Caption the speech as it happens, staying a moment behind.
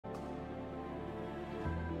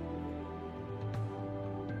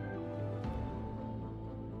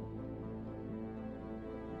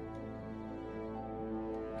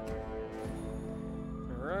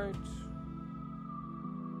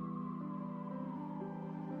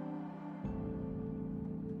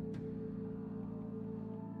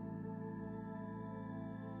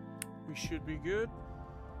We should be good.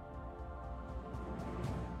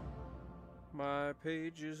 My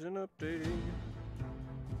page isn't updating.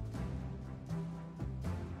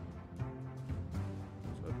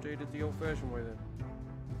 It's updated the old-fashioned way then.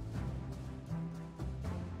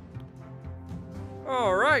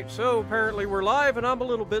 Alright, so apparently we're live and I'm a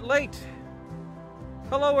little bit late.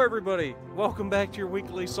 Hello everybody, welcome back to your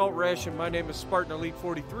weekly Salt Ration. My name is Spartan Elite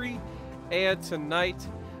 43, and tonight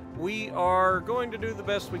we are going to do the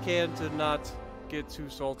best we can to not get too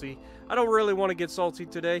salty. I don't really want to get salty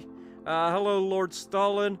today. Hello Lord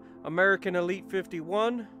Stalin, American Elite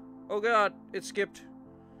 51. Oh god, it skipped.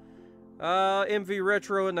 MV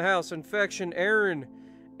Retro in the house, Infection, Aaron,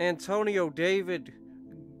 Antonio, David,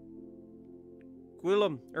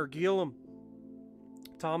 Gillum,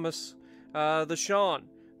 Thomas, the Sean,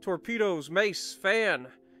 Torpedoes, Mace, Fan,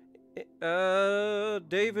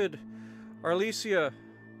 David, Arlesia,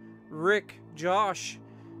 Rick, Josh,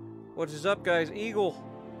 what is up guys, Eagle,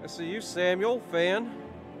 I see you, Samuel, Fan,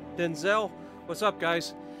 Denzel, what's up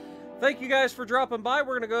guys? Thank you guys for dropping by.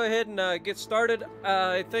 We're going to go ahead and get started.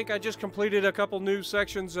 I think I just completed a couple new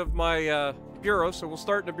sections of my bureau, so we'll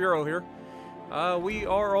start in the bureau here. We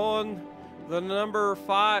are on the number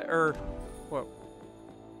 5, or what?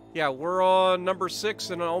 Yeah, we're on number 6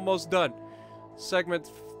 and almost done. Segment,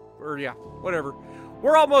 or yeah, whatever.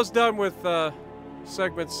 We're almost done with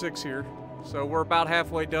segment 6 here. So we're about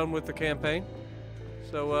halfway done with the campaign.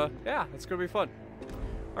 So yeah, it's gonna be fun.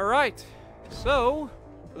 All right, so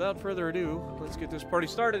without further ado, let's get this party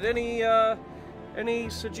started. Any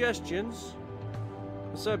suggestions?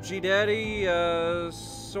 What's up, G Daddy?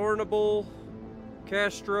 Sornable,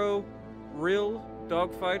 Castro, Rill,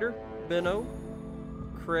 Dogfighter, Benno,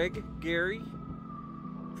 Craig, Gary,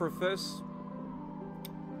 Profess,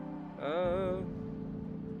 I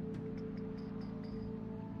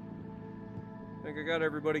think I got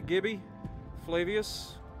everybody. Gibby,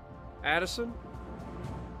 Flavius, Addison,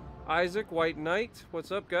 Isaac, White Knight,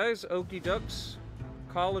 what's up guys? Okie Ducks,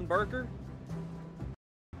 Colin Barker.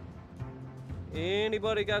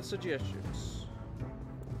 Anybody got suggestions?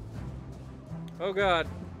 Oh god.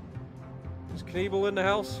 Is Knievel in the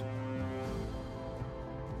house?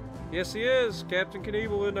 Yes, he is. Captain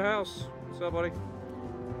Knievel in the house. What's up, buddy?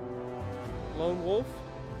 Lone Wolf.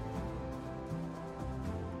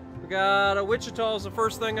 We got a Wichita is the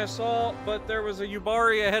first thing I saw, but there was a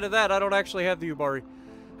Yubari ahead of that. I don't actually have the Yubari.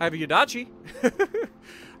 I have a Yudachi.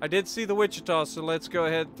 I did see the Wichita, so let's go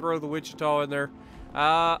ahead and throw the Wichita in there.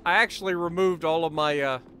 I actually removed all of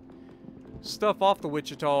my stuff off the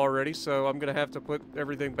Wichita already, so I'm gonna have to put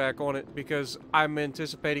everything back on it because I'm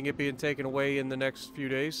anticipating it being taken away in the next few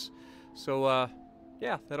days. So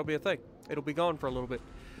yeah, that'll be a thing. It'll be gone for a little bit.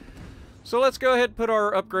 So let's go ahead and put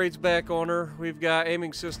our upgrades back on her. We've got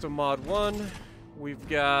aiming system mod 1. We've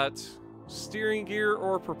got steering gear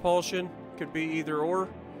or propulsion. Could be either or.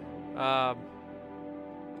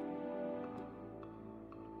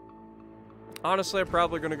 Honestly, I'm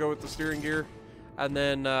probably gonna go with the steering gear, and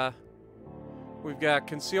then we've got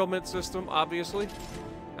concealment system, obviously.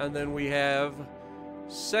 And then we have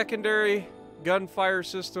secondary gunfire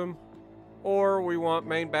system, or we want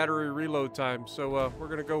main battery reload time. So we're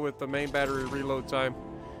going to go with the main battery reload time,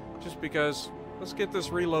 just because let's get this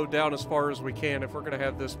reload down as far as we can if we're going to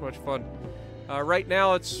have this much fun. Right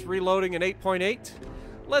now it's reloading in 8.8.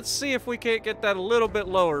 Let's see if we can't get that a little bit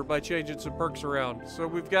lower by changing some perks around. So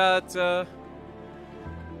we've got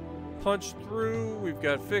punch through, we've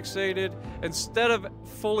got fixated. Instead of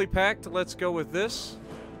fully packed, let's go with this.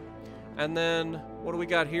 And then what do we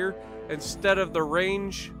got here? Instead of the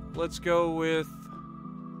range, let's go with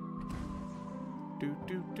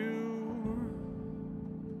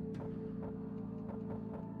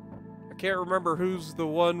I can't remember who's the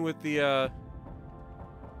one with the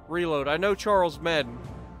reload. I know Charles Madden.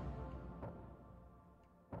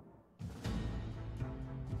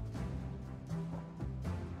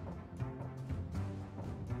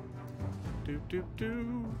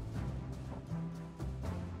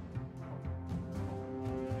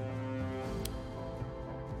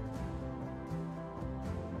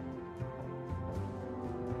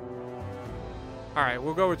 Alright,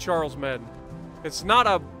 we'll go with Charles Madden. It's not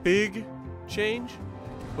a big change,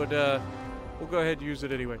 but we'll go ahead and use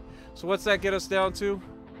it anyway. So what's that get us down to?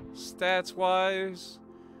 Stats-wise,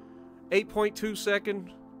 8.2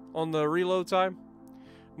 second on the reload time.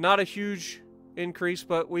 Not a huge increase,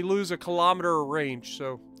 but we lose a kilometer of range,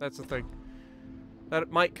 so that's the thing. That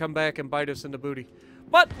might come back and bite us in the booty.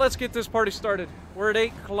 But let's get this party started. We're at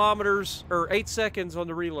 8 kilometers, or 8 seconds on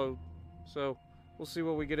the reload. So we'll see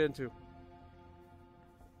what we get into.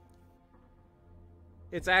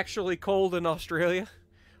 It's actually cold in Australia.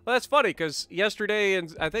 Well, that's funny because yesterday,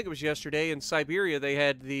 and I think it was yesterday in Siberia, they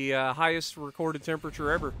had the highest recorded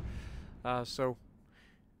temperature ever. So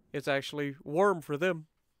it's actually warm for them,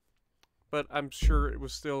 but I'm sure it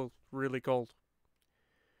was still really cold.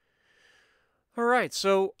 Alright,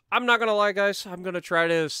 so I'm not going to lie, guys. I'm going to try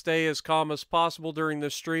to stay as calm as possible during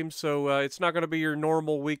this stream, so it's not going to be your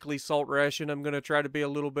normal weekly salt ration. I'm going to try to be a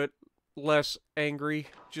little bit less angry,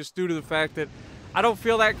 just due to the fact that I don't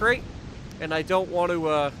feel that great, and I don't want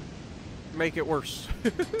to make it worse.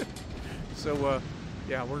 So,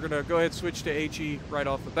 yeah, we're going to go ahead and switch to HE right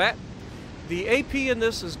off the bat. The AP in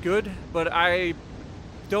this is good, but I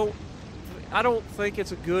don't think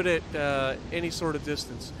it's a good at any sort of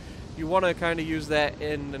distance. You want to kind of use that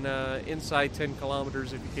in inside 10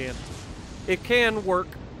 kilometers if you can. It can work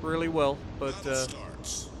really well, but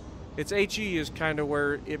its HE is kind of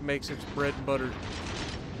where it makes its bread and butter.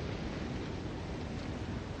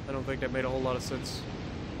 I don't think that made a whole lot of sense,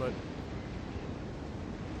 but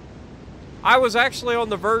I was actually on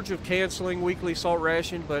the verge of canceling weekly salt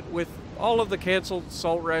ration, but with all of the canceled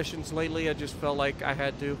salt rations lately, I just felt like I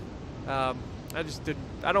had to. I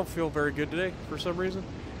don't feel very good today for some reason.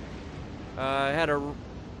 I had a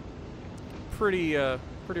pretty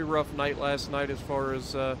rough night last night as far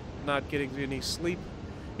as not getting any sleep,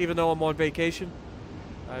 even though I'm on vacation.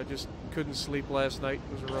 I just couldn't sleep last night.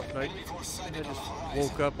 It was a rough night. And I just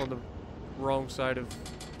woke up on the wrong side of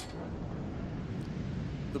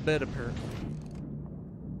the bed, apparently.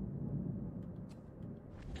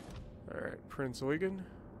 Alright, Prince Eugen.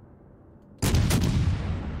 Okay,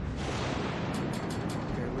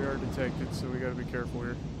 we are detected, so we gotta be careful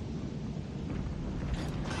here.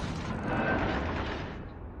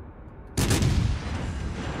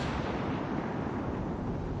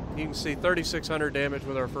 You can see 3,600 damage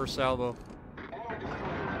with our first salvo. With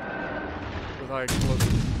high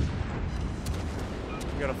explosive.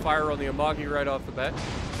 We got a fire on the Amagi right off the bat.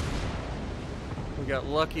 We got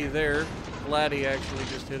lucky there. Vladdy actually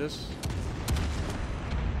just hit us.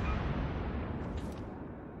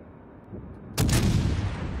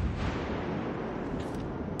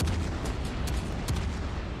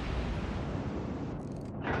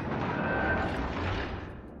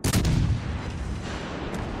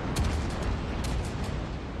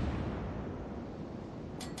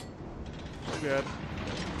 Good.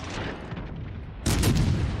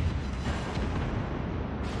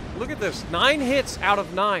 Look at this. 9 hits out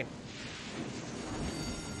of 9.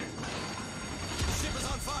 Ship is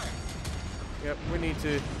on fire. Yep, we need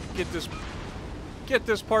to get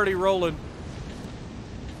this party rolling.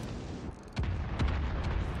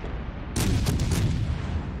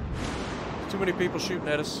 Too many people shooting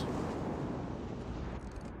at us.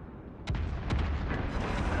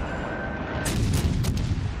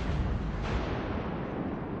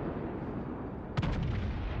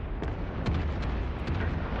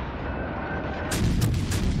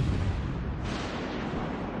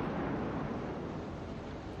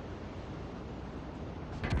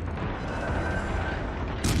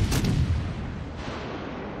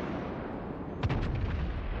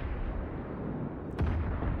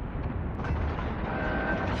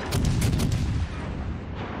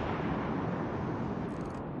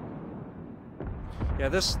 Yeah,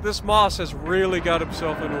 this Moss has really got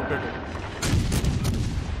himself into a pickle.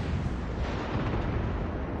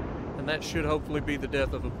 And that should hopefully be the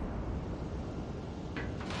death of him.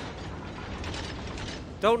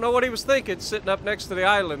 Don't know what he was thinking sitting up next to the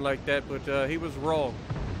island like that, but he was wrong.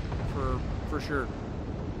 For sure.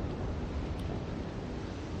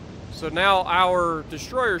 So now our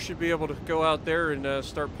destroyer should be able to go out there and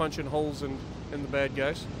start punching holes in the bad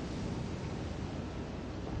guys.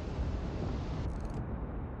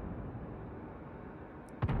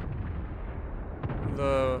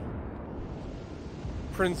 The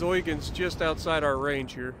Prince Eugen's just outside our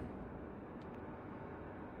range here.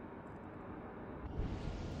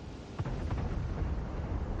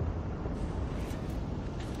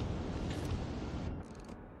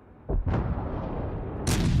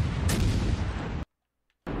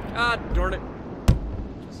 Ah, darn it.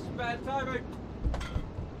 This is bad timing.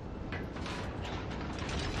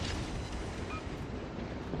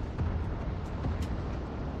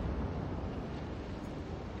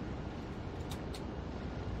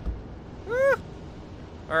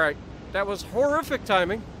 Alright, that was horrific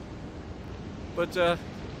timing, but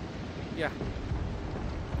yeah.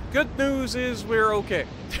 Good news is we're okay.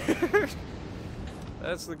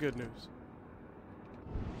 That's the good news.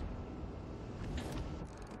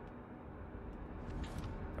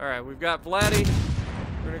 Alright, we've got Vladdy.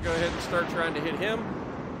 We're gonna go ahead and start trying to hit him.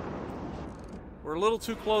 We're a little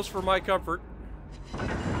too close for my comfort.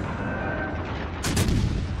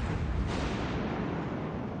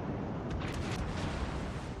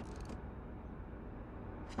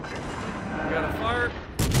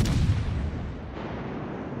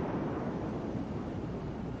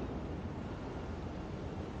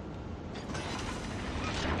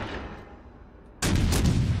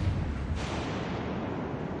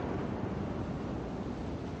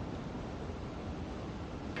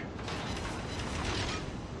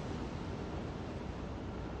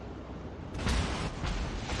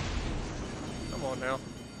 on now.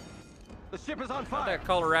 The ship is on How'd fire. that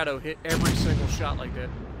Colorado hit every single shot like that?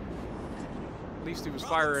 At least he was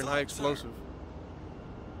firing high explosive.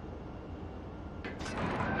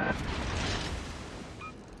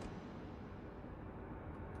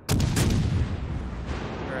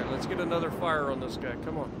 Alright, let's get another fire on this guy.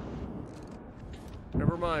 Come on.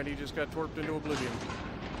 Never mind, he just got torped into oblivion.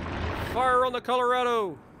 Fire on the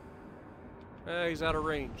Colorado! Ah, he's out of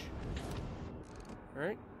range.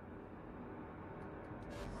 Alright.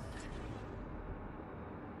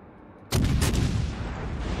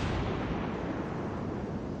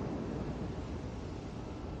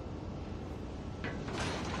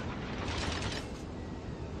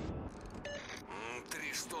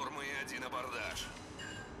 Три шторма и один абордаж.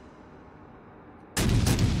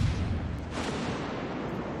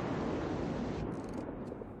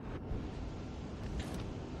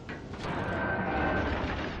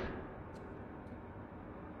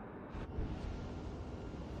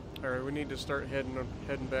 Alright, we need to start heading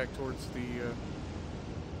back towards the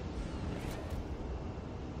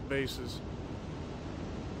bases.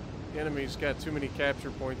 The enemy's got too many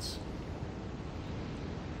capture points.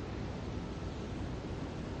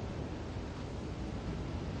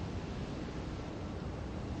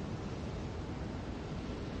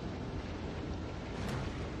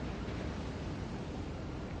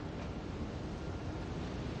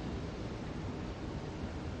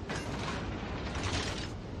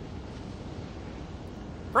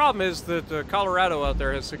 Problem is that Colorado out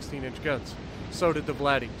there has 16-inch guns. So did the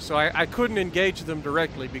Vladdy. So I couldn't engage them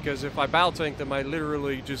directly because if I bow tank them, I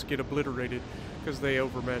literally just get obliterated because they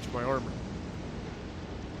overmatch my armor.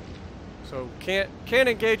 So can't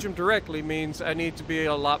engage them directly means I need to be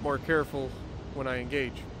a lot more careful when I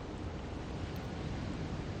engage.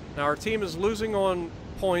 Now our team is losing on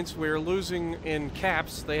points. We're losing in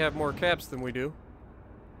caps. They have more caps than we do.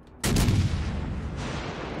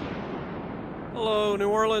 Hello, New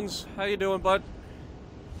Orleans. How you doing, bud?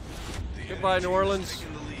 Goodbye, New Orleans.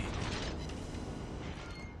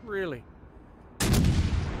 Really?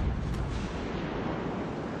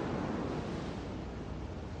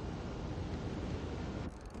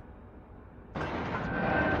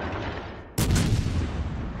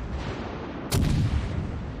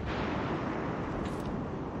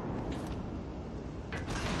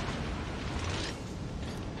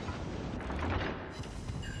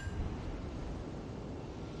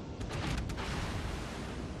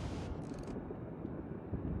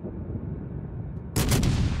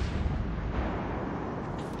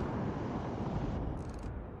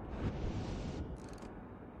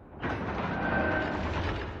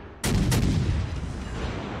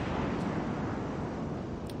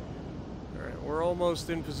 Almost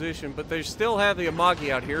in position, but they still have the Amagi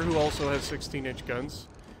out here who also has 16-inch guns,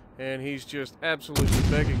 and he's just absolutely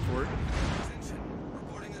begging for it.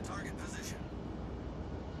 Reporting the target position.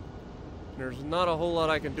 There's not a whole lot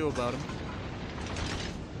I can do about him.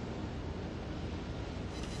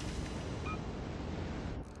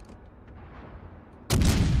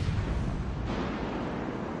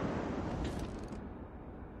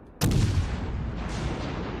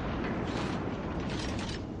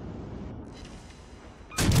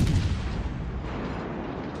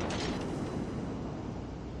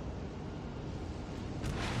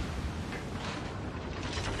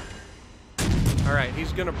 Alright,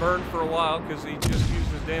 he's going to burn for a while because he just used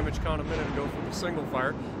his damage con a minute ago from the single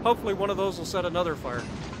fire. Hopefully one of those will set another fire.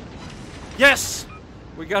 Yes!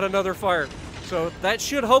 We got another fire. So that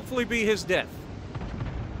should hopefully be his death.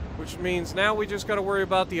 Which means now we just got to worry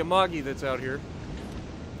about the Amagi that's out here.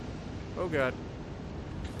 Oh god.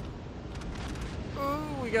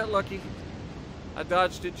 Oh, we got lucky. I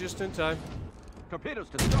dodged it just in time. Torpedoes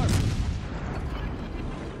to starboard.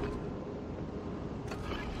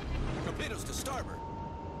 Torpedoes to starboard.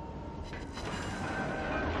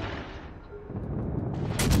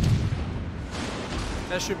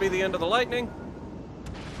 That should be the end of the lightning.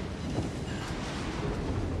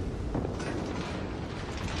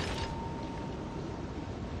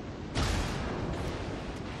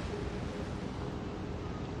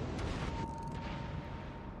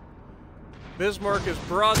 Bismarck is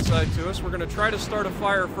broadside to us. We're going to try to start a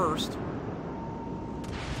fire first.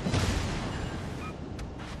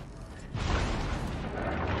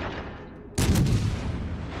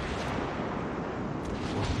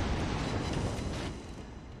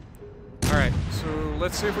 Alright, so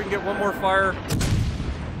let's see if we can get one more fire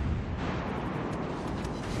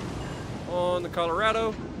on the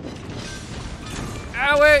Colorado.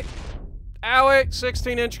 Owie! Owie!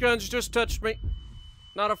 16-inch guns just touched me.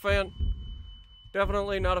 Not a fan.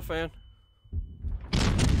 Definitely not a fan.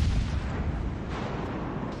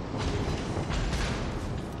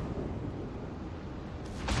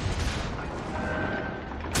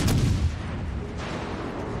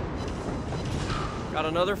 Got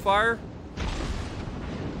another fire.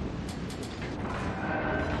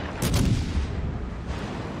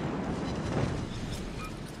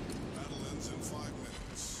 Battle ends in 5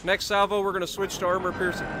 minutes. Next salvo, we're going to switch to armor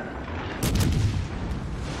piercing.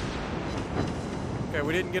 Okay,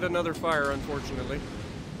 we didn't get another fire, unfortunately.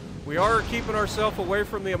 We are keeping ourselves away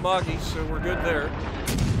from the Amagi, so we're good there.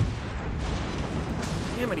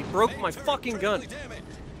 Damn it, he broke my fucking gun.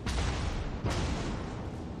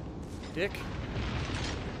 Dick.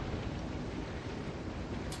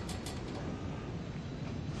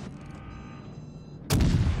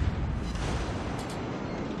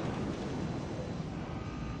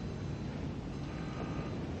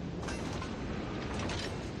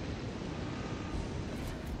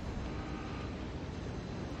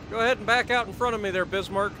 Go ahead and back out in front of me there,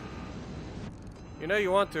 Bismarck. You know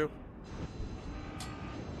you want to.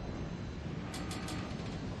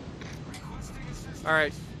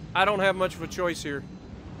 Alright, I don't have much of a choice here.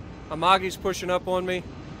 Amagi's pushing up on me.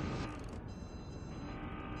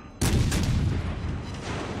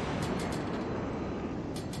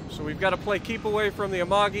 So we've got to play keep away from the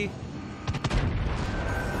Amagi.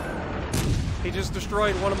 He just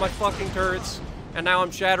destroyed one of my fucking turrets. And now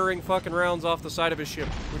I'm shattering fucking rounds off the side of his ship,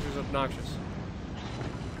 which is obnoxious.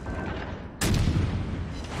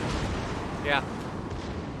 Yeah.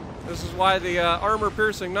 This is why the armor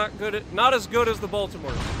piercing not as good as the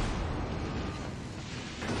Baltimore.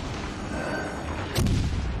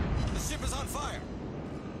 The ship is on fire.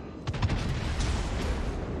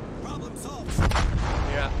 Problem solved.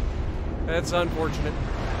 Yeah. That's unfortunate.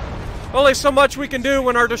 Only so much we can do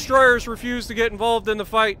when our destroyers refuse to get involved in the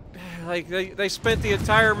fight. Like, they spent the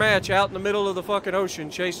entire match out in the middle of the fucking ocean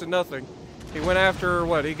chasing nothing. He went after,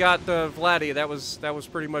 what, he got Vladdy. That was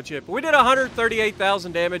pretty much it. But we did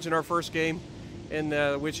 138,000 damage in our first game in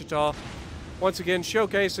Wichita. Once again,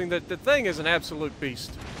 showcasing that the thing is an absolute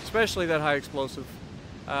beast. Especially that high explosive.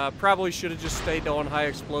 Probably should have just stayed on high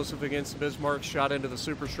explosive against Bismarck, shot into the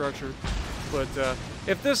superstructure. But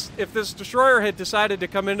if this destroyer had decided to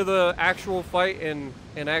come into the actual fight and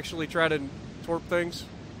actually try to torp things,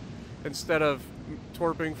 instead of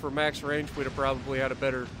torping for max range, we'd have probably had a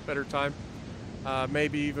better time.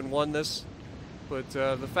 Maybe even won this. But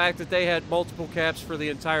the fact that they had multiple caps for the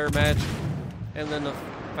entire match, and then the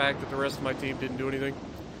fact that the rest of my team didn't do anything,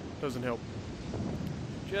 doesn't help.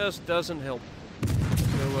 Just doesn't help.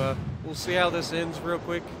 So we'll see how this ends real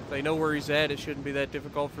quick. They know where he's at. It shouldn't be that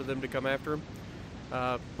difficult for them to come after him.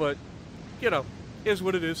 But, you know, is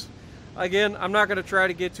what it is. Again, I'm not going to try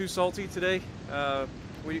to get too salty today.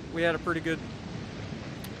 We had a pretty good...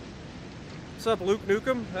 What's up, Luke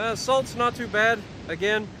Nukem? Salt's not too bad.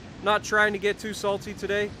 Again, not trying to get too salty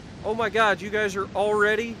today. Oh my god, you guys are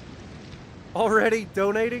already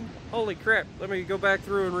donating? Holy crap. Let me go back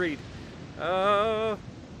through and read.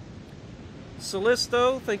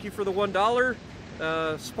 Solisto, thank you for the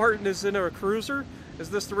 $1. Spartan is in a cruiser.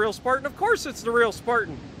 Is this the real Spartan? Of course it's the real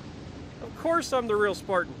Spartan. Of course I'm the real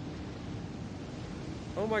Spartan.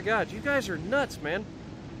 Oh my god, you guys are nuts, man.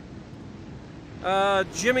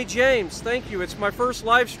 Jimmy James, thank you. It's my first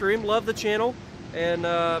live stream. Love the channel. And,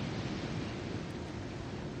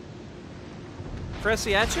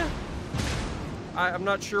 Presiacha? I'm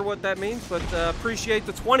not sure what that means, but appreciate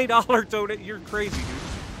the $20 donate. You're crazy, dude.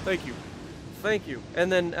 Thank you. Thank you.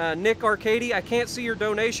 And then Nick Arcady, I can't see your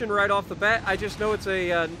donation right off the bat. I just know it's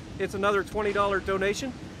another $20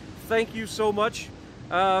 donation. Thank you so much.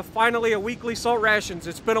 Finally, a weekly salt rations.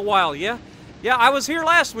 It's been a while, yeah? Yeah, I was here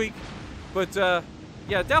last week. But,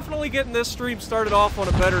 yeah, definitely getting this stream started off on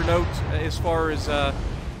a better note as far as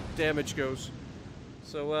damage goes.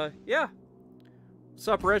 So, yeah. What's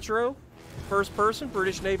up, Retro? First person,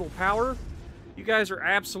 British Naval Power. You guys are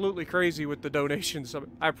absolutely crazy with the donations.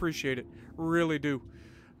 I appreciate it. Really do.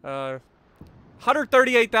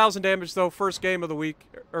 138,000 damage, though, first game of the week,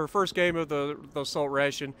 or first game of the assault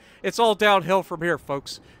ration. It's all downhill from here,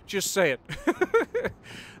 folks. Just say it.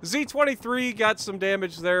 Z23 got some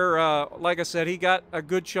damage there. Like I said, he got a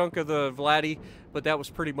good chunk of the Vladdy, but that was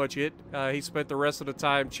pretty much it. He spent the rest of the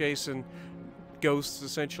time chasing ghosts,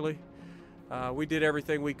 essentially. We did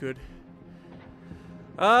everything we could.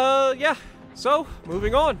 Yeah. So,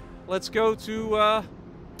 moving on. Let's go to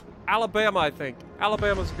Alabama, I think.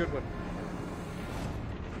 Alabama's a good one.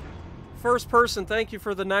 First person, thank you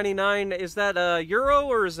for the 99. Is that a euro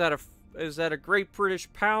or is that a Great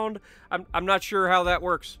British pound? I'm not sure how that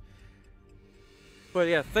works. But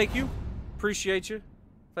yeah, thank you. Appreciate you.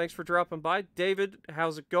 Thanks for dropping by. David,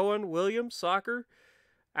 how's it going? William, Soccer,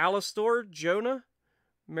 Alistor, Jonah,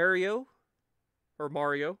 Mario.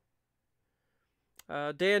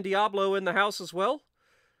 Dan Diablo in the house as well.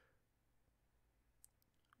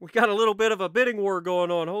 We got a little bit of a bidding war going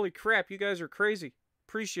on. Holy crap, you guys are crazy.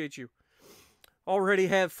 Appreciate you. Already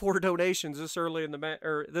have 4 donations this early in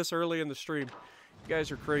the this early in the stream. You guys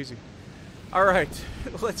are crazy. All right,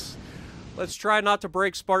 let's try not to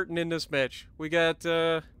break Spartan in this match. We got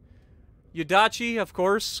Yudachi, of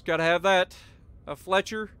course, gotta have that. A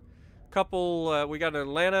Fletcher, couple. We got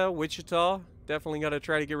Atlanta, Wichita. Definitely gotta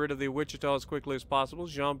try to get rid of the Wichita as quickly as possible.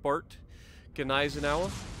 Jean Bart, Gneisenauer,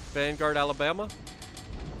 Vanguard, Alabama.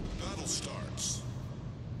 Battle starts.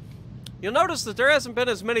 You'll notice that there hasn't been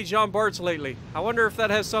as many Jean Barts lately. I wonder if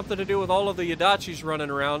that has something to do with all of the Yadachis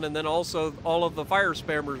running around and then also all of the fire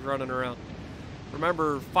spammers running around.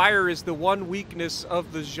 Remember, fire is the one weakness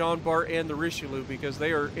of the Jean Bart and the Richelieu because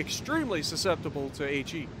they are extremely susceptible to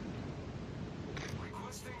HE.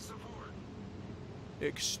 Requesting support.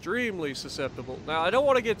 Extremely susceptible. Now, I don't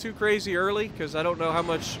want to get too crazy early because I don't know how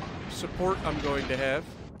much support I'm going to have.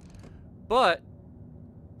 But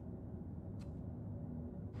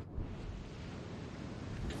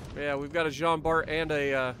yeah, we've got a Jean Bart and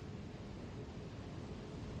a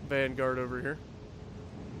Vanguard over here.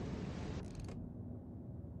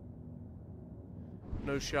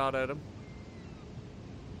 No shot at him.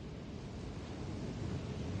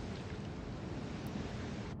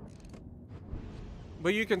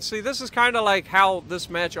 But you can see, this is kind of like how this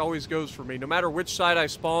match always goes for me. No matter which side I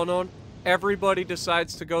spawn on, everybody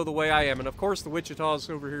decides to go the way I am. And of course, the Wichita's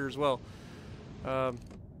over here as well.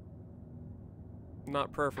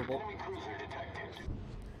 Not preferable.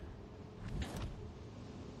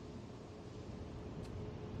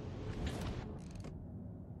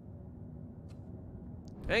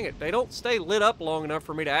 Dang it, they don't stay lit up long enough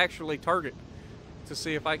for me to actually target to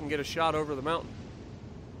see if I can get a shot over the mountain.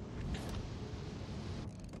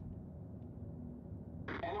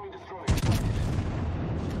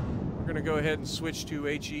 We're gonna go ahead and switch to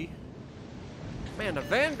HE. Man, the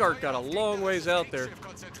Vanguard got a long ways out there.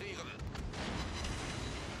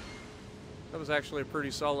 That was actually a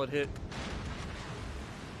pretty solid hit.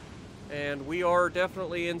 And we are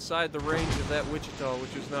definitely inside the range of that Wichita,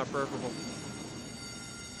 which is not preferable.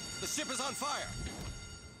 The ship is on fire.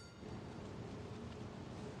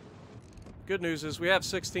 Good news is we have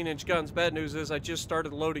 16-inch guns. Bad news is I just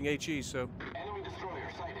started loading HE, so... Enemy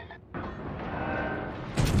destroyer sighted.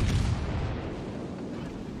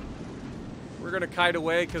 We're gonna kite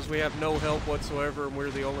away because we have no help whatsoever and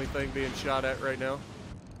we're the only thing being shot at right now.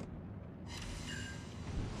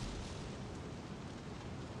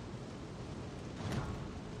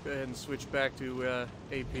 Go ahead and switch back to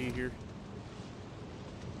AP here.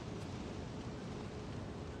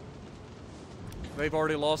 They've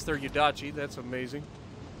already lost their Yudachi, that's amazing.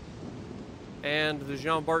 And the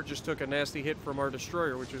Jean Bart just took a nasty hit from our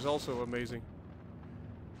destroyer, which is also amazing.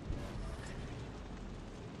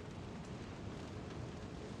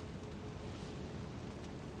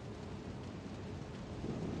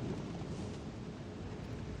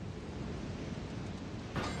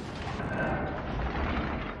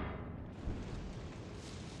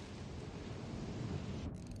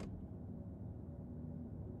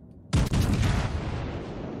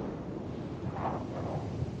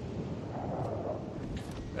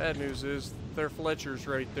 Bad news is, their Fletcher's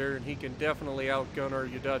right there, and he can definitely outgun our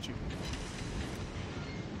Yudachi.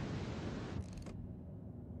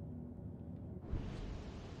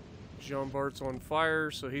 Jean Bart's on fire,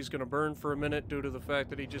 so he's going to burn for a minute due to the fact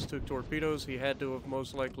that he just took torpedoes. He had to have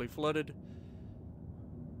most likely flooded.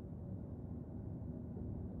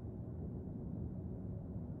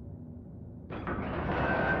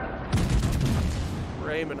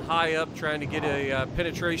 Aiming high up, trying to get a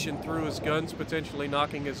penetration through his guns, potentially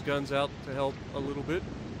knocking his guns out to help a little bit.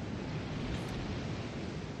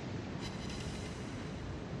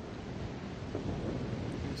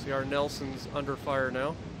 You see our Nelson's under fire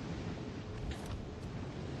now.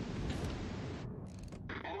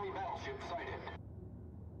 Enemy battleship sighted.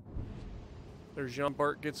 There's Jean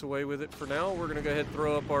Bart gets away with it for now. We're going to go ahead and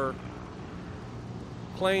throw up our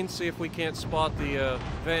plane, see if we can't spot the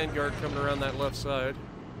Vanguard coming around that left side.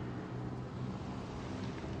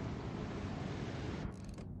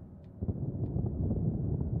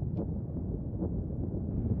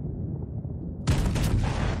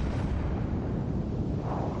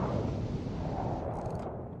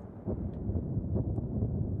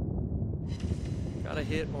 Got a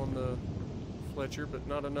hit on the Fletcher, but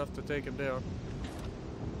not enough to take him down.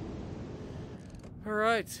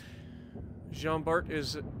 Alright. Jean Bart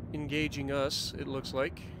is engaging us, it looks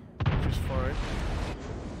like, which is fine.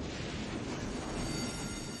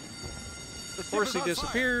 Of course, he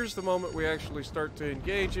disappears the moment we actually start to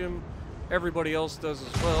engage him. Everybody else does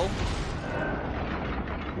as well.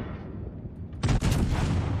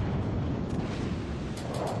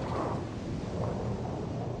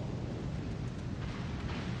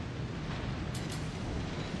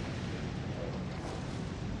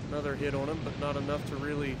 Another hit on him, but not enough to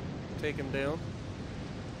really take him down.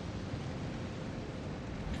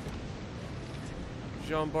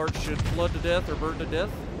 Jean Bart should flood to death or burn to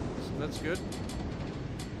death, so that's good.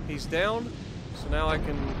 He's down, so now I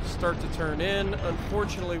can start to turn in.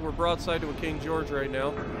 Unfortunately, we're broadside to a King George right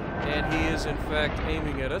now, and he is in fact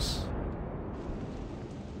aiming at us.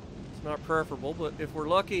 It's not preferable, but if we're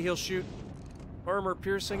lucky, he'll shoot armor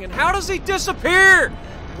piercing. And how does he disappear?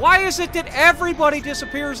 Why is it that everybody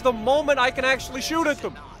disappears the moment I can actually shoot at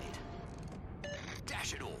them?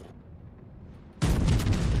 Dash it all.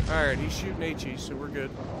 Alright, he's shooting HE, so we're good.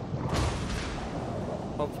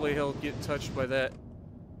 Hopefully he'll get touched by that.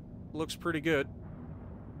 Looks pretty good.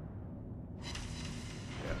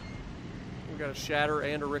 Yeah. We got a shatter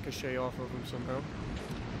and a ricochet off of him somehow.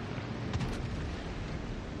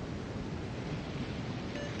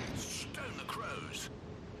 Stone the crows.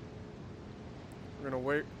 We're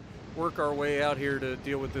gonna work our way out here to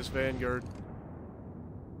deal with this Vanguard.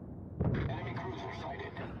 Enemy cruiser sighted.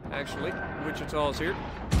 Actually, Wichita's here.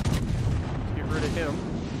 Let's get rid of him.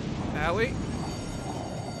 Owie.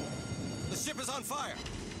 The ship is on fire.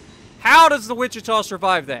 How does the Wichita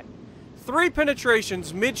survive that? 3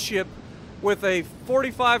 penetrations midship with a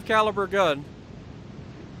 45 caliber gun.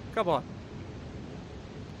 Come on.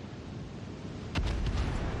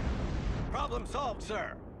 Problem solved,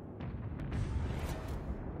 sir.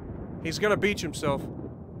 He's gonna beach himself.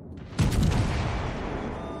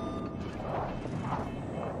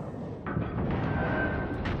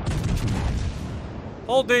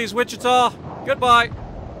 Hold these, Wichita. Goodbye.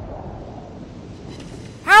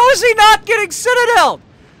 How is he not getting Citadel?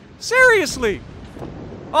 Seriously.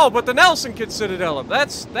 Oh, but the Nelson can Citadel him.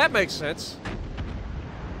 That makes sense.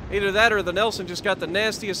 Either that or the Nelson just got the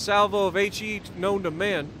nastiest salvo of HE known to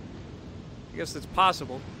man. I guess that's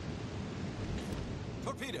possible.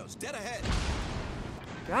 Torpedoes dead ahead.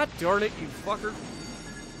 God darn it, you fucker.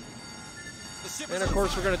 The ship And is of on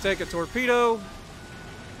course fire. we're gonna take a torpedo.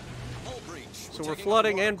 Hull breach. So we're taking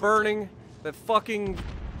flooding over and quickly. burning. That fucking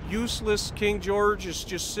useless King George is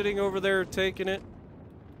just sitting over there taking it.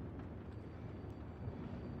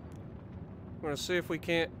 I'm gonna see if we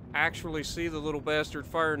can't actually see the little bastard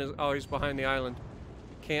firing his... Oh, he's behind the island.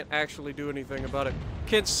 Can't actually do anything about it.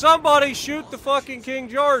 Can somebody shoot the fucking King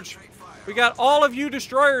George? We got all of you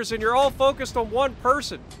destroyers and you're all focused on one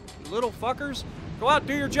person. You little fuckers. Go out and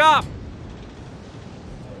do your job.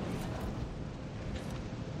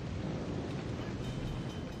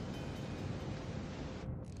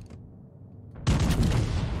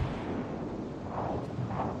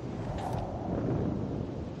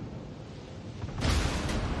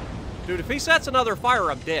 Dude, if he sets another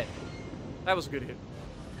fire, I'm dead. That was a good hit.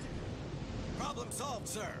 Problem solved,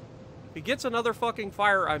 sir. If he gets another fucking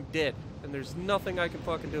fire, I'm dead. And there's nothing I can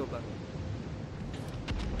fucking do about it.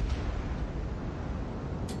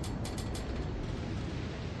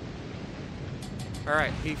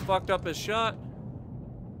 Alright, he fucked up his shot.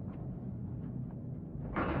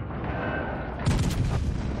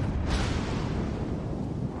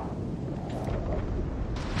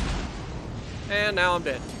 And now I'm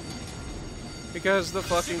dead. Because the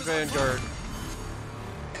fucking Vanguard.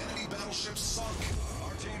 Enemy battleship sunk.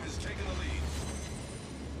 Our team has taken the lead.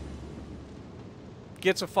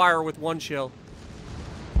 Gets a fire with one shell.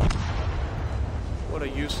 What a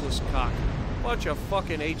useless cock. Bunch of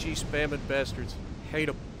fucking HE spamming bastards. Hate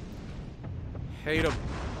them. Hate them.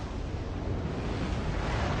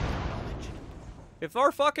 If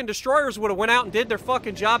our fucking destroyers would have went out and did their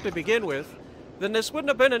fucking job to begin with, then this wouldn't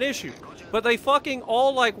have been an issue. But they fucking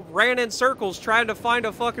all, like, ran in circles trying to find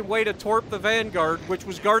a fucking way to torp the Vanguard, which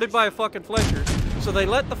was guarded by a fucking Fletcher. So they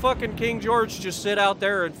let the fucking King George just sit out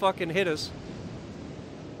there and fucking hit us.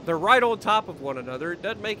 They're right on top of one another. It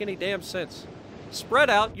doesn't make any damn sense. Spread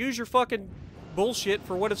out. Use your fucking bullshit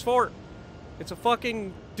for what it's for. It's a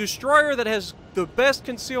fucking destroyer that has the best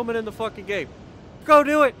concealment in the fucking game. Go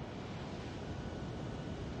do it.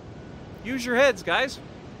 Use your heads, guys.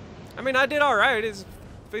 I mean, I did alright. It's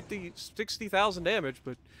 60,000 damage,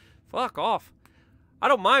 but fuck off. I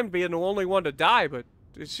don't mind being the only one to die, but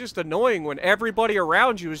it's just annoying when everybody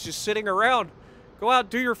around you is just sitting around. Go out and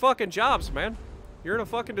do your fucking jobs, man. You're in a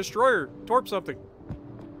fucking destroyer. Torp something.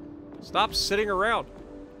 Stop sitting around.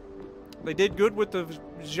 They did good with the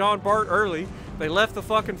Jean Bart early. They left the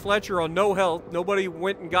fucking Fletcher on no health. Nobody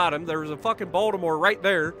went and got him. There was a fucking Baltimore right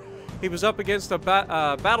there. He was up against a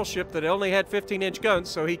battleship that only had 15-inch guns,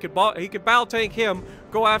 so he could bow tank him,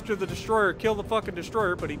 go after the destroyer, kill the fucking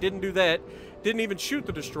destroyer, but he didn't do that. Didn't even shoot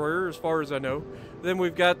the destroyer, as far as I know. Then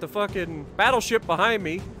we've got the fucking battleship behind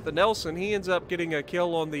me, the Nelson. He ends up getting a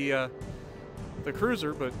kill on the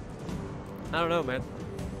cruiser, but I don't know, man.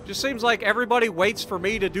 Just seems like everybody waits for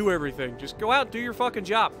me to do everything. Just go out and do your fucking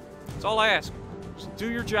job. That's all I ask. Just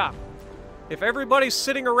do your job. If everybody's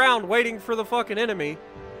sitting around waiting for the fucking enemy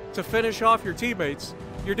to finish off your teammates,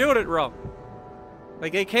 you're doing it wrong.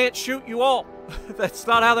 Like, they can't shoot you all. That's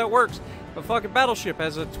not how that works. A fucking battleship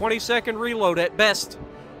has a 20-second reload at best.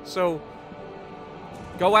 So,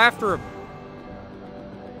 go after them.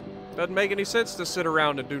 Doesn't make any sense to sit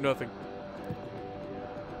around and do nothing.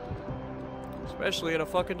 Especially in a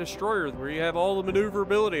fucking destroyer where you have all the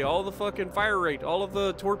maneuverability, all the fucking fire rate, all of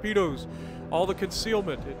the torpedoes, all the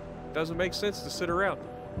concealment. It doesn't make sense to sit around.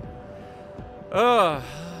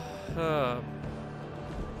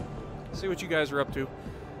 See what you guys are up to.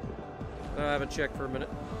 I haven't checked for a minute.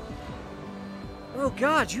 Oh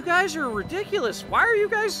god, you guys are ridiculous. Why are you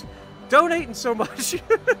guys donating so much?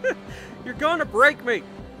 You're gonna break me.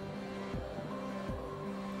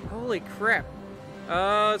 Holy crap.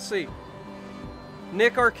 Let's see.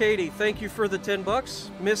 Nick Arcady, thank you for the 10 bucks.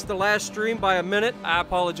 Missed the last stream by a minute. I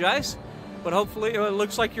apologize. But hopefully, it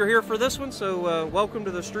looks like you're here for this one, so welcome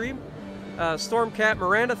to the stream. Stormcat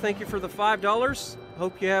Miranda, thank you for the $5.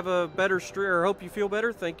 Hope you have a better stream, or hope you feel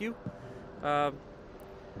better. Thank you.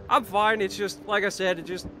 I'm fine. It's just, like I said, it's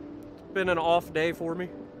just been an off day for me.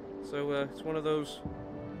 So it's one of those.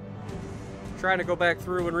 Trying to go back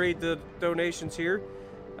through and read the donations here.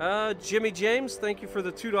 Jimmy James, thank you for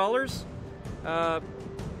the $2.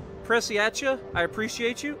 Presiacha, I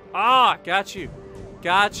appreciate you. Ah, got you.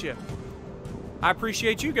 Gotcha. I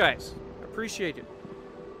appreciate you guys. I appreciate it.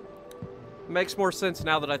 Makes more sense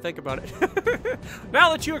now that I think about it.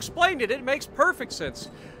 Now that you explained it, it makes perfect sense.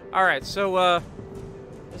 Alright, so,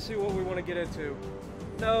 let's see what we want to get into.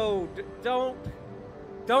 No,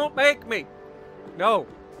 don't make me. No.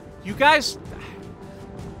 You guys...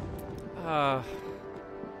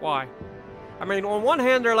 why? I mean, on one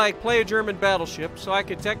hand, they're like, play a German battleship, so I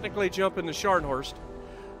could technically jump in the Scharnhorst.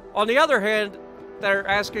 On the other hand, they're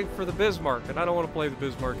asking for the Bismarck, and I don't want to play the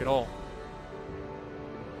Bismarck at all.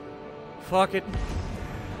 Fuck it.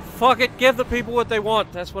 Fuck it, give the people what they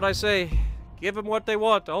want. That's what I say. Give them what they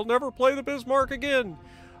want. I'll never play the Bismarck again.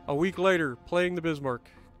 A week later, playing the Bismarck.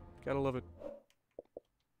 Gotta love it.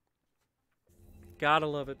 Gotta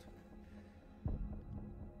love it.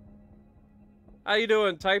 How you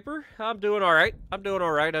doing, Typer? I'm doing alright. I'm doing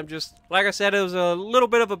alright. I'm just, like I said, it was a little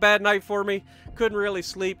bit of a bad night for me. Couldn't really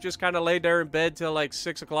sleep. Just kind of laid there in bed till like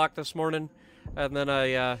 6 o'clock this morning. And then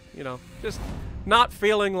I, you know, just not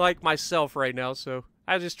feeling like myself right now. So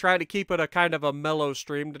I just try to keep it a kind of a mellow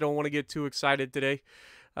stream. I don't want to get too excited today.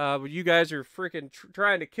 But you guys are freaking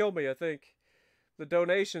trying to kill me, I think. The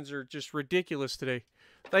donations are just ridiculous today.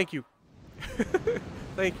 Thank you.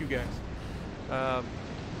 Thank you, guys.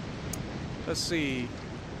 Let's see.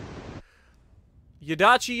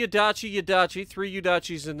 Yadachi. 3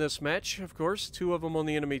 Yadachis in this match, of course. 2 of them on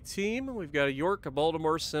the enemy team. We've got a York, a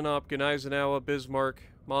Baltimore, Sinop, Gneisenau, Bismarck,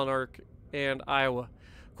 Monarch, and Iowa.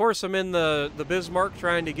 Of course, I'm in the Bismarck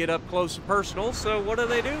trying to get up close and personal, so what do?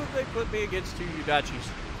 They put me against 2 Yadachis.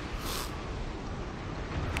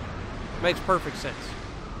 Makes perfect sense.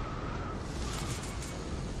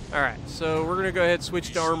 Alright, so we're going to go ahead and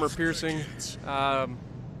switch to armor piercing.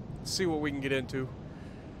 See what we can get into.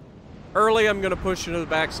 Early, I'm going to push into the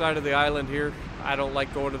back side of the island here. I don't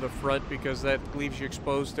like going to the front because that leaves you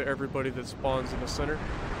exposed to everybody that spawns in the center.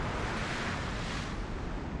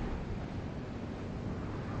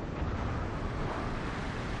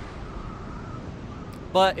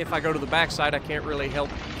 But if I go to the back side, I can't really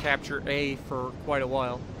help capture A for quite a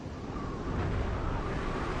while.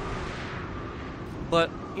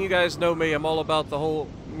 But you guys know me, I'm all about the whole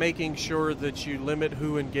making sure that you limit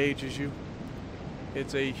who engages you.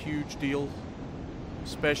 It's a huge deal,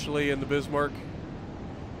 especially in the Bismarck,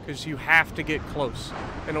 because you have to get close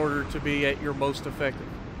in order to be at your most effective.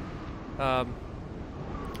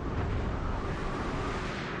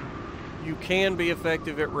 You can be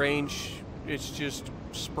effective at range, it's just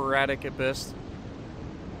sporadic at best.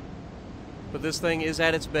 But this thing is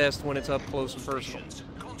at its best when it's up close and personal.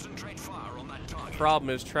 The problem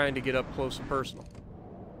is trying to get up close and personal.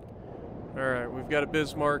 Alright, we've got a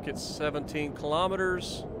Bismarck at 17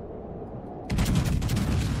 kilometers.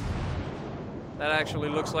 That actually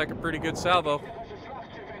looks like a pretty good salvo.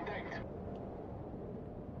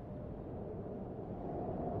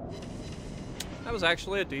 That was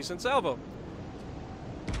actually a decent salvo.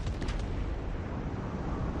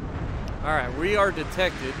 Alright, we are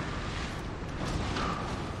detected.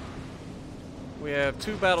 We have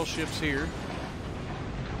 2 battleships here.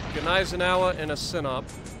 Gneisenau and a Sinop.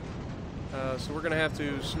 So we're going to have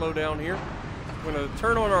to slow down here. I'm going to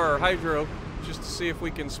turn on our hydro just to see if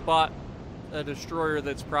we can spot a destroyer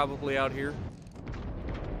that's probably out here.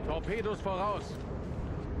 Torpedos voraus.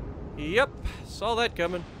 Yep, saw that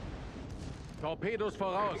coming. Torpedos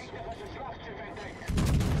voraus.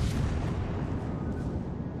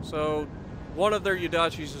 So, one of their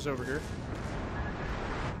Yudachis is over here.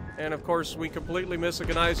 And of course, we completely miss a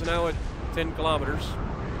Gneisenau now at 10 kilometers.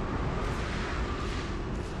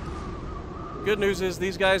 Good news is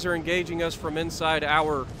these guys are engaging us from inside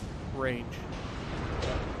our range.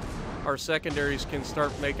 Our secondaries can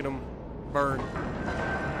start making them burn.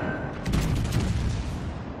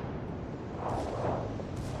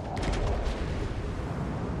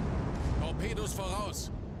 Torpedos voraus.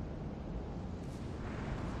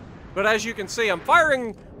 But as you can see, I'm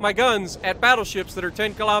firing my guns at battleships that are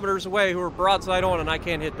 10 kilometers away who are broadside on and I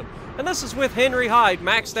can't hit them. And this is with Henry Hyde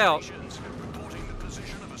maxed out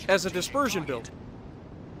as a dispersion build.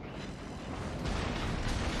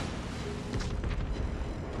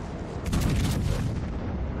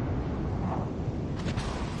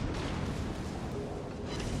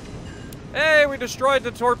 Hey, we destroyed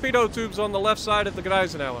the torpedo tubes on the left side of the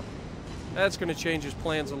Gneisenau. That's going to change his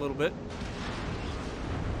plans a little bit.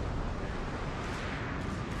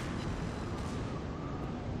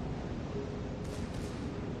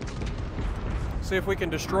 See if we can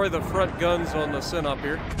destroy the front guns on the Sinop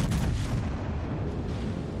here.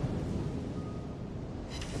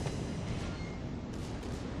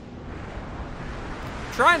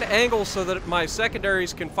 Trying to angle so that my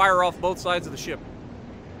secondaries can fire off both sides of the ship.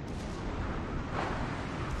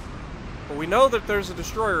 But we know that there's a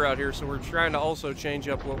destroyer out here, so we're trying to also change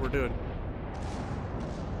up what we're doing.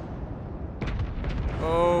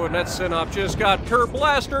 Oh, and that Sinop just got turb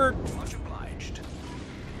blastered. Much obliged.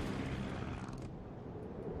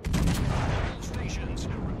 Stations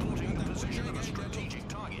reporting the position of a strategic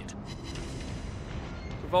target.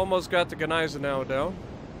 We've almost got the Gneisenau down.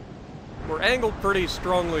 We're angled pretty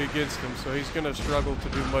strongly against him, so he's going to struggle to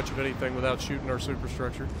do much of anything without shooting our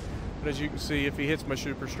superstructure. But as you can see, if he hits my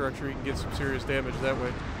superstructure, he can get some serious damage that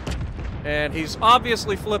way. And he's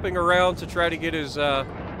obviously flipping around to try to get his other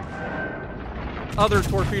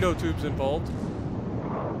torpedo tubes involved.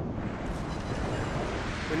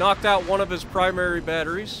 We knocked out one of his primary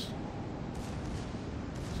batteries.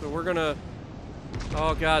 So we're gonna...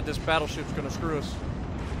 Oh god, this battleship's gonna screw us.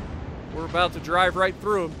 We're about to drive right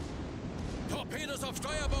through him. Torpedos auf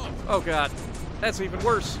Steuerbord. Oh god, that's even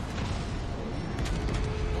worse.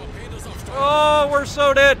 Torpedos auf Steuerbord. Oh, we're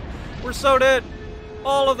so dead. We're so dead.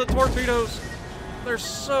 All of the torpedoes. There's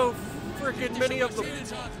so freaking many of them.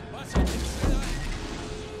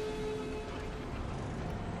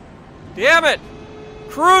 Damn it!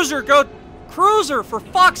 Cruiser, go... Cruiser, for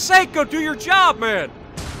fuck's sake, go do your job, man!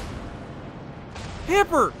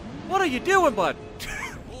 Hipper, what are you doing, bud?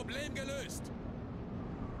 Problem gelöst.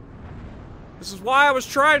 This is why I was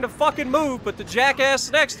trying to fucking move, but the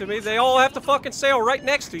jackass next to me, they all have to fucking sail right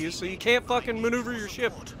next to you, so you can't fucking maneuver your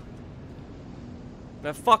ship.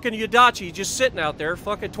 That fucking Yudachi just sitting out there,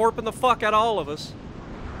 fucking torping the fuck out of all of us.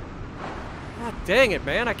 God dang it,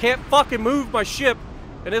 man. I can't fucking move my ship,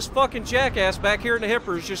 and this fucking jackass back here in the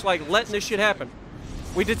Hipper is just like letting this shit happen.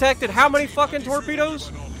 We detected how many fucking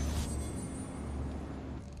torpedoes?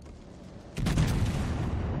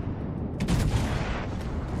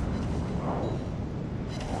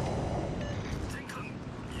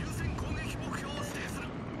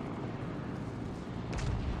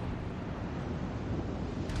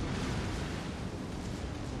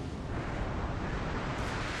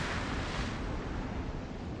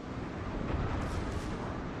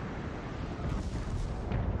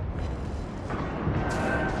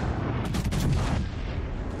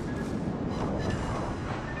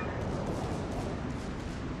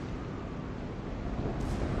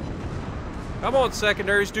 Come on,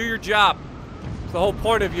 secondaries, do your job. The whole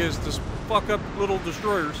point of you is to fuck up little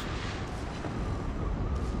destroyers.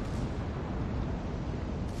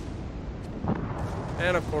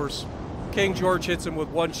 And of course, King George hits him with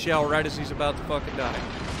one shell right as he's about to fucking die.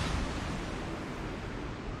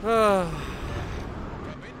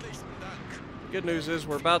 Good news is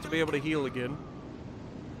we're about to be able to heal again.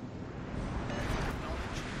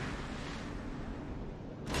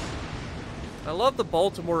 I love the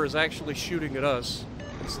Baltimore is actually shooting at us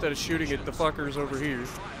instead of shooting at the fuckers over here.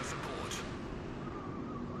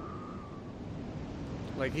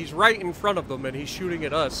 Like, he's right in front of them and he's shooting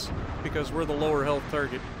at us because we're the lower health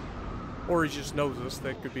target. Or he just knows us.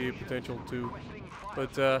 That could be a potential too.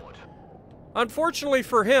 But, unfortunately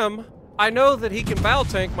for him, I know that he can bow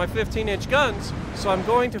tank my 15-inch guns, so I'm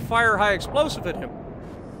going to fire high explosive at him.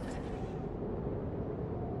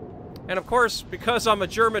 And of course, because I'm a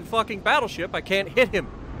German fucking battleship, I can't hit him.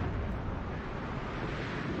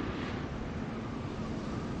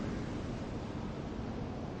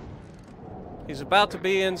 He's about to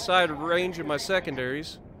be inside range of my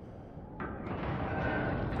secondaries.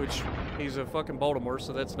 Which, he's a fucking Baltimore,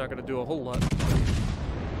 so that's not going to do a whole lot.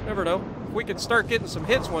 Never know. If we could start getting some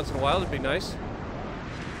hits once in a while, it'd be nice.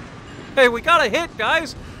 Hey, we got a hit,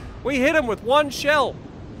 guys! We hit him with one shell.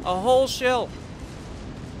 A whole shell.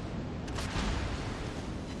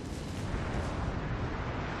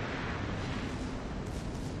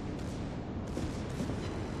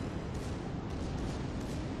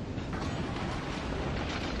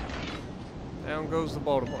 Down goes the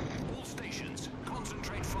Baltimore. All stations,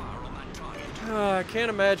 concentrate fire on that target. I can't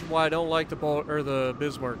imagine why I don't like the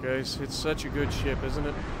Bismarck, guys. It's such a good ship, isn't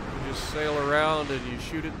it? You just sail around and you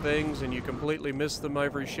shoot at things and you completely miss them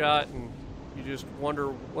every shot and you just wonder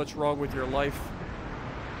what's wrong with your life.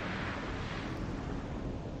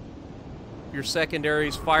 Your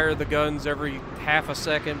secondaries fire the guns every half a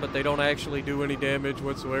second, but they don't actually do any damage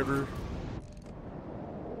whatsoever.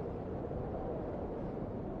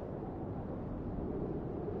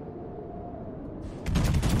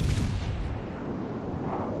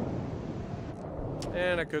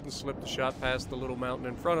 And I couldn't slip the shot past the little mountain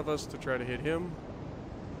in front of us to try to hit him.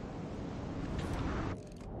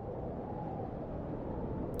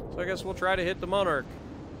 So I guess we'll try to hit the Monarch.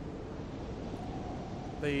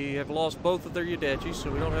 They have lost both of their Yadachis,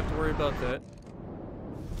 so we don't have to worry about that.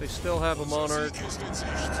 They still have a Monarch.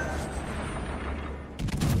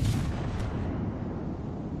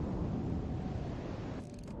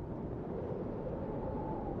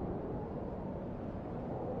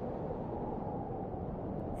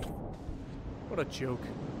 What a joke.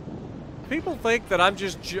 People think that I'm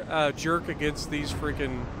just jerk against these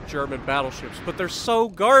freaking German battleships, but they're so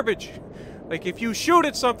garbage. Like, if you shoot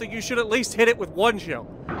at something, you should at least hit it with one shell.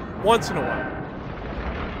 Once in a while.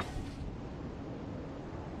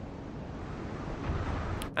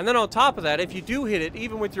 And then on top of that, if you do hit it,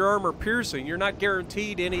 even with your armor piercing, you're not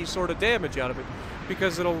guaranteed any sort of damage out of it.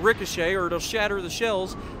 Because it'll ricochet or it'll shatter the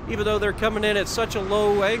shells, even though they're coming in at such a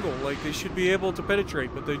low angle. Like, they should be able to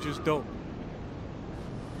penetrate, but they just don't.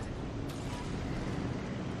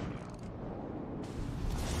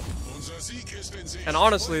 And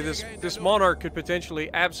honestly, this Monarch could potentially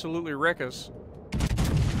absolutely wreck us.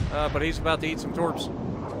 But he's about to eat some torps.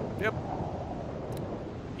 Yep.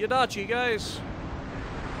 Yadachi, guys.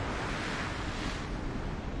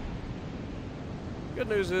 Good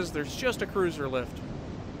news is there's just a cruiser left.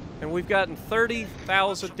 And we've gotten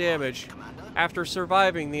 30,000 damage after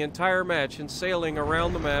surviving the entire match and sailing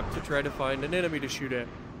around the map to try to find an enemy to shoot at.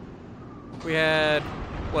 We had,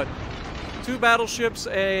 what? 2 battleships,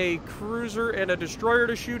 a cruiser, and a destroyer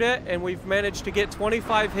to shoot at, and we've managed to get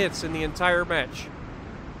 25 hits in the entire match.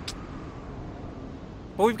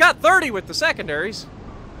 But we've got 30 with the secondaries.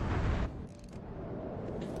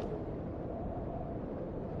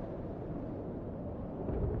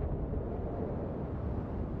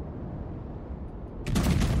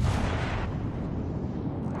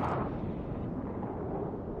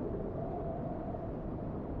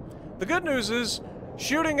 The good news is,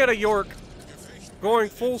 shooting at a York going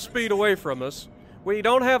full speed away from us, we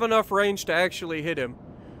don't have enough range to actually hit him.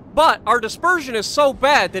 But our dispersion is so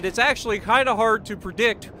bad that it's actually kind of hard to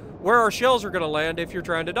predict where our shells are going to land if you're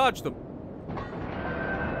trying to dodge them.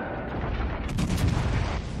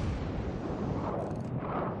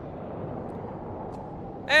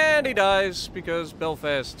 And he dies because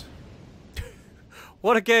Belfast.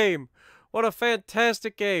 What a game. What a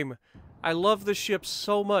fantastic game. I love the ship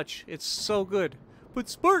so much. It's so good. But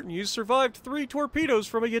Spartan, you survived 3 torpedoes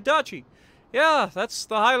from a Yadachi. Yeah, that's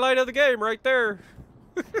the highlight of the game right there.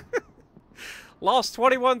 Lost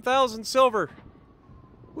 21,000 silver.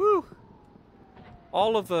 Woo.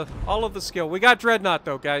 All of the skill. We got Dreadnought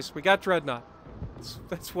though, guys. We got Dreadnought.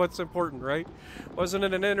 That's what's important, right? Wasn't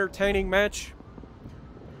it an entertaining match?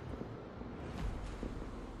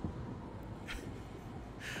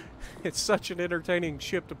 It's such an entertaining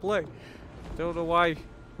ship to play. Don't know why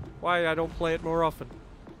I don't play it more often.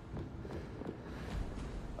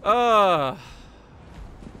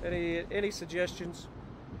 Any suggestions?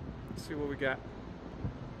 Let's see what we got.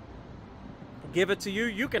 Give it to you.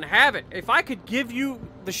 You can have it. If I could give you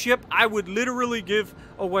the ship, I would literally give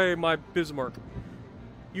away my Bismarck.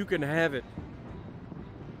 You can have it.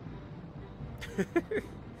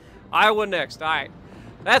 Iowa next. Alright.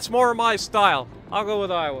 That's more my style. I'll go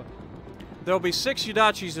with Iowa. There'll be 6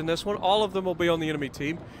 Yadachis in this one. All of them will be on the enemy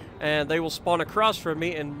team. And they will spawn across from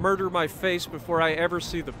me and murder my face before I ever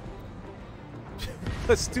see them.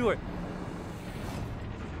 Let's do it.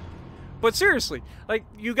 But seriously, like,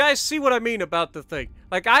 you guys see what I mean about the thing.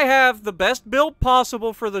 Like, I have the best build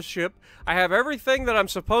possible for the ship. I have everything that I'm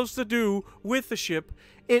supposed to do with the ship.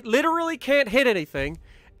 It literally can't hit anything.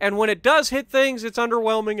 And when it does hit things, it's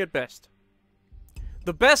underwhelming at best.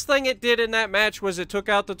 The best thing it did in that match was it took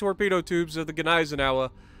out the torpedo tubes of the Gneisenauer,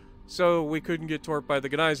 so we couldn't get torped by the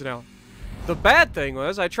Gneisenauer. The bad thing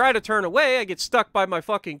was, I try to turn away, I get stuck by my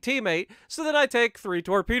fucking teammate, so then I take 3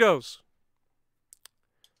 torpedoes.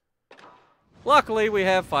 Luckily, we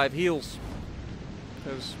have 5 heals.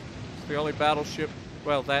 Because it's the only battleship,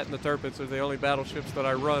 well, that and the Tirpitz are the only battleships that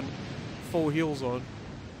I run full heals on.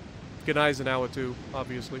 Gneisenauer too,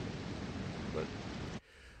 obviously. But,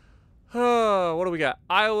 what do we got?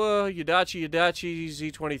 Iowa, Yudachi,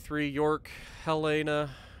 Z-23, York, Helena.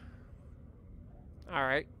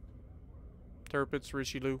 Alright. Tirpitz,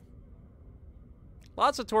 Richelieu.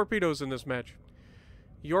 Lots of torpedoes in this match.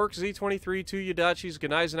 York, Z-23, 2 Yudachis,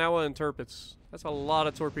 Gneisenauer, and Tirpitz. That's a lot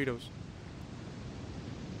of torpedoes.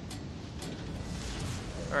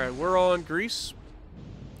 Alright, we're on Greece.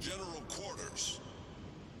 General quarters.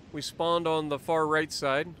 We spawned on the far right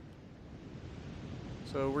side.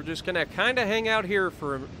 So we're just gonna kind of hang out here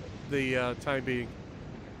for the time being.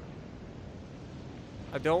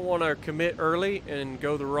 I don't want to commit early and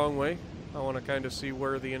go the wrong way. I want to kind of see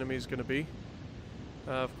where the enemy's going to be.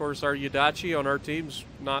 Of course, our Yudachi on our team's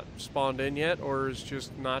not spawned in yet, or is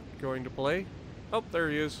just not going to play. Oh, there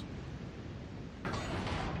he is.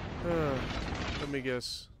 Let me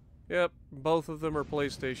guess. Yep, both of them are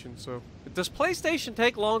PlayStation, so... Does PlayStation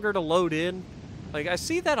take longer to load in? Like, I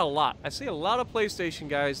see that a lot. I see a lot of PlayStation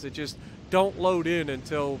guys that just don't load in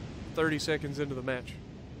until 30 seconds into the match.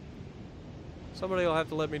 Somebody will have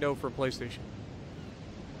to let me know for PlayStation.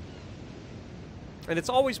 And it's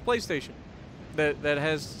always PlayStation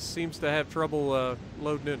that seems to have trouble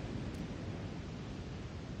loading in.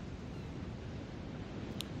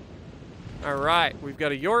 Alright, we've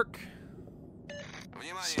got a York.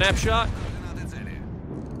 Snapshot.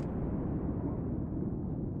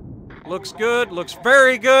 Looks good, looks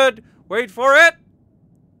very good. Wait for it.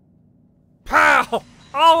 Pow!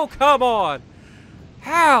 Oh, come on!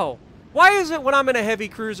 How? Why is it when I'm in a heavy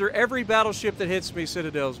cruiser, every battleship that hits me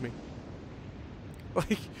citadels me?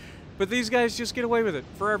 Like, but these guys just get away with it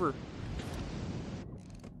forever.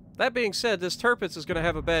 That being said, this Tirpitz is going to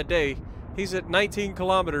have a bad day. He's at 19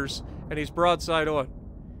 kilometers, and he's broadside on.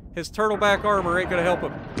 His turtleback armor ain't going to help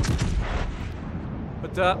him.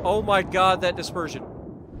 But, oh my god, that dispersion.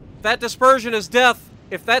 That dispersion is death.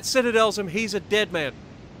 If that citadels him, he's a dead man.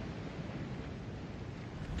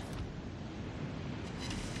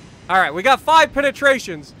 Alright, we got 5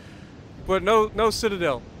 penetrations, but no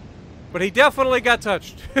citadel. But he definitely got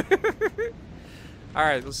touched.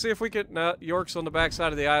 Alright, let's see if we can... No, York's on the back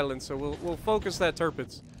side of the island, so we'll focus that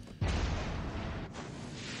Tirpitz.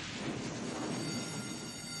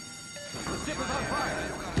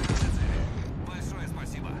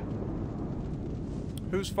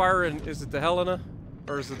 Who's firing? Is it the Helena?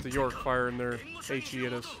 Or is it the York firing their HE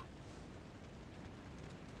at us?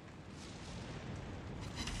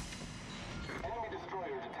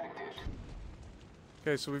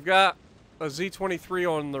 Okay, so we've got a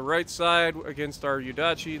Z-23 on the right side against our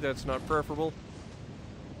Yudachi. That's not preferable.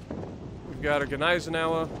 We've got a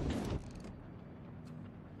Gneisenauer.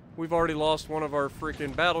 We've already lost one of our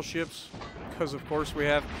freaking battleships. Because of course we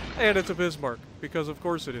have. And it's a Bismarck. Because of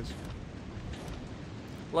course it is.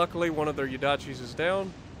 Luckily, one of their Yudachis is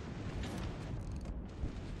down.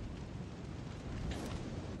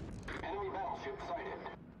 Enemy battleship sighted.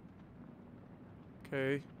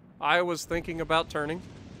 Okay. I was thinking about turning,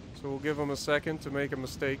 so we'll give him a second to make a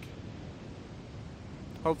mistake.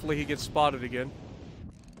 Hopefully he gets spotted again.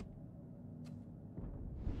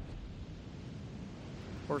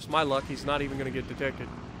 Of course, my luck, he's not even going to get detected.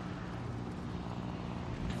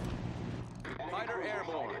 Fighter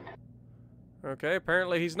airborne. Okay,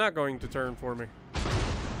 apparently he's not going to turn for me.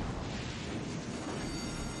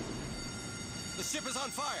 The ship is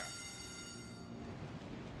on fire.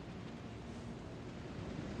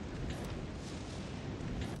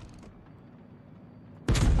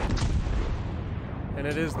 And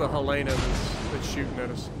it is the Helena that's shooting at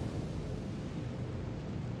us.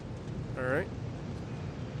 Alright.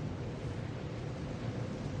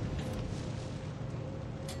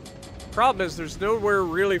 Problem is, there's nowhere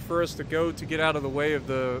really for us to go to get out of the way of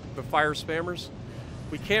the fire spammers.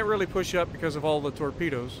 We can't really push up because of all the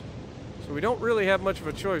torpedoes. So we don't really have much of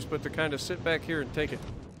a choice but to kind of sit back here and take it.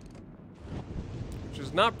 Which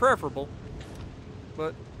is not preferable,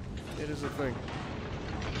 but it is a thing.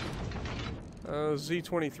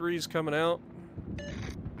 Z-23's coming out.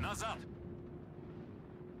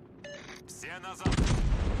 See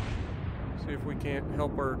See if we can't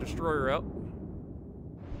help our destroyer out.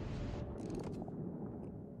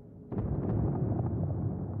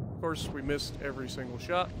 Of course, we missed every single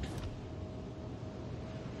shot.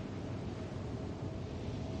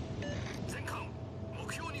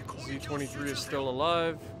 Z-23 is still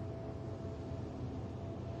alive.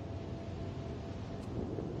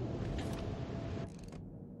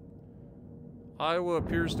 Iowa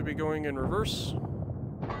appears to be going in reverse.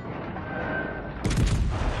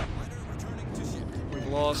 We've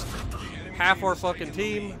lost half our fucking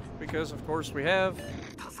team because, of course, we have.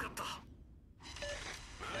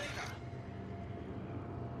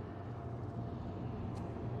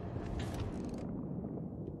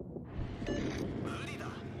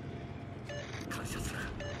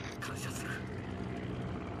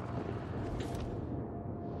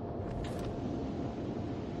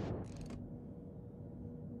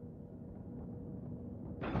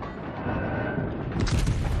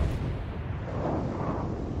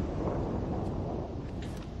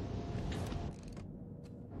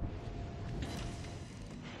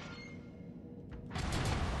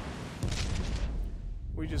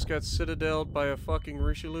 We just got citadeled by a fucking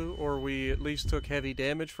Richelieu, or we at least took heavy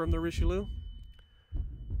damage from the Richelieu.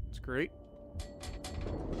 It's great.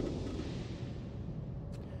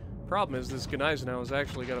 Problem is, this Gneisenau has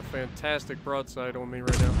actually got a fantastic broadside on me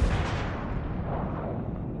right now.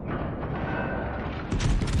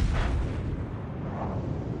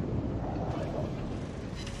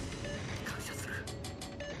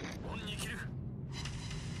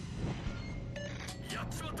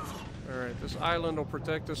 Alright, this island will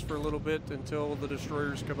protect us for a little bit until the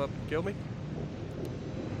destroyers come up and kill me.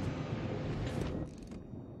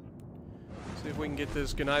 See if we can get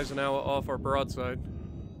this Gneisenau off our broadside,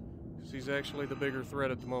 because he's actually the bigger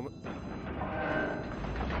threat at the moment.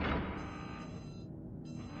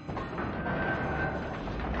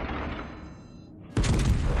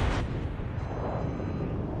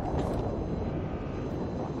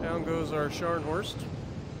 Down goes our Scharnhorst.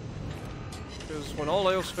 Because when all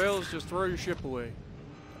else fails, just throw your ship away.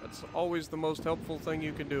 That's always the most helpful thing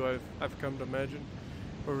you can do, I've come to imagine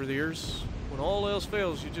over the years. When all else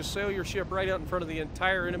fails, you just sail your ship right out in front of the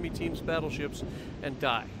entire enemy team's battleships and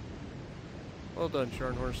die. Well done,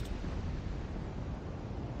 Scharnhorst.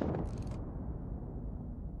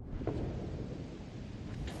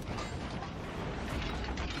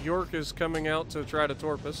 York is coming out to try to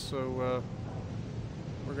torp us, so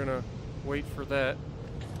we're gonna wait for that.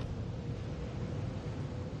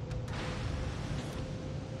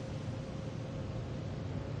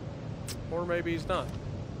 Or maybe he's not.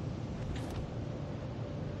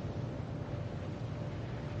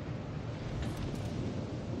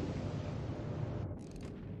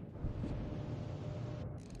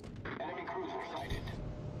 Enemy cruiser sighted.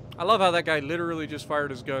 I love how that guy literally just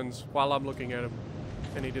fired his guns while I'm looking at him.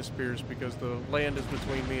 And he disappears because the land is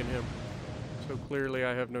between me and him. So clearly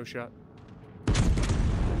I have no shot.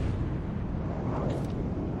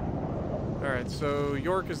 Alright, so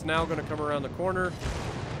York is now going to come around the corner.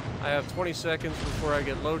 I have 20 seconds before I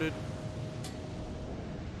get loaded.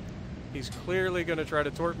 He's clearly going to try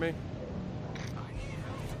to torp me.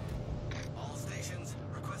 All stations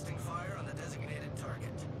requesting fire on the designated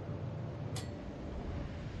target.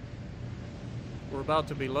 We're about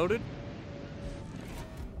to be loaded.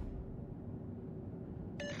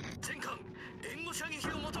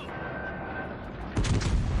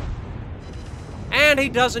 And he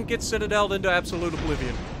doesn't get citadeled into absolute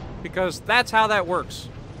oblivion. Because that's how that works.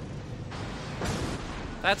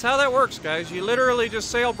 That's how that works, guys. You literally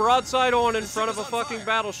just sail broadside on in front of a fucking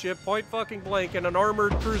battleship, point fucking blank, and an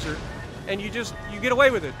armored cruiser, and you get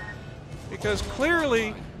away with it. Because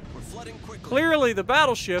clearly the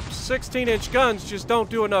battleship's 16-inch guns just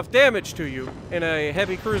don't do enough damage to you in a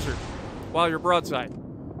heavy cruiser while you're broadside.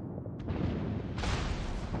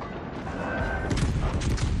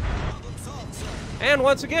 And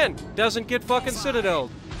once again, doesn't get fucking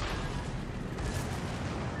citadeled.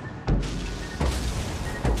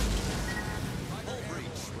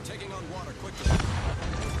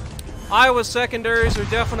 Iowa's secondaries are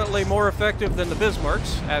definitely more effective than the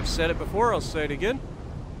Bismarcks. I've said it before, I'll say it again.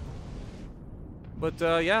 But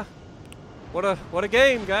yeah, what a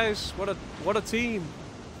game, guys. What a team.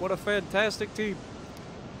 What a fantastic team.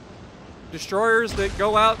 Destroyers that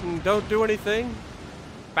go out and don't do anything.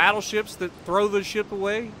 Battleships that throw the ship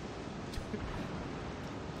away.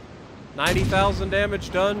 90,000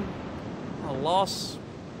 damage done. A loss.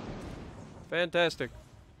 Fantastic.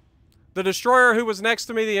 The destroyer who was next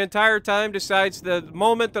to me the entire time decides the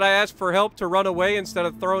moment that I asked for help to run away instead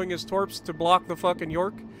of throwing his torps to block the fucking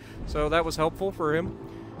York. So that was helpful for him.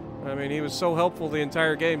 I mean, he was so helpful the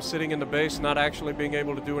entire game, sitting in the base, not actually being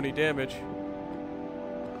able to do any damage.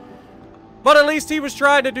 But at least he was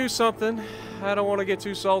trying to do something. I don't want to get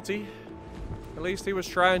too salty. At least he was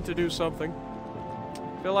trying to do something.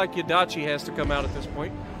 I feel like Yadachi has to come out at this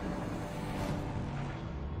point.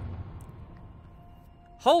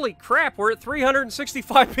 Holy crap, we're at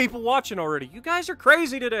 365 people watching already. You guys are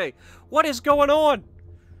crazy today. What is going on?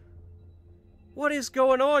 What is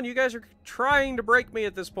going on? You guys are trying to break me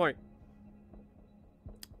at this point.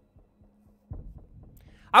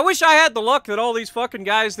 I wish I had the luck that all these fucking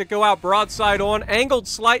guys that go out broadside on, angled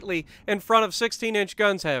slightly in front of 16-inch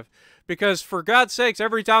guns have. Because, for God's sakes,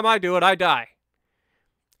 every time I do it, I die.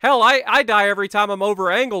 Hell, I die every time I'm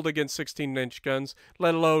over-angled against 16-inch guns,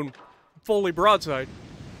 let alone fully broadside.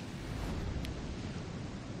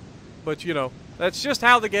 But, you know, that's just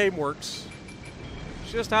how the game works.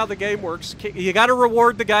 It's just how the game works. You gotta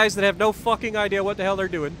reward the guys that have no fucking idea what the hell they're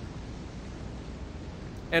doing.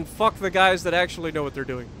 And fuck the guys that actually know what they're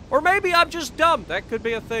doing. Or maybe I'm just dumb. That could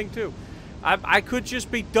be a thing, too. I could just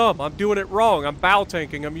be dumb. I'm doing it wrong. I'm bow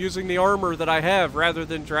tanking. I'm using the armor that I have rather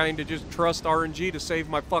than trying to just trust RNG to save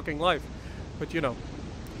my fucking life. But, you know,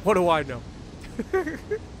 what do I know?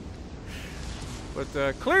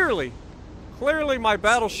 But, clearly my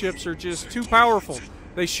battleships are just too powerful.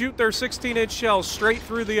 They shoot their 16-inch shells straight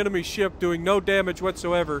through the enemy ship, doing no damage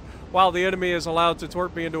whatsoever, while the enemy is allowed to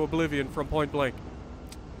torp me into oblivion from point blank.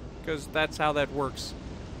 Because that's how that works.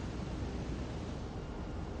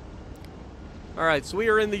 Alright, so we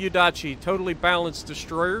are in the Yudachi, totally balanced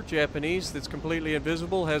destroyer, Japanese, that's completely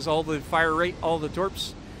invisible, has all the fire rate, all the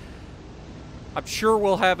torps. I'm sure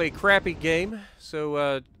we'll have a crappy game,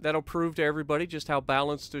 so that'll prove to everybody just how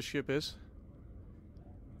balanced this ship is.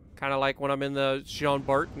 Kind of like when I'm in the Jean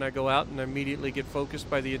Bart and I go out and I immediately get focused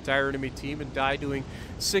by the entire enemy team and die doing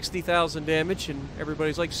 60,000 damage, and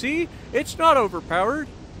everybody's like, see, it's not overpowered.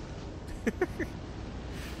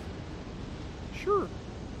 Sure.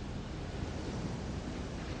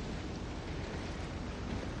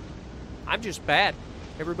 I'm just bad.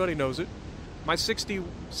 Everybody knows it. My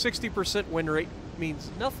 60% win rate means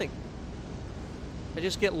nothing. I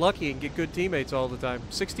just get lucky and get good teammates all the time.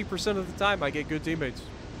 60% of the time I get good teammates,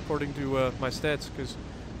 according to my stats, because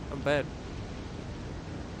I'm bad.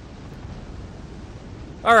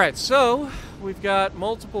 Alright, so we've got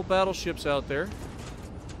multiple battleships out there.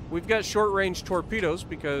 We've got short-range torpedoes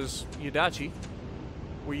because Yudachi.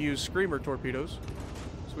 We use screamer torpedoes,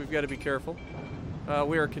 so we've got to be careful.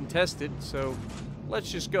 We are contested, so let's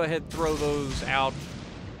just go ahead and throw those out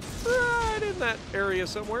right in that area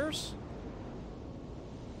somewheres.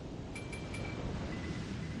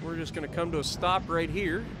 We're just going to come to a stop right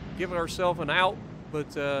here, give ourselves an out,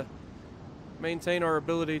 but maintain our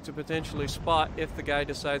ability to potentially spot if the guy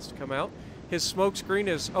decides to come out. His smoke screen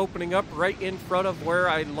is opening up right in front of where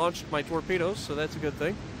I launched my torpedoes, so that's a good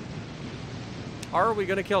thing. Are we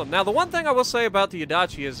going to kill him? Now, the one thing I will say about the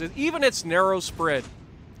Yudachi is that even its narrow spread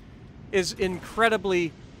is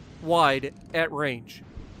incredibly wide at range.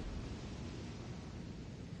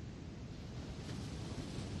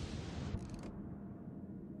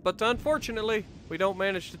 But unfortunately, we don't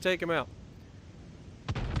manage to take him out.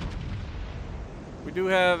 We do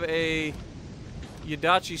have a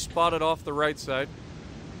Yudachi spotted off the right side.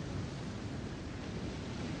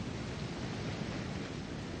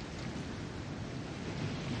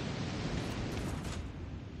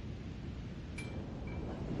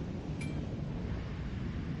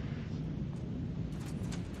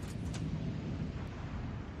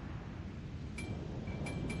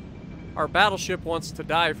 Our battleship wants to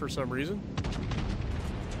die for some reason.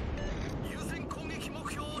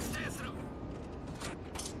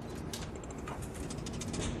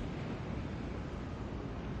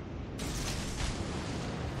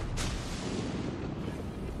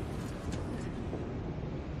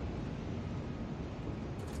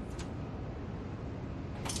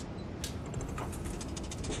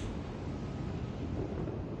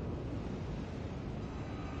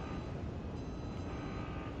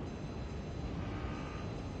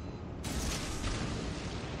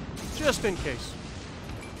 Just in case.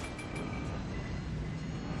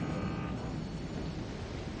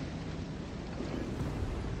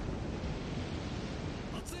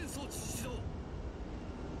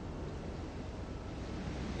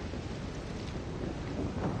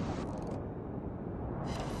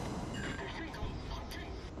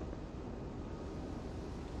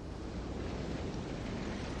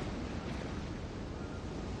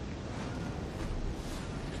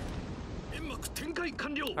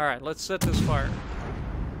 Alright, let's set this fire.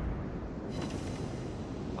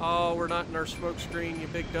 Oh, we're not in our smoke screen, you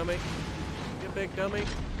big dummy. You big dummy.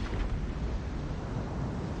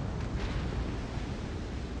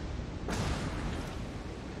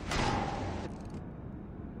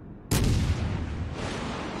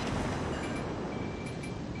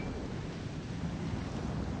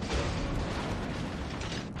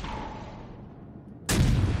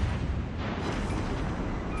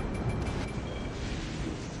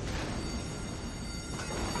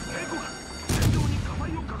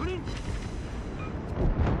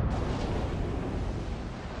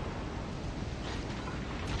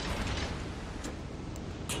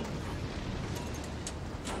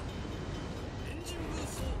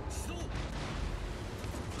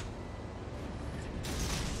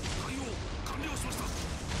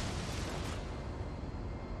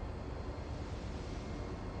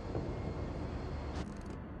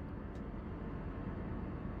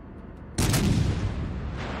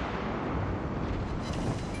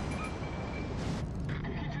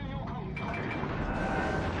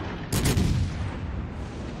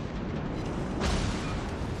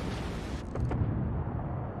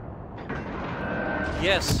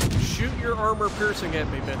 Yes, shoot your armor piercing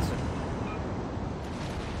at me, Benson.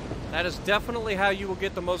 That is definitely how you will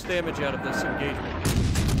get the most damage out of this engagement.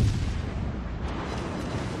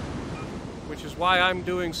 Which is why I'm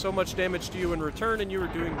doing so much damage to you in return and you are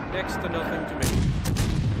doing next to nothing to me.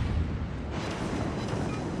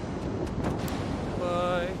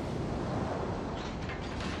 Bye.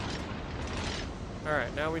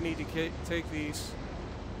 Alright, now we need to take these.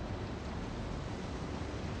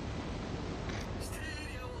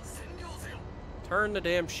 Turn the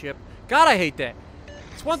damn ship. God, I hate that.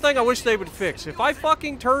 It's one thing I wish they would fix. If I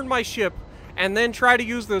fucking turn my ship and then try to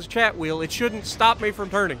use the chat wheel, it shouldn't stop me from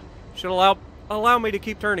turning. It should allow me to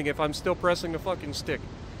keep turning if I'm still pressing a fucking stick.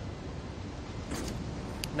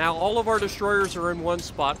 Now, all of our destroyers are in one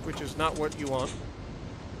spot, which is not what you want.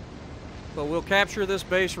 But we'll capture this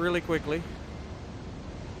base really quickly.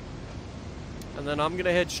 And then I'm going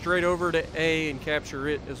to head straight over to A and capture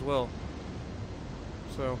it as well.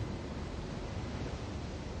 So...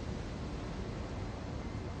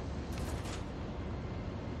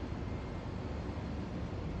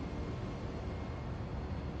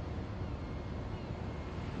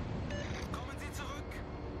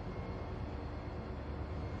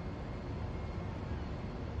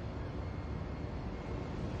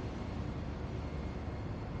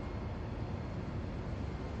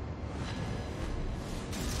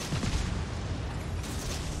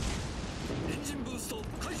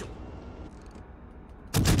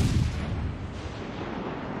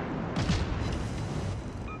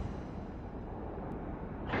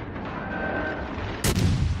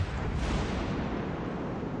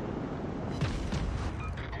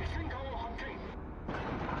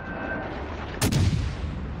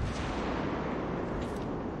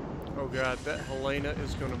 Oh god, that Helena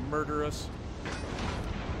is going to murder us.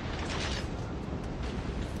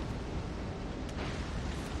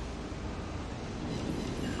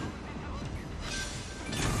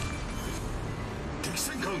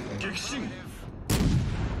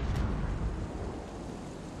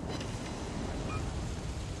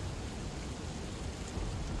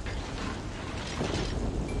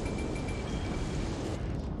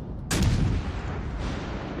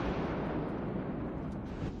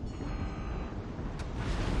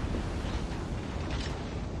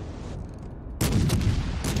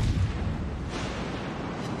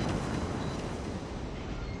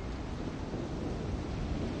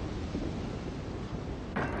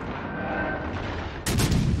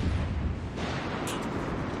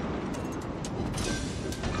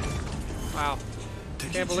 Wow.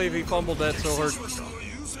 Can't believe he fumbled that so hard.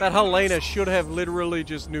 That Helena should have literally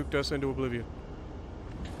just nuked us into oblivion.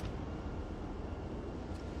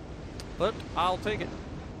 But I'll take it.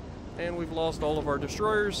 And we've lost all of our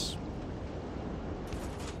destroyers.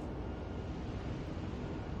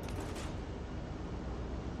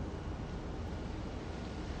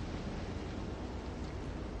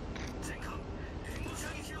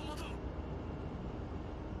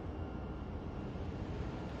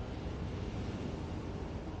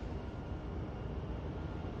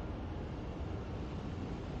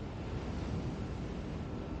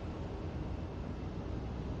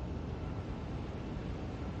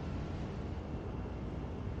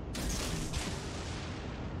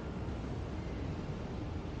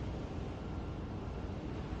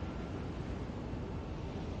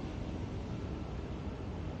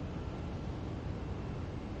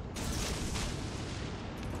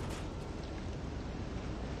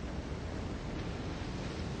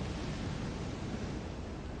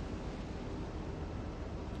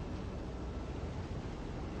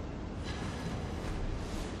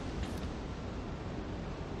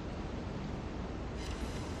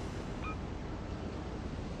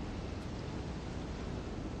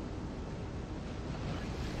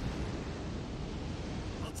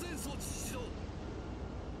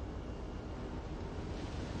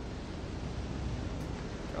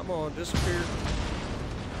 Come on, disappear.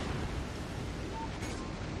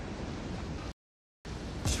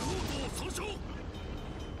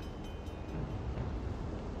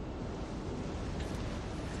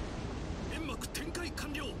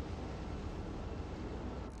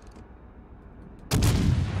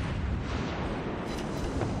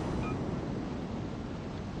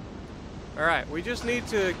 Alright, we just need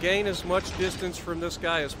to gain as much distance from this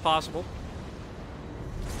guy as possible.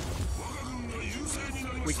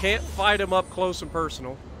 We can't fight him up close and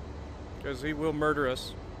personal, because he will murder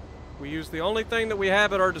us. We use the only thing that we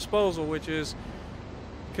have at our disposal, which is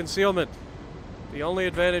concealment. The only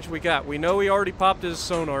advantage we got. We know he already popped his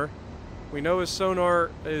sonar. We know his sonar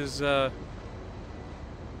is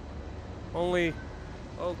only...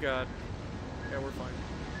 Oh god. Yeah, we're fine.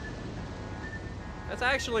 That's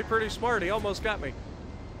actually pretty smart. He almost got me.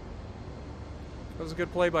 That was a good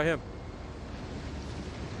play by him.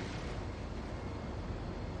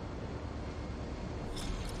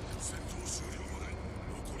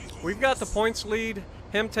 We've got the points lead.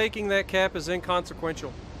 Him taking that cap is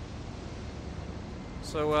inconsequential.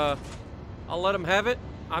 So, I'll let him have it.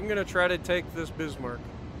 I'm going to try to take this Bismarck.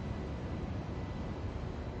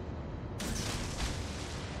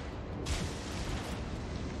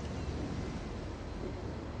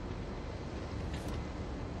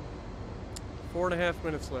 Four and a half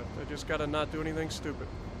minutes left. I just gotta not do anything stupid.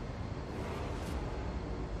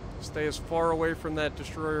 Stay as far away from that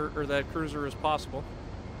destroyer or that cruiser as possible.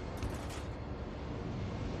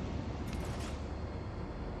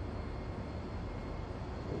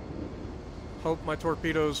 Hope my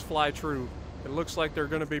torpedoes fly true. It looks like they're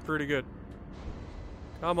gonna be pretty good.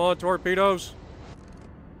 Come on, torpedoes.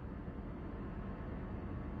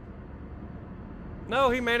 No,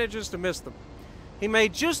 he manages to miss them. He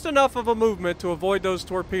made just enough of a movement to avoid those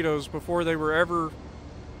torpedoes before they were ever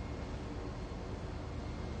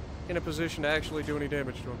in a position to actually do any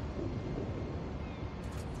damage to him.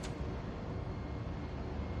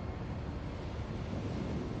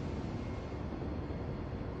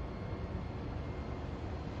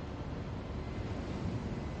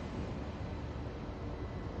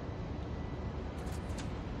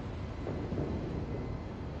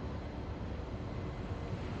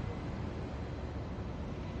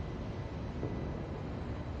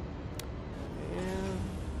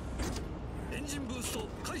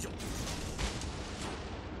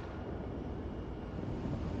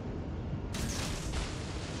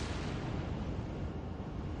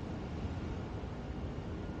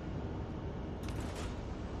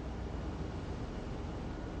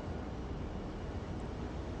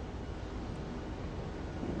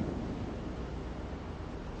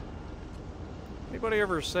 Anybody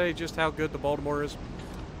ever say just how good the Baltimore is?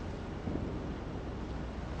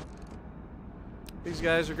 These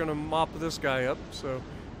guys are going to mop this guy up, so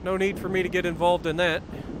no need for me to get involved in that.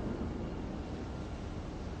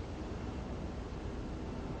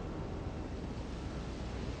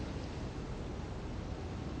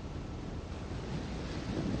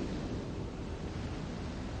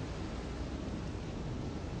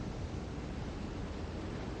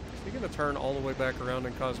 Is he going to turn all the way back around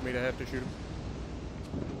and cause me to have to shoot him?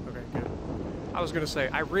 Okay, good. I was going to say,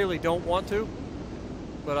 I really don't want to,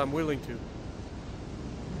 but I'm willing to.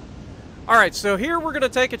 Alright, so here we're going to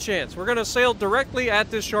take a chance. We're going to sail directly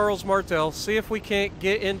at this Charles Martel, see if we can't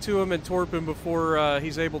get into him and torp him before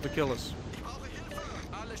he's able to kill us.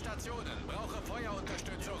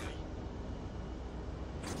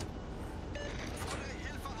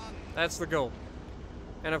 That's the goal.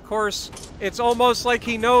 And of course, it's almost like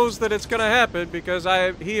he knows that it's going to happen because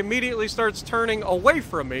he immediately starts turning away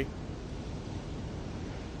from me,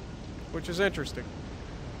 which is interesting.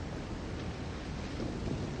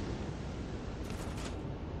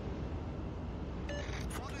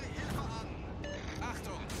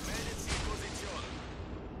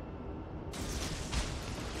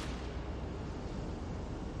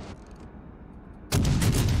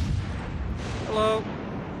 Hello.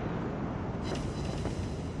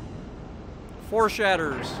 4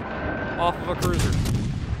 shatters off of a cruiser.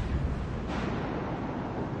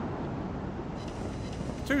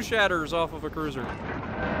 2 shatters off of a cruiser.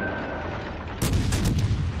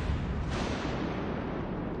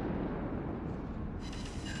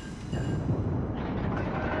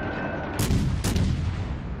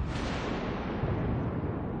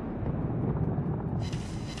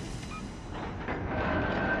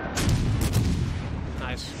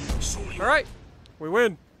 Nice. All right, we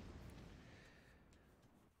win.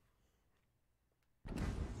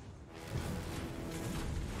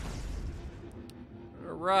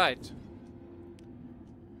 Right.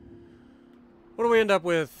 What do we end up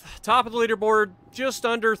with? Top of the leaderboard, just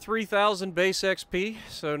under 3,000 base XP,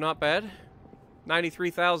 so not bad.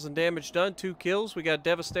 93,000 damage done, 2 kills. We got a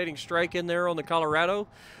devastating strike in there on the Colorado.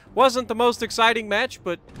 Wasn't the most exciting match,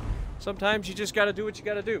 but sometimes you just got to do what you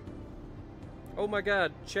got to do. Oh my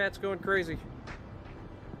god, chat's going crazy.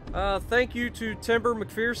 Thank you to Timber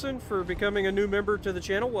McPherson for becoming a new member to the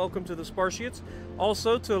channel. Welcome to the Spartiates.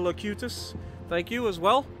 Also to Locutus. Thank you as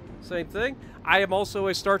well. Same thing. I am also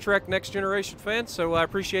a Star Trek Next Generation fan, so I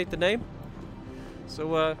appreciate the name.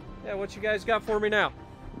 So, yeah, what you guys got for me now?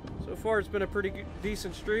 So far, it's been a pretty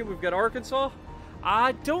decent stream. We've got Arkansas.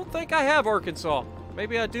 I don't think I have Arkansas.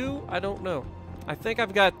 Maybe I do. I don't know. I think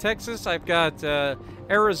I've got Texas. I've got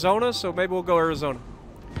Arizona, so maybe we'll go Arizona.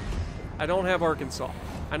 I don't have Arkansas.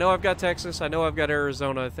 I know I've got Texas. I know I've got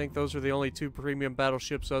Arizona. I think those are the only 2 premium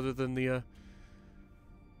battleships other than the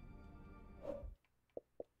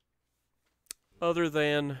other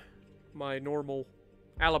than my normal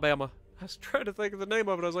Alabama. I was trying to think of the name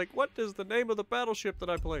of it. I was like, what is the name of the battleship that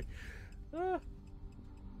I play?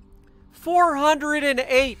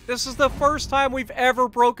 408! This is the first time we've ever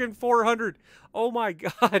broken 400. Oh my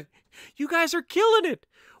god. You guys are killing it!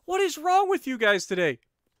 What is wrong with you guys today?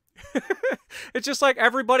 It's just like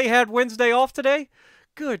everybody had Wednesday off today?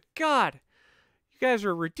 Good god. You guys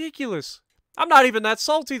are ridiculous. I'm not even that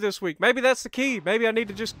salty this week. Maybe that's the key. Maybe I need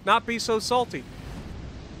to just not be so salty.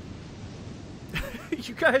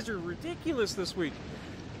 You guys are ridiculous this week.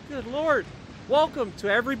 Good lord. Welcome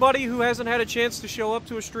to everybody who hasn't had a chance to show up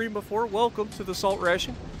to a stream before. Welcome to the Salt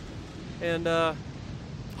Ration. And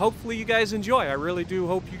hopefully you guys enjoy. I really do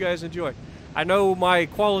hope you guys enjoy. I know my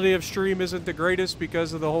quality of stream isn't the greatest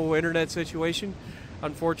because of the whole internet situation.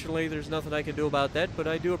 Unfortunately, there's nothing I can do about that, but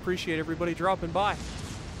I do appreciate everybody dropping by.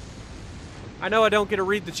 I know I don't get to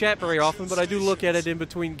read the chat very often, but I do look at it in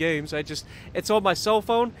between games. It's on my cell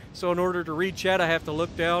phone, so in order to read chat, I have to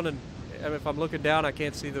look down, and if I'm looking down, I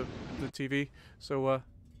can't see the TV, so,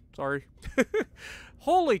 sorry.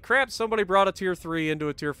 Holy crap, somebody brought a Tier 3 into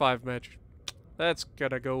a Tier 5 match. That's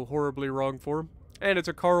gonna go horribly wrong for him. And it's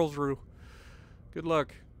a Karlsruhe. Good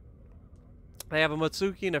luck. They have a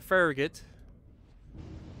Matsuki and a Farragut.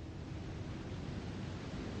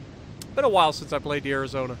 Been a while since I played the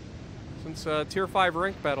Arizona. Since Tier 5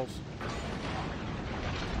 rank battles.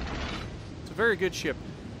 It's a very good ship.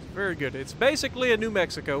 It's very good. It's basically a New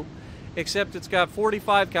Mexico, except it's got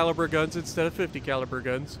 45 caliber guns instead of 50 caliber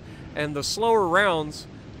guns. And the slower rounds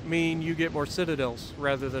mean you get more citadels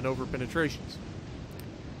rather than over penetrations.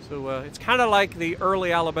 So it's kind of like the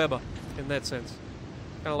early Alabama in that sense.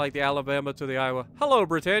 Kind of like the Alabama to the Iowa. Hello,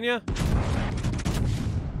 Britannia. Go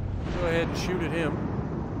ahead and shoot at him.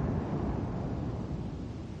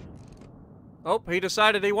 Oh, he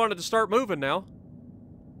decided he wanted to start moving now.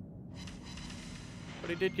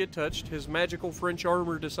 But he did get touched. His magical French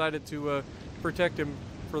armor decided to protect him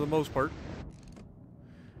for the most part.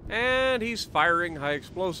 And he's firing high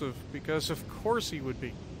explosive, because of course he would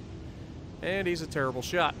be. And he's a terrible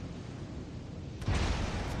shot.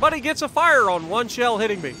 But he gets a fire on one shell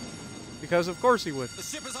hitting me, because of course he would. The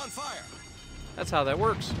ship is on fire. That's how that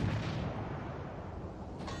works.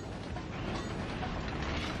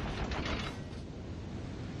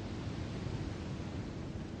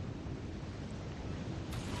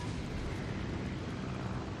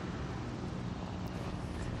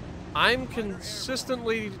 I'm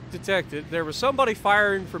consistently detected. There was somebody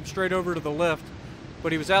firing from straight over to the left,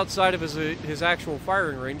 but he was outside of his actual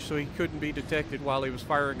firing range, so he couldn't be detected while he was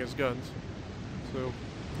firing his guns. So,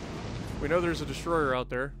 we know there's a destroyer out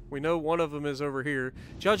there. We know one of them is over here.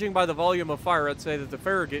 Judging by the volume of fire, I'd say that the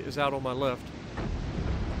Farragut is out on my left.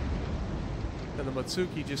 And the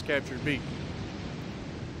Matsuki just captured B.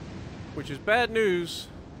 Which is bad news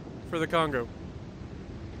for the Congo.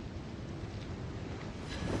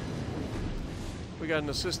 We got an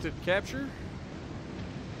assisted capture.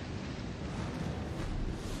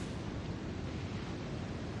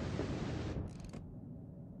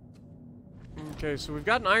 Okay, so we've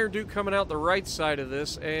got an Iron Duke coming out the right side of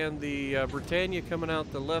this, and the Britannia coming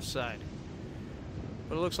out the left side.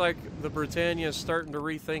 But it looks like the Britannia is starting to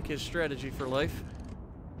rethink his strategy for life.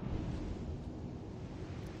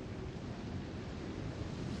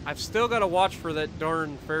 I've still got to watch for that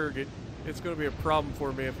darn Farragut. It's going to be a problem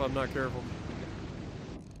for me if I'm not careful.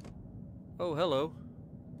 Oh, hello.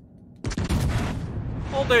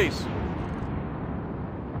 All days.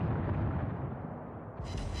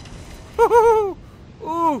 Woohoo!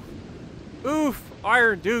 Ooh! Oof!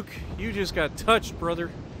 Iron Duke, you just got touched, brother.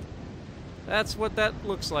 That's what that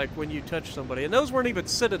looks like when you touch somebody. And those weren't even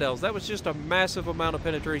citadels. That was just a massive amount of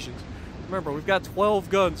penetrations. Remember, we've got 12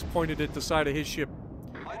 guns pointed at the side of his ship.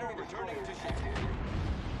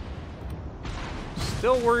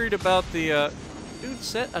 Still worried about the, dude,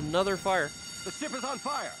 set another fire. The ship is on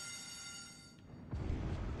fire.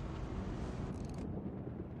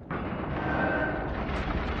 We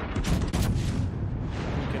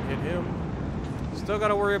can hit him. Still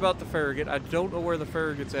gotta worry about the Farragut. I don't know where the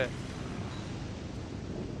Farragut's at.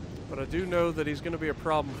 But I do know that he's gonna be a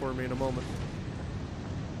problem for me in a moment.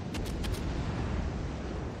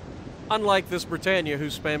 Unlike this Britannia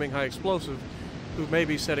who's spamming high explosive, who may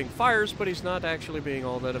be setting fires, but he's not actually being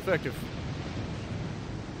all that effective.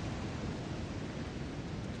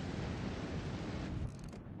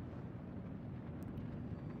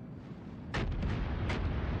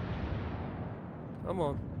 Come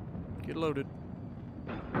on, get loaded.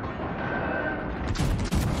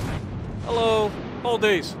 Hello, all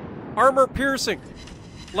days. Armor piercing.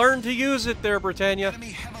 Learn to use it there, Britannia. Enemy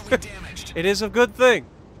heavily damaged. It is a good thing.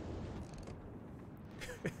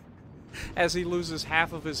 as he loses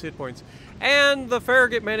half of his hit points. And the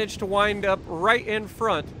Farragut managed to wind up right in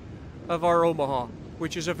front of our Omaha,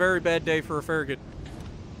 which is a very bad day for a Farragut.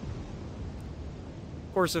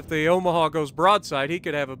 Of course, if the Omaha goes broadside, he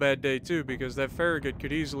could have a bad day too, because that Farragut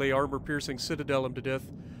could easily armor-piercing citadel him to death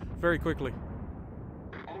very quickly.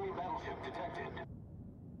 Enemy battleship detected.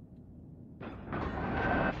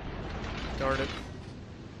 Darn it.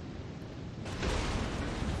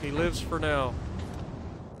 He lives for now.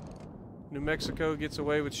 New Mexico gets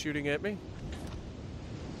away with shooting at me.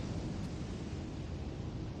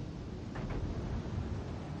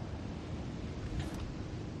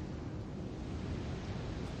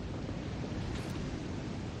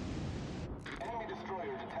 Enemy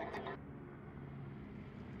destroyer detected.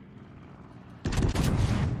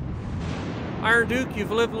 Iron Duke,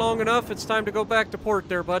 you've lived long enough. It's time to go back to port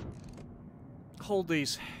there, bud. Hold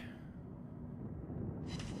these.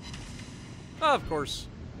 Oh, of course.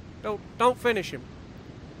 Don't finish him.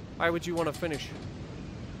 Why would you want to finish?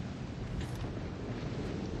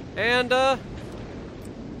 And,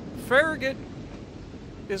 Farragut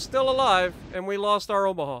is still alive, and we lost our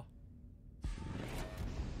Omaha.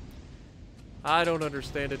 I don't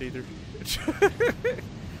understand it either.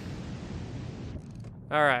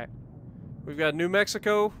 Alright. We've got New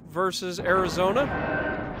Mexico versus Arizona.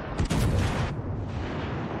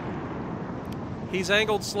 He's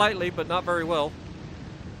angled slightly, but not very well.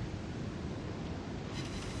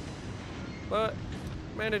 But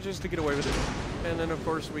manages to get away with it. And then, of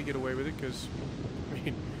course, we get away with it, because, I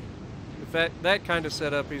mean, with that kind of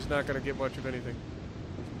setup, he's not going to get much of anything.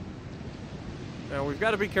 Now, we've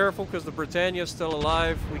got to be careful, because the Britannia's still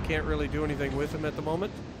alive. We can't really do anything with him at the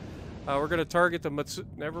moment. We're going to target the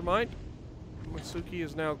Never mind. Matsuki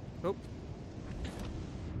is now... Oh.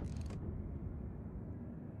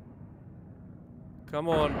 Come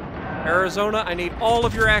on. Arizona, I need all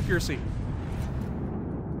of your accuracy.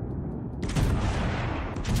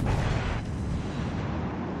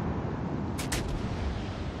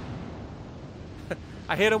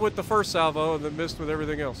 I hit him with the first salvo and then missed with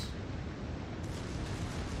everything else.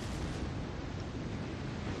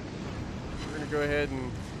 We're going to go ahead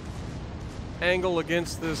and angle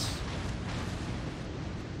against this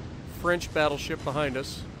French battleship behind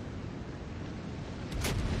us.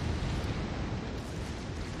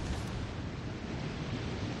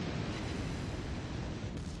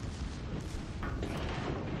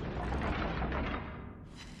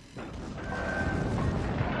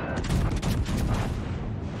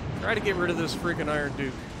 Try to get rid of this freaking Iron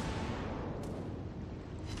Duke.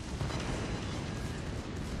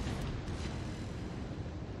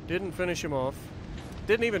 Didn't finish him off.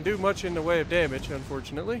 Didn't even do much in the way of damage,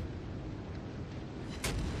 unfortunately.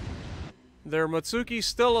 Their Matsuki's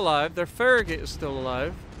still alive. Their Farragut is still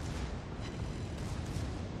alive.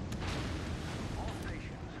 All stations,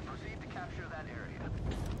 proceed to capture that area.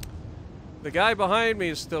 The guy behind me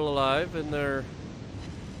is still alive, and they're...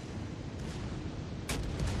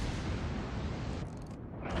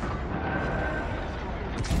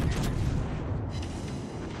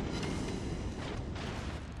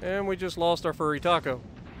 And we just lost our furry taco.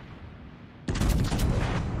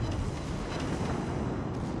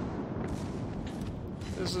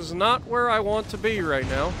 This is not where I want to be right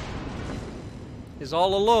now. Is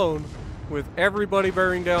all alone with everybody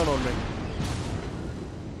bearing down on me.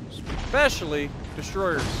 Especially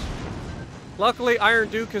destroyers. Luckily, Iron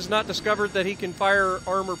Duke has not discovered that he can fire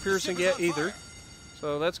armor piercing yet either.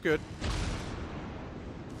 So that's good.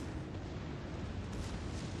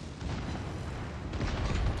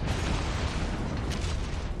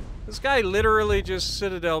 This guy literally just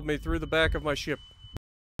citadeled me through the back of my ship.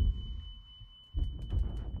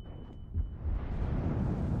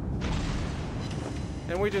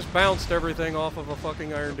 And we just bounced everything off of a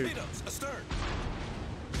fucking Iron Duke. Torpedoes, astern.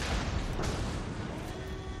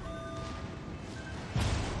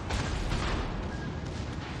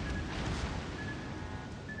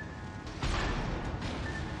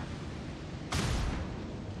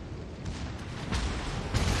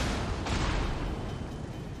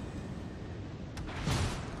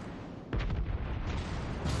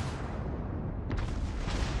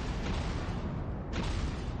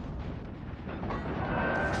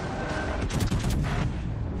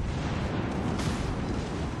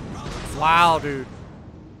 Wow, dude.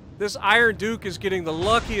 This Iron Duke is getting the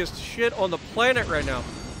luckiest shit on the planet right now.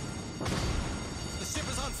 The ship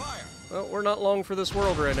is on fire. Well, we're not long for this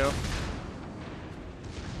world right now.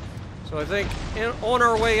 So I think on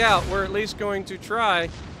our way out, we're at least going to try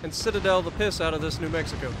and citadel the piss out of this New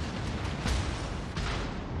Mexico.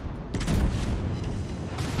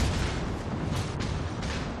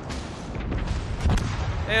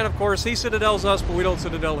 And of course, he citadels us, but we don't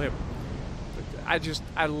citadel him.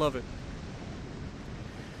 I love it.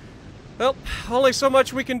 Well, only so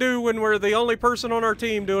much we can do when we're the only person on our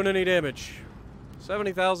team doing any damage.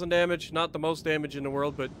 70,000 damage, not the most damage in the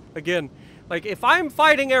world, but again, like, if I'm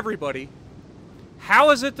fighting everybody,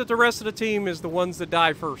 how is it that the rest of the team is the ones that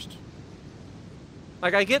die first?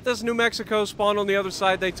 Like, I get this New Mexico spawn on the other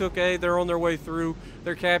side. They took A. They're on their way through.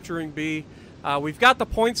 They're capturing B. We've got the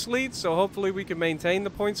points lead, so hopefully we can maintain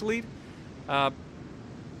the points lead.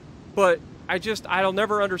 But I'll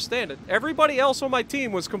never understand it. Everybody else on my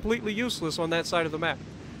team was completely useless on that side of the map.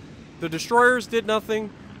 The destroyers did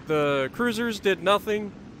nothing. The cruisers did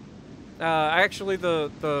nothing. Actually,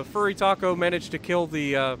 the Furry Taco managed to kill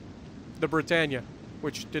the Britannia,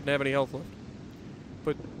 which didn't have any health left.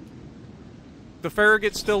 But the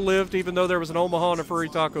Farragut still lived, even though there was an Omaha and a Furry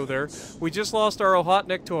Taco there. We just lost our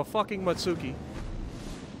Ohotnik to a fucking Matsuki.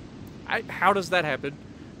 How does that happen?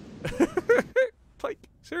 Like,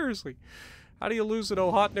 seriously. How do you lose an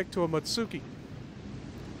Ohotnik to a Matsuki?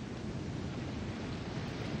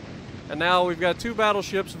 And now we've got 2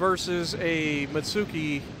 battleships versus a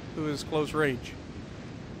Matsuki who is close range.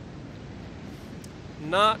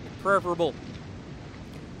 Not preferable.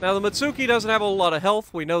 Now, the Matsuki doesn't have a lot of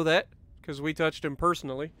health. We know that, because we touched him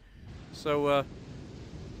personally. So,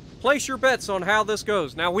 place your bets on how this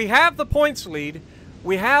goes. Now, we have the points lead.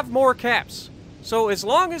 We have more caps. So, as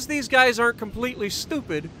long as these guys aren't completely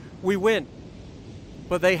stupid, we win.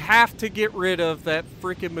 But they have to get rid of that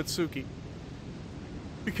freaking Matsuki.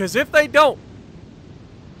 Because if they don't,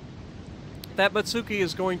 that Matsuki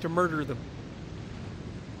is going to murder them.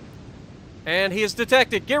 And he is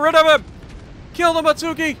detected. Get rid of him! Kill the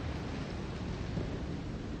Matsuki!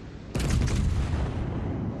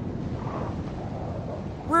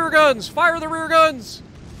 Rear guns! Fire the rear guns!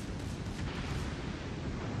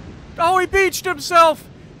 Oh, he beached himself!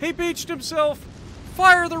 He beached himself!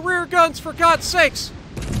 Fire the rear guns, for God's sakes!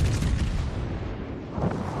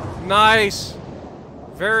 Nice.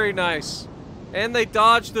 Very nice. And they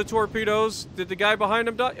dodged the torpedoes. Did the guy behind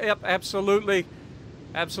them dodge? Yep, absolutely.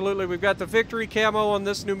 Absolutely. We've got the victory camo on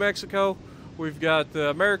this New Mexico. We've got the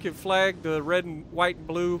American flag, the red and white and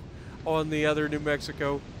blue on the other New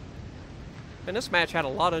Mexico. And this match had a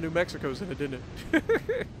lot of New Mexicos in it, didn't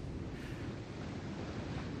it?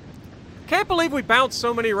 Can't believe we bounced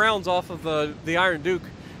so many rounds off of the Iron Duke.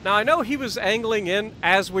 Now, I know he was angling in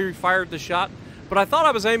as we fired the shot, but I thought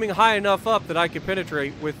I was aiming high enough up that I could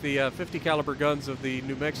penetrate with the 50 caliber guns of the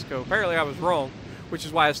New Mexico. Apparently I was wrong, which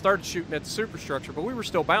is why I started shooting at the superstructure, but we were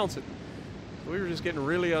still bouncing. We were just getting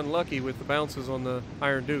really unlucky with the bounces on the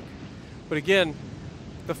Iron Duke. But again,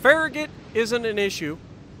 the Farragut isn't an issue.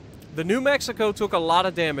 The New Mexico took a lot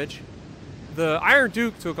of damage. The Iron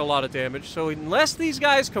Duke took a lot of damage. So unless these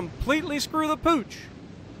guys completely screw the pooch,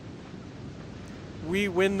 we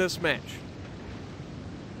win this match.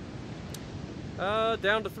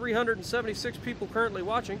 Down to 376 people currently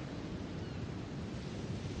watching.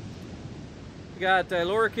 We got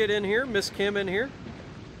Laura Kid in here, Miss Kim in here.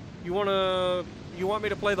 You want me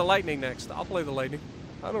to play the Lightning next? I'll play the Lightning.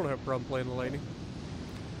 I don't have a problem playing the Lightning.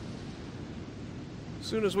 As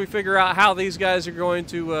soon as we figure out how these guys are going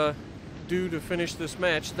to do to finish this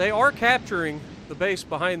match. They are capturing the base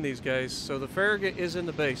behind these guys, so the Farragut is in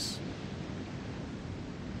the base.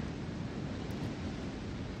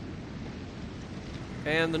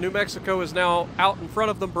 And the New Mexico is now out in front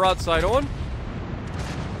of them, broadside on.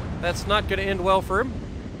 That's not going to end well for him.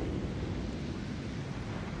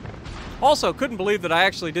 Also, couldn't believe that I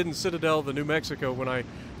actually didn't citadel the New Mexico when I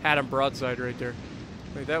had him broadside right there.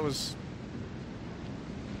 I mean, that was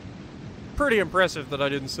pretty impressive that I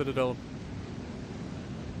didn't citadel him.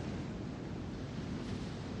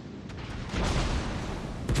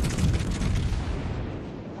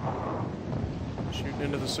 Shooting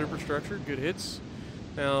into the superstructure, good hits.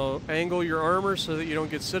 Now, angle your armor so that you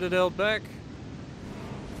don't get citadeled back.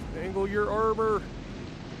 Angle your armor.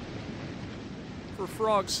 For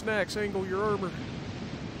frog snacks, angle your armor.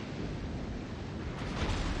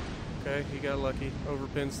 Okay, he got lucky.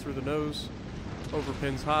 Overpins through the nose.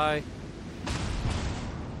 Overpins high.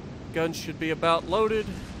 Guns should be about loaded.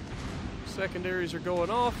 Secondaries are going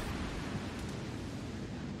off.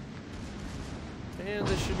 And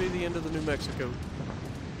this should be the end of the New Mexico.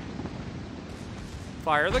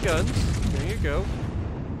 Fire the guns. There you go.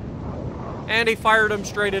 And he fired them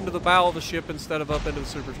straight into the bow of the ship instead of up into the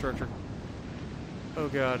superstructure. Oh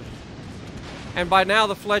god. And by now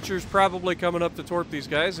the Fletcher's probably coming up to torp these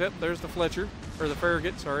guys. Yep, there's the Fletcher. Or the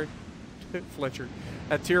Farragut, sorry. Fletcher.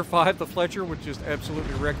 At tier 5, the Fletcher would just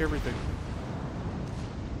absolutely wreck everything.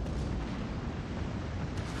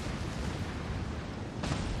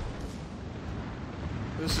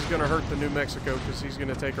 This is going to hurt the New Mexico because he's going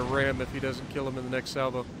to take a ram if he doesn't kill him in the next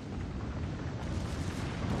salvo.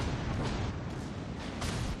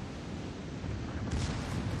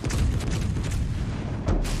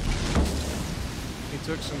 He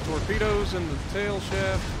took some torpedoes in the tail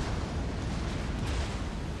shaft.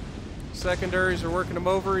 Secondaries are working him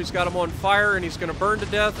over. He's got him on fire and he's going to burn to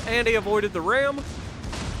death, and he avoided the ram.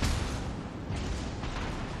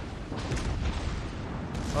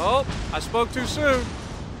 Oh, I spoke too soon.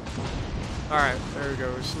 Alright, there we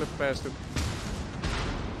go. We slipped past him.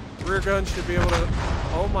 Rear gun should be able to...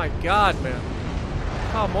 Oh my god, man.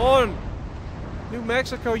 Come on. New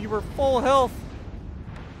Mexico, you were full health.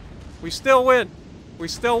 We still win. We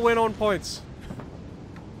still win on points.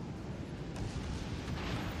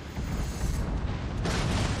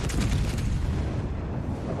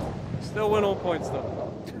 Still win on points, though.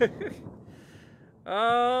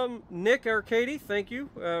 Nick Arcady, thank you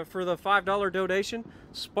for the $5 donation.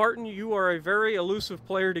 Spartan, you are a very elusive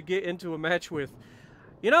player to get into a match with.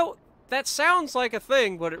 You know, that sounds like a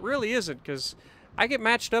thing, but it really isn't, because I get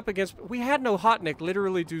matched up against... We had no hot Nick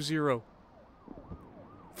literally do 0.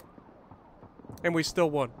 And we still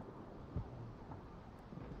won.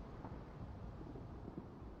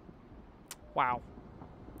 Wow.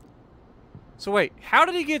 So wait, how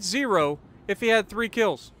did he get 0 if he had 3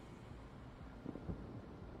 kills?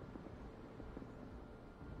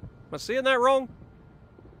 Am I seeing that wrong?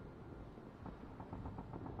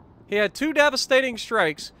 He had 2 devastating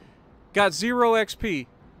strikes, got 0 XP.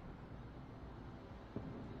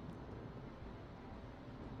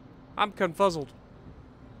 I'm confuzzled.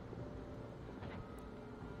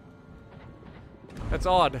 That's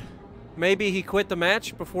odd. Maybe he quit the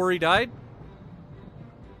match before he died?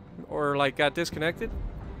 Or, like, got disconnected?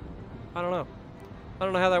 I don't know. I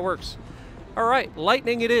don't know how that works. Alright,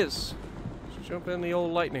 lightning it is. Let's jump in the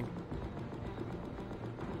old lightning.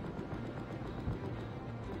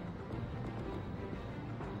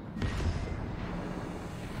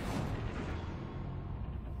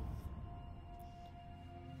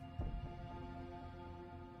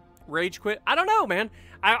 Rage quit? I don't know, man.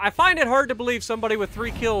 I find it hard to believe somebody with 3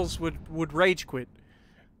 kills would rage quit.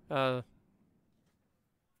 And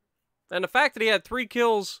the fact that he had 3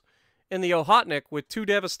 kills in the Ohotnik with 2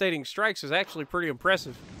 devastating strikes is actually pretty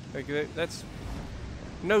impressive. Like, that's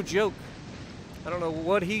no joke. I don't know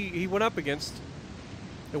what he went up against.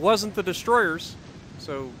 It wasn't the destroyers,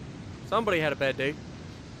 so somebody had a bad day.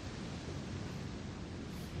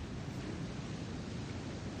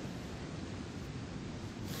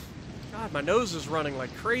 God, my nose is running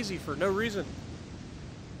like crazy for no reason.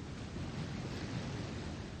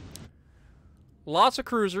 Lots of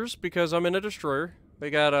cruisers because I'm in a destroyer.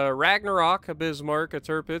 They got a Ragnarok, a Bismarck, a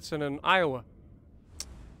Tirpitz, and an Iowa.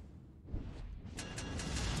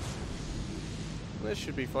 This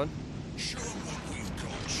should be fun. Show 'em what we've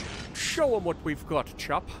got, chap. Show 'em what we've got,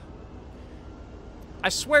 chap. I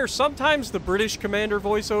swear, sometimes the British commander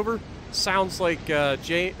voiceover sounds like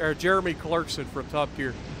Jeremy Clarkson from Top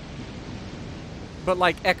Gear. But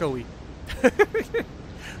like echoey.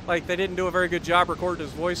 Like they didn't do a very good job recording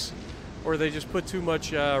his voice, or they just put too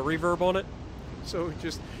much reverb on it. So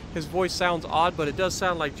just his voice sounds odd, but it does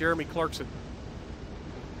sound like Jeremy Clarkson.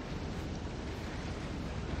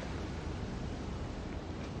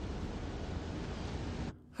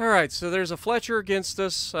 Alright, so there's a Fletcher against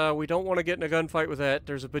us. We don't want to get in a gunfight with that.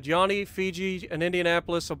 There's a Bajani, Fiji, an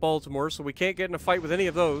Indianapolis, a Baltimore, so we can't get in a fight with any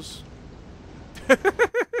of those.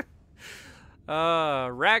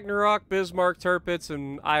 Ragnarok, Bismarck, Tirpitz,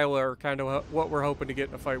 and Iowa are kind of what we're hoping to get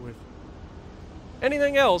in a fight with.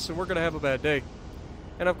 Anything else, and we're going to have a bad day.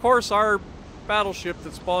 And of course, our battleship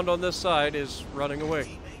that spawned on this side is running away.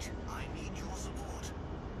 Teammate, I need your support.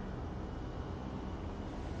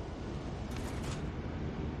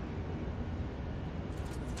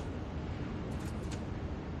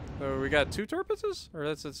 So we got 2 Tirpitzes? Or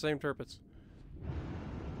that's the same Tirpitz?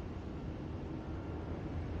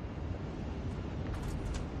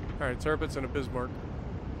 Alright, Tirpitz and a Bismarck.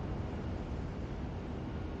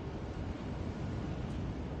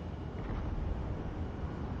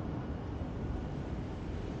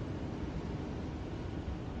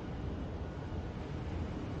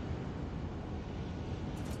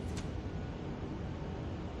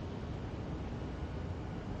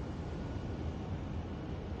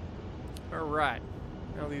 Alright.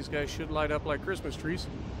 Now these guys should light up like Christmas trees.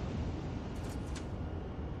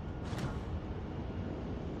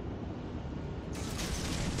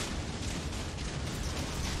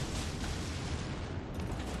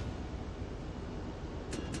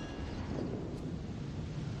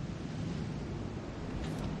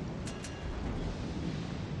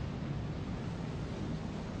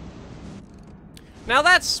 Now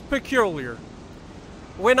that's peculiar.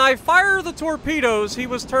 When I fire the torpedoes, he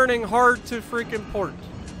was turning hard to freaking port.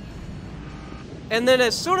 And then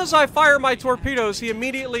as soon as I fire my torpedoes, he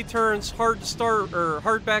immediately turns hard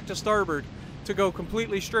back to starboard to go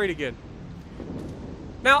completely straight again.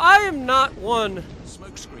 Now I am not one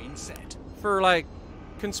Smokescreen set. for like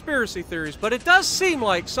conspiracy theories, but it does seem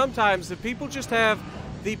like sometimes that people just have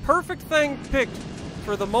the perfect thing picked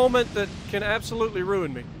for the moment that can absolutely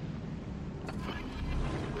ruin me.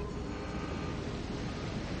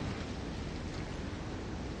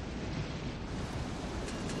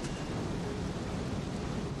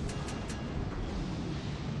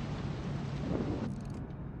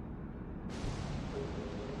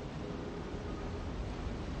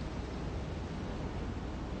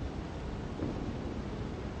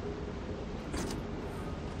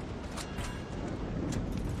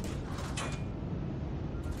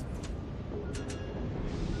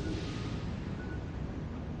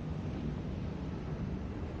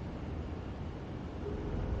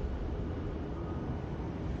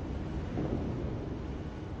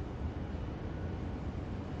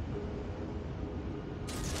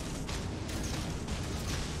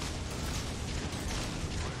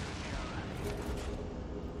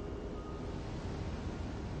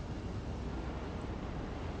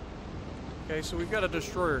 Okay, so we've got a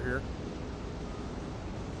destroyer here.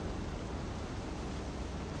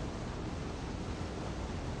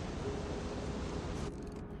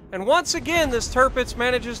 And once again, this Tirpitz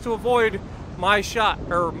manages to avoid my shot,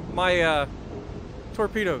 or my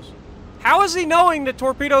torpedoes. How is he knowing that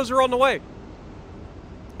torpedoes are on the way?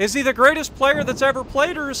 Is he the greatest player that's ever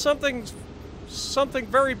played, or is something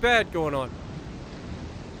very bad going on?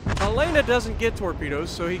 Elena doesn't get torpedoes,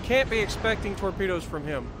 so he can't be expecting torpedoes from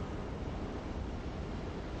him.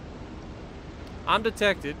 I'm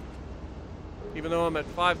detected, even though I'm at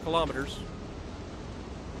 5 kilometers.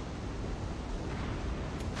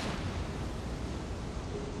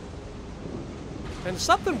 And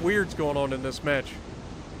something weird's going on in this match.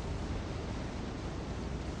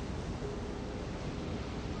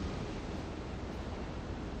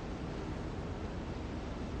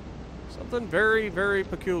 Something very, very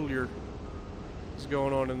peculiar is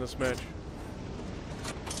going on in this match.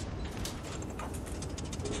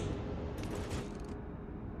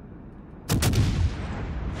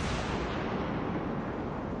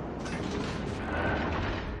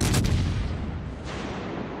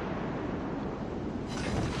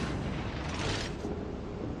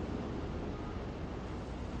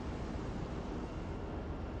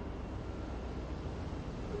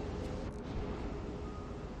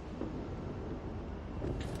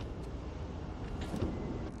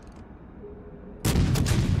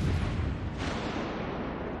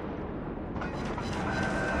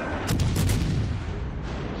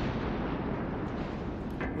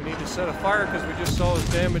 Set a fire because we just saw his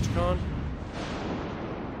damage con.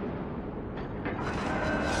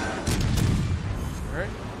 Alright,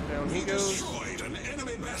 down he goes. Destroyed an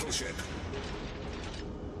enemy battleship.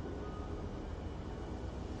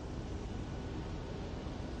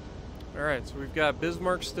 Alright, so we've got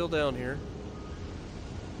Bismarck still down here.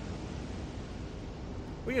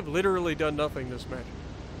 We have literally done nothing this match.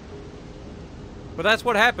 But that's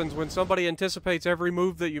what happens when somebody anticipates every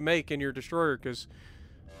move that you make in your destroyer, because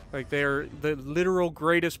like, they're the literal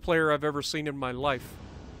greatest player I've ever seen in my life.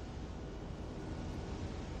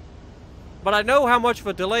 But I know how much of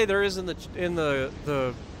a delay there is in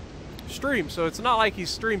the stream, so it's not like he's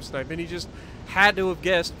stream sniping. He just had to have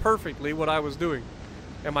guessed perfectly what I was doing.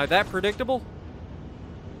 Am I that predictable?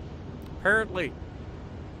 Apparently.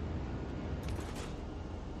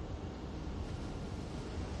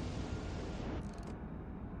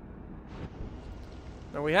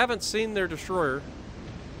 Now, we haven't seen their destroyer.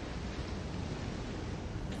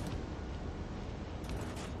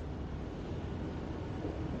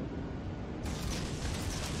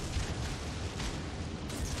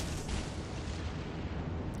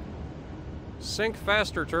 Sink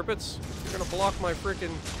faster, Tirpitz. You're gonna block my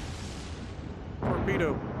freaking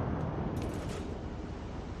torpedo.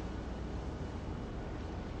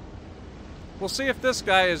 We'll see if this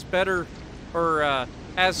guy is better or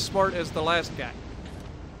as smart as the last guy.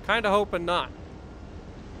 Kinda hoping not.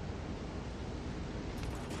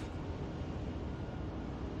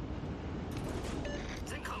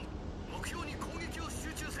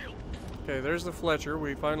 Okay, there's the Fletcher.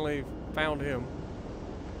 We finally found him.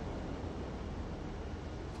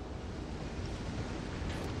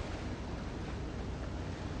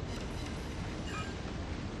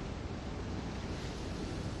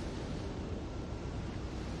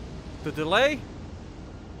 The delay?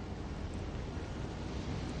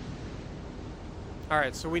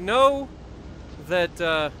 Alright, so we know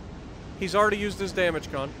that he's already used his damage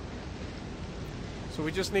con. So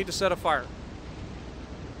we just need to set a fire.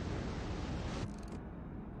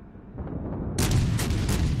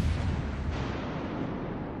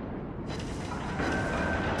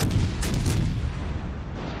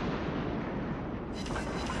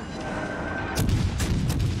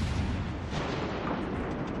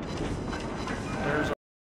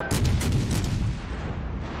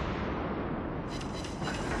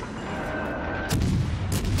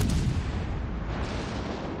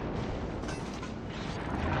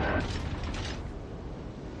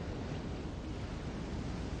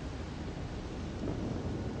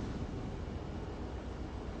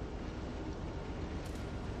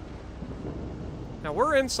 Now,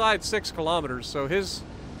 we're inside 6 kilometers, so his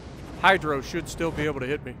hydro should still be able to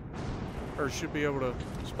hit me. Or should be able to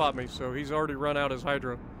spot me, so he's already run out his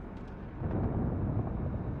hydro.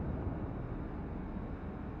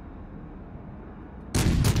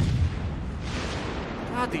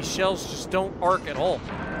 God, these shells just don't arc at all.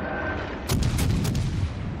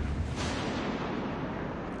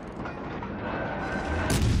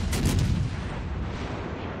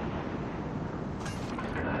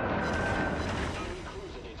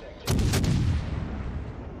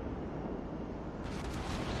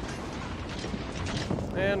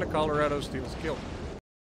 And the Colorado steals kill.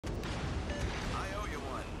 I owe you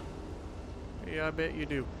one. Yeah, I bet you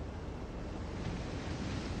do.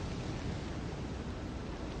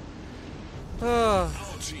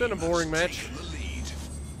 It's been a boring match.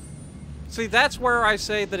 See, that's where I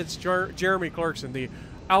say that it's Jeremy Clarkson.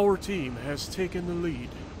 Our team has taken the lead.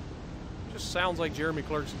 Just sounds like Jeremy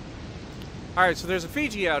Clarkson. Alright, so there's a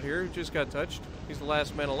Fiji out here who just got touched. He's the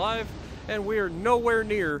last man alive, and we are nowhere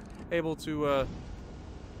near able to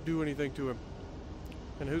do anything to him.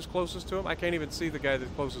 And who's closest to him? I can't even see the guy that's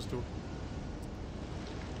closest to him.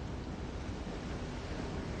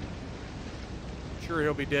 Sure,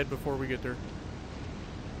 he'll be dead before we get there.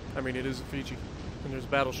 I mean, it is a Fiji, and there's a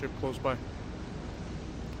battleship close by.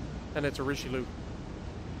 And it's a Richelieu.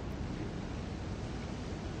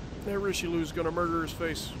 That Richelieu's gonna murder his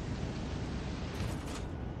face.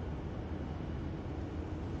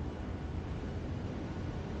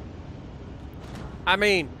 I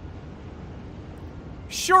mean,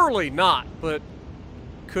 surely not, but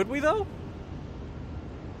could we though?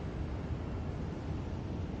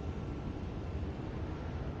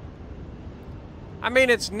 I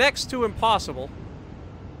mean, it's next to impossible,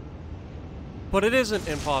 but it isn't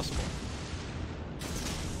impossible.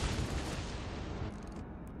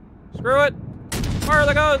 Screw it! Fire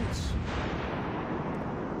the guns!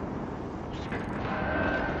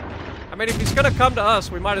 I mean, if he's gonna come to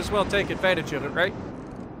us, we might as well take advantage of it, right?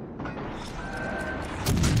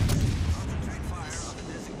 Concentrate fire on the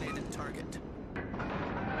designated target.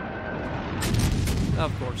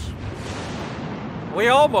 Of course. We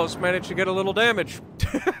almost managed to get a little damage.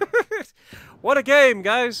 What a game,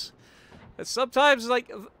 guys. And sometimes,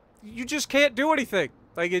 like, you just can't do anything.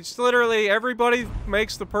 Like, it's literally everybody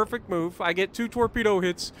makes the perfect move. I get 2 torpedo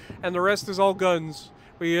hits, and the rest is all guns.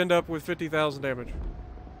 We end up with 50,000 damage.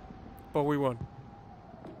 But we won.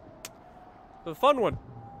 The fun one.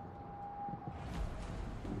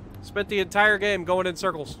 Spent the entire game going in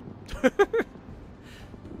circles.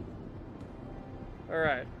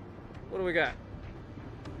 Alright. What do we got?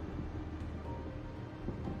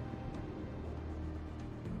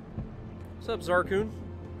 What's up, Zarkun?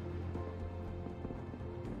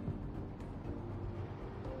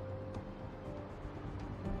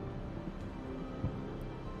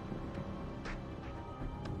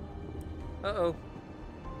 Uh-oh.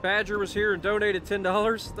 Badger was here and donated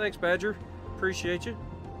 $10. Thanks, Badger. Appreciate you.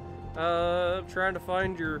 I'm trying to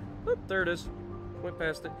find your... Oop, there it is. Went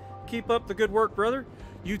past it. Keep up the good work, brother.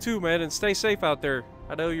 You too, man, and stay safe out there.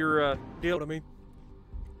 I know you're, deal to me.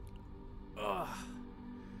 Ugh.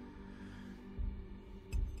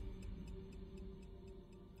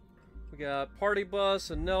 We got Party Bus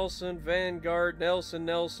and Nelson, Vanguard, Nelson.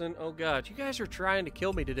 Oh, God. You guys are trying to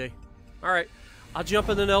kill me today. All right. I'll jump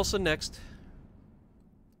into Nelson next.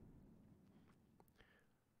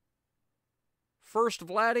 First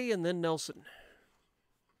Vladdy and then Nelson.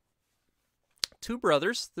 2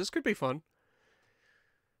 brothers. This could be fun.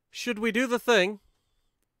 Should we do the thing?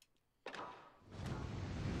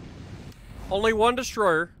 Only 1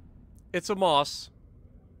 destroyer. It's a Moss.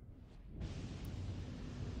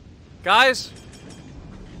 Guys,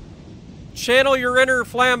 channel your inner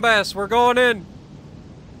Flambass. We're going in.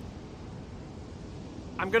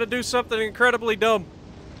 I'm going to do something incredibly dumb.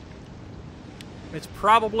 It's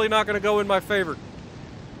probably not going to go in my favor.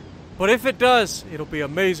 But if it does, it'll be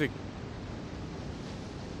amazing.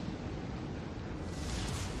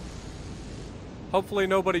 Hopefully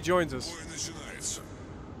nobody joins us. Бой начинается.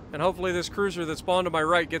 And hopefully this cruiser that spawned to my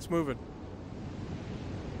right gets moving.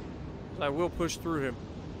 I will push through him.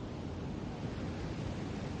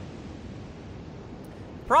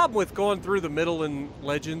 Problem with going through the middle in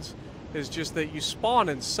Legends is just that you spawn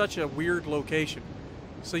in such a weird location.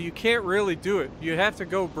 So you can't really do it. You have to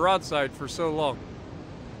go broadside for so long.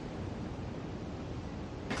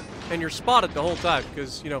 And you're spotted the whole time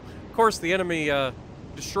because, you know, of course the enemy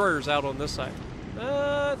destroyer's out on this side.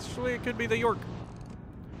 Actually, it could be the York.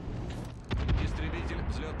 Истребитель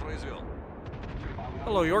взлет произвел.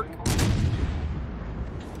 Hello, York.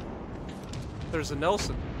 There's a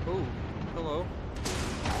Nelson. Oh, hello.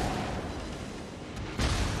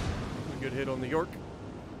 A good hit on the York.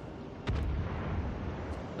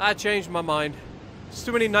 I changed my mind. There's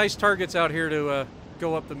too many nice targets out here to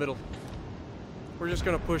go up the middle. We're just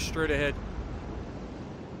going to push straight ahead.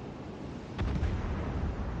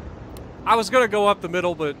 I was going to go up the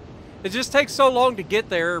middle, but it just takes so long to get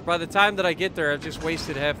there. By the time that I get there, I've just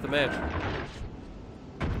wasted half the match.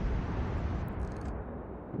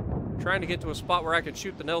 Trying to get to a spot where I can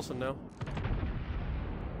shoot the Nelson now.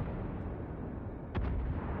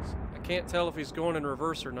 I can't tell if he's going in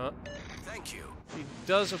reverse or not. Thank you. He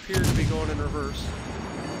does appear to be going in reverse.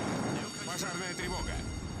 Пожарная тревога.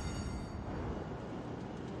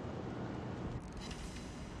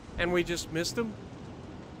 And we just missed him?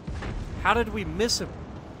 How did we miss him?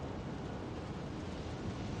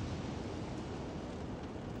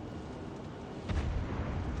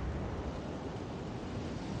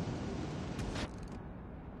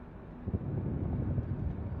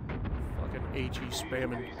 Fucking HE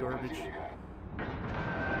spamming garbage.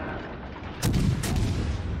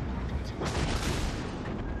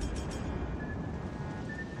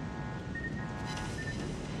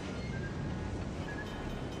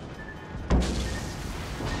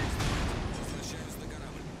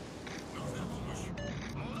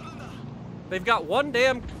 They've got one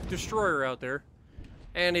damn destroyer out there,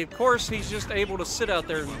 and of course he's just able to sit out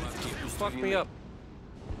there and fuck me up.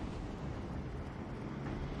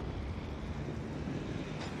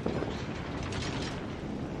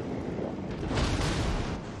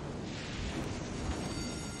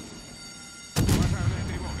 Пожарная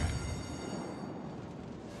тревога.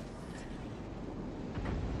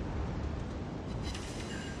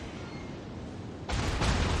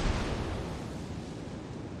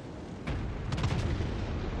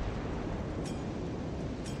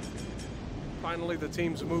 Finally, the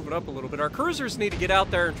team's moving up a little bit. Our cruisers need to get out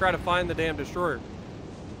there and try to find the damn destroyer.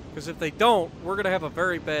 Because if they don't, we're going to have a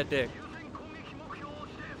very bad day.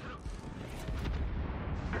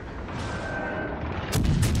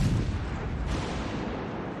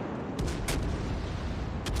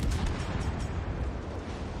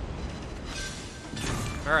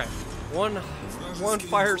 Alright, one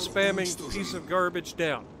fire spamming piece of garbage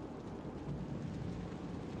down.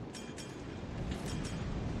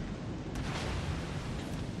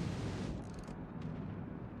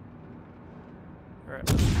 Alright,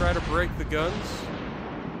 let's try to break the guns.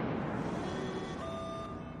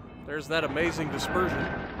 There's that amazing dispersion.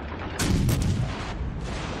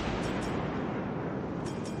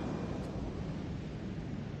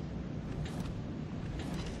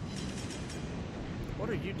 What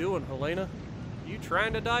are you doing, Helena? You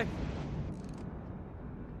trying to die?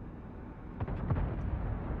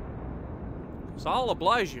 'Cause I'll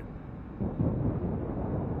oblige you.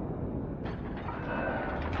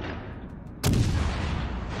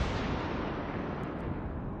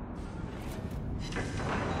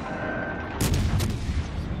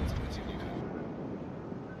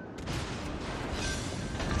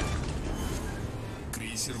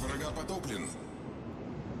 Крейсер врага потоплен.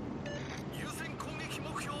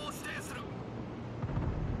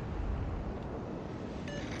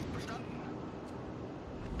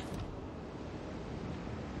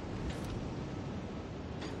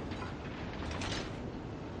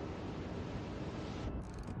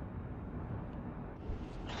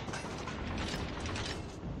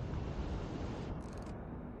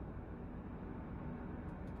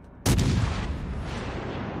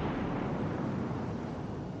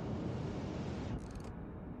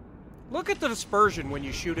 Look at the dispersion when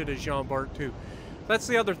you shoot it as Jean Bart too. That's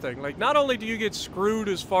the other thing. Like, not only do you get screwed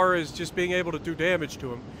as far as just being able to do damage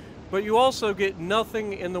to him, but you also get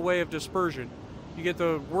nothing in the way of dispersion. You get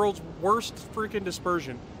the world's worst freaking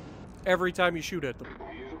dispersion every time you shoot at them.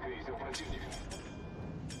 Вижу крейсер противника.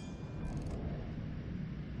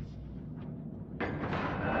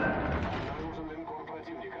 Обнаружен линкор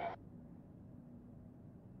противника.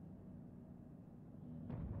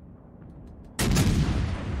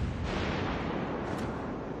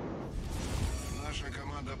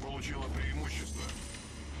 получила преимущество.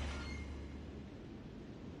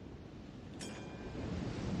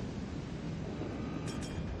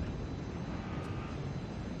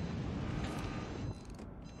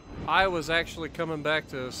 I was actually coming back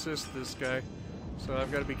to assist this guy, so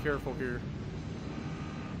I've got to be careful here.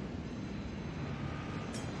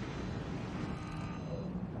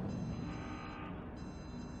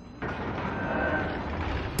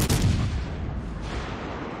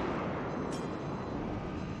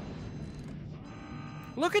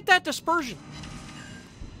 Look at that dispersion.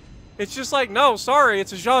 It's just like, no, sorry,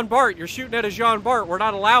 it's a Jean Bart. You're shooting at a Jean Bart. We're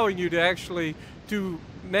not allowing you to actually do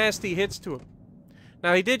nasty hits to him.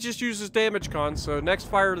 Now, he did just use his damage con, so next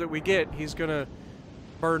fire that we get, he's gonna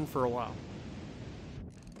burn for a while.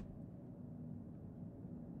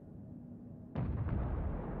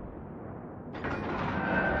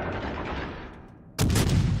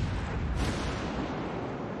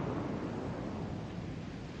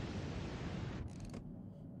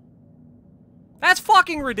 That's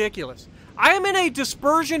fucking ridiculous. I am in a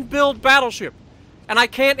dispersion build battleship, and I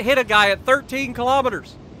can't hit a guy at 13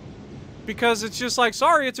 kilometers. Because it's just like,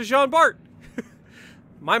 sorry, it's a Jean Bart.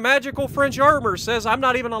 My magical French armor says I'm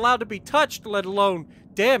not even allowed to be touched, let alone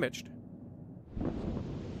damaged.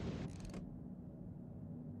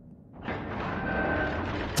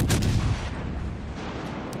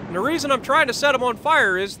 And the reason I'm trying to set him on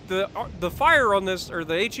fire is the fire on this, or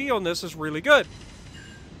the HE on this, is really good.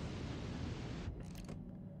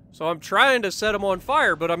 So I'm trying to set him on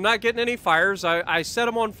fire, but I'm not getting any fires. I set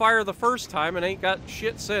him on fire the first time and ain't got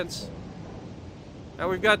shit since. Now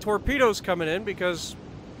we've got torpedoes coming in because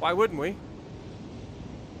why wouldn't we?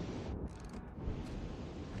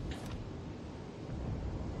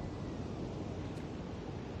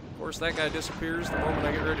 Of course, that guy disappears the moment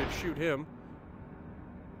I get ready to shoot him.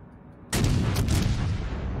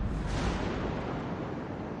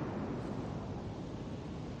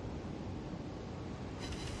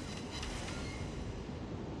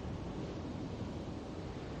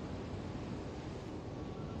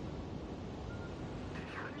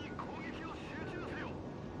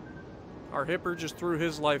 Our hipper just threw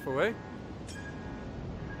his life away.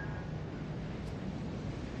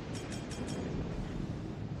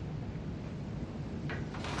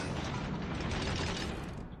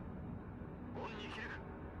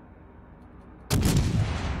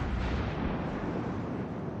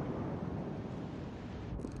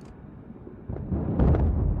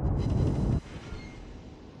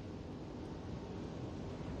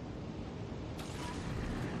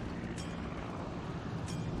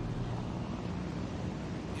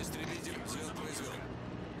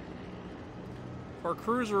 If our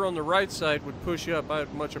cruiser on the right side would push up,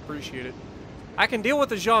 I'd much appreciate it. I can deal with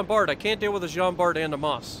the Jean Bart. I can't deal with the Jean Bart and the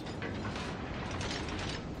Moss.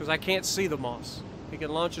 Because I can't see the Moss. He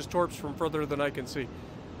can launch his torps from further than I can see.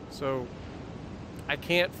 So, I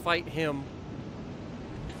can't fight him.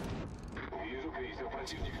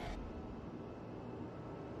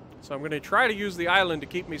 So I'm going to try to use the island to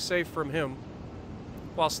keep me safe from him,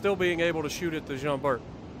 while still being able to shoot at the Jean Bart.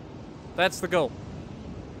 That's the goal.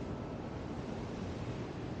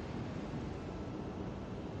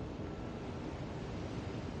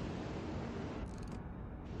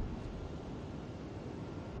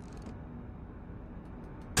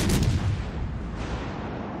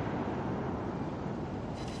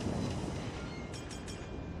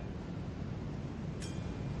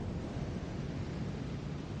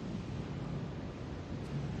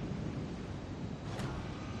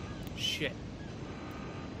 Shit.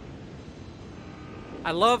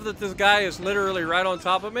 I love that this guy is literally right on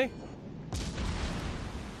top of me.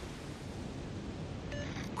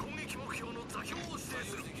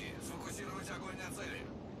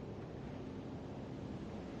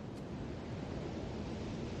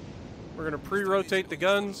 We're going to pre-rotate the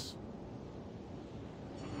guns.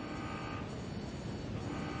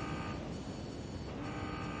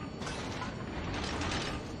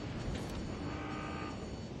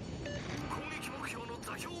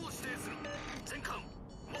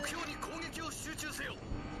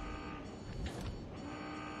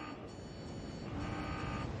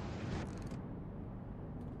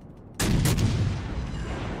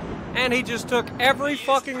 And he just took every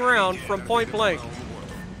fucking round from point blank.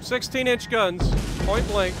 16-inch guns, point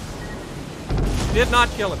blank. Did not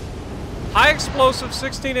kill him. High explosive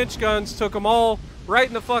 16-inch guns took them all right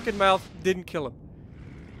in the fucking mouth. Didn't kill him.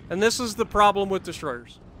 And this is the problem with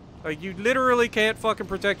destroyers. Like, you literally can't fucking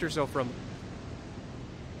protect yourself from them.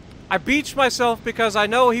 I beached myself because I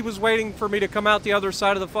know he was waiting for me to come out the other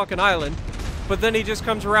side of the fucking island. But then he just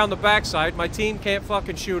comes around the backside. My team can't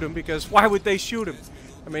fucking shoot him because why would they shoot him?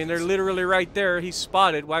 I mean, they're literally right there. He's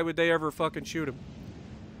spotted. Why would they ever fucking shoot him?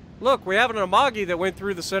 Look, we have an Amagi that went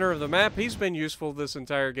through the center of the map. He's been useful this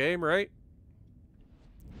entire game, right?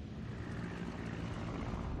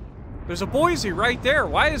 There's a Boise right there.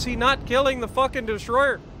 Why is he not killing the fucking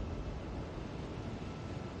destroyer?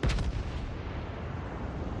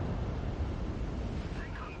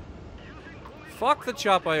 Fuck the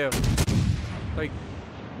chop I have. Like,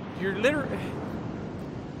 you're literally...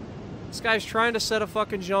 This guy's trying to set a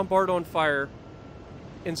fucking Jean Bart on fire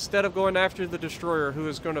instead of going after the destroyer who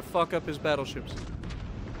is going to fuck up his battleships.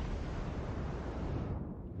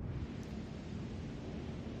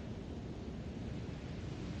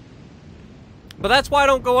 But that's why I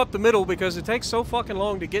don't go up the middle, because it takes so fucking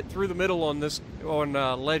long to get through the middle on this, on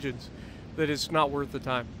Legends, that it's not worth the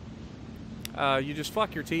time. You just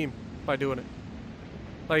fuck your team by doing it.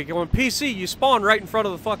 Like on PC, you spawn right in front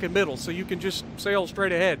of the fucking middle, so you can just sail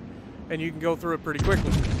straight ahead, and you can go through it pretty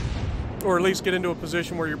quickly. Or at least get into a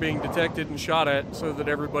position where you're being detected and shot at, so that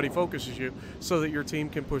everybody focuses you, so that your team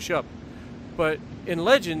can push up. But in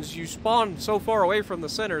Legends, you spawn so far away from the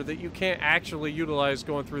center that you can't actually utilize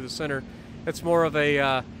going through the center. It's more of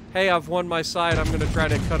a, hey, I've won my side, I'm going to try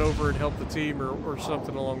to cut over and help the team, or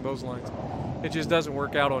something along those lines. It just doesn't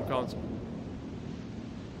work out on console.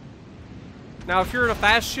 Now, if you're in a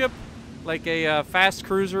fast ship, like a fast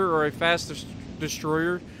cruiser or a fast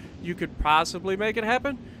destroyer, you could possibly make it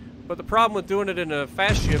happen. But the problem with doing it in a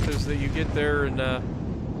fast ship is that you get there and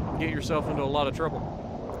get yourself into a lot of trouble.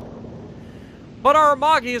 But our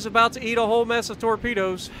Amagi is about to eat a whole mess of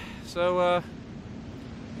torpedoes, so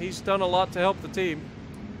he's done a lot to help the team.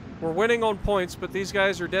 We're winning on points, but these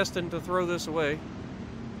guys are destined to throw this away.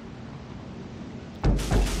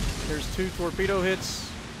 There's 2 torpedo hits.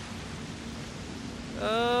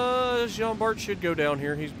 Jean Bart should go down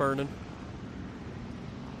here. He's burning.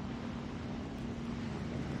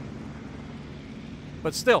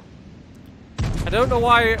 But still, I don't know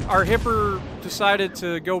why our Hipper decided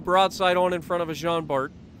to go broadside on in front of a Jean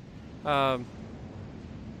Bart.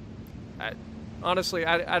 Honestly,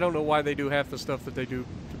 I don't know why they do half the stuff that they do,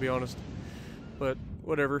 to be honest. But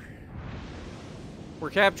whatever. We're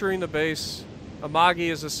capturing the base. Amagi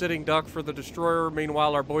is a sitting duck for the destroyer.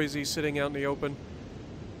 Meanwhile, our Boise's sitting out in the open.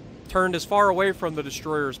 Turned as far away from the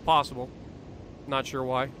destroyer as possible. Not sure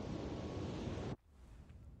why.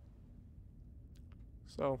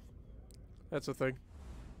 So, that's a thing.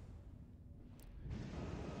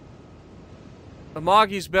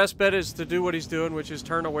 Amagi's best bet is to do what he's doing, which is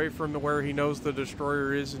turn away from where he knows the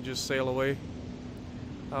destroyer is and just sail away.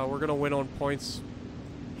 We're going to win on points.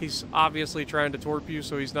 He's obviously trying to torp you,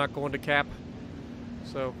 so he's not going to cap.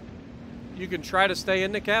 So, you can try to stay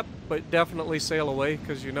in the cap, but definitely sail away,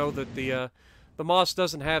 because you know that the Moss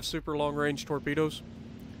doesn't have super long-range torpedoes.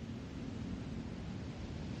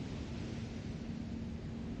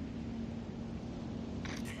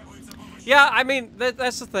 Yeah, I mean,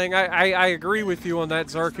 that's the thing. I agree with you on that.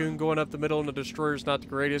 Zarkun going up the middle in the destroyer is not the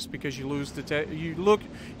greatest, because you lose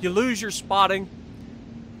you lose your spotting,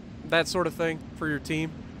 that sort of thing for your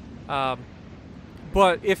team.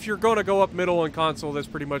 But if you're going to go up middle on console, that's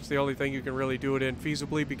pretty much the only thing you can really do it in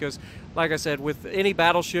feasibly, because, like I said, with any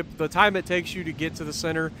battleship, the time it takes you to get to the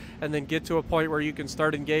center and then get to a point where you can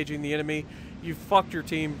start engaging the enemy, you've fucked your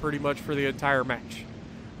team pretty much for the entire match.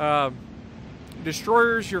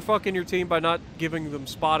 Destroyers, you're fucking your team by not giving them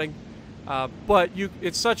spotting, but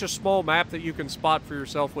it's such a small map that you can spot for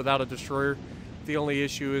yourself without a destroyer. The only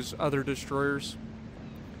issue is other destroyers.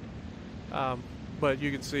 But you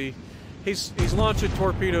can see he's launching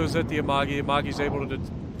torpedoes at the Amagi. Amagi's able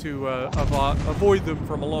to avoid them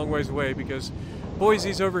from a long ways away, because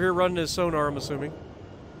Boise's over here running his sonar, I'm assuming.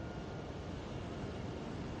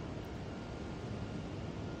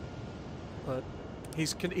 But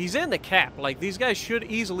he's in the cap. Like, these guys should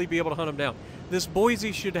easily be able to hunt him down. This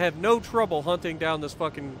Boise should have no trouble hunting down this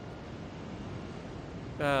fucking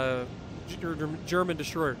German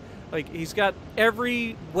destroyer. Like, he's got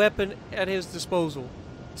every weapon at his disposal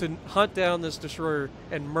to hunt down this destroyer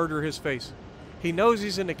and murder his face. He knows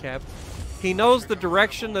he's in the cap. He knows the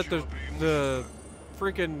direction that the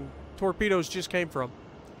freaking torpedoes just came from.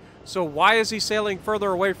 So why is he sailing further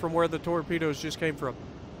away from where the torpedoes just came from?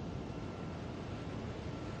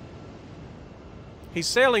 He's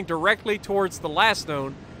sailing directly towards the last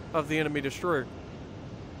known of the enemy destroyer.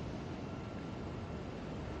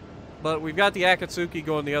 But we've got the Akatsuki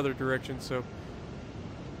going the other direction, so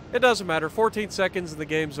it doesn't matter. 14 seconds and the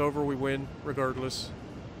game's over. We win regardless.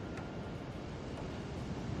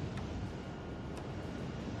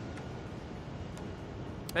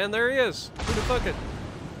 And there he is. Who the fuck it?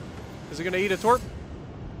 Is he going to eat a torp?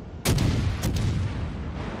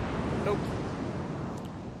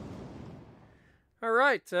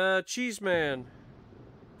 right, Cheeseman.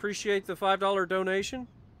 Appreciate the $5 donation.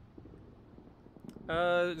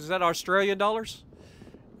 Is that Australian dollars?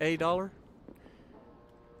 A dollar?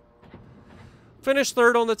 Finished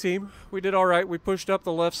third on the team. We did all right. We pushed up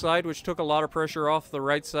the left side, which took a lot of pressure off the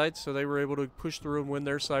right side, so they were able to push through and win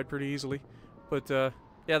their side pretty easily. But,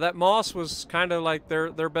 yeah, that Moss was kind of like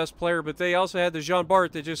their best player, but they also had the Jean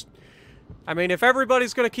Bart that just... I mean, if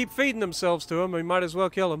everybody's going to keep feeding themselves to him, we might as well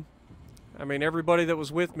kill him. I mean, everybody that was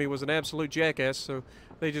with me was an absolute jackass, so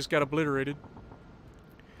they just got obliterated.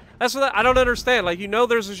 That's what I don't understand. Like, you know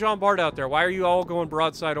there's a Jean Bart out there. Why are you all going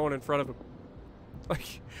broadside on in front of him?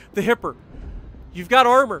 Like, the Hipper. You've got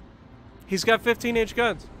armor. He's got 15-inch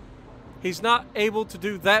guns. He's not able to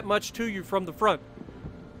do that much to you from the front.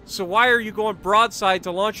 So why are you going broadside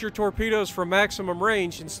to launch your torpedoes from maximum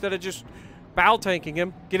range instead of just bow tanking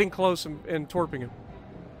him, getting close, and torping him?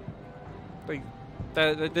 Like,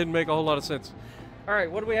 that didn't make a whole lot of sense.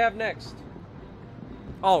 Alright, what do we have next?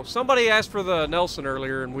 Oh, somebody asked for the Nelson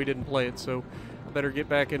earlier and we didn't play it, so I better get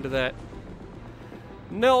back into that.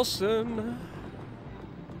 Nelson.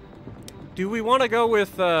 Do we want to go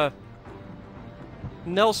with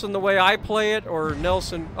Nelson the way I play it, or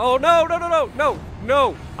Nelson... Oh, no, no, no, no, no,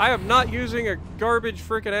 no! I am not using a garbage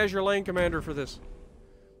frickin' Azure Lane Commander for this.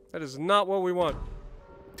 That is not what we want.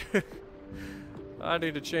 I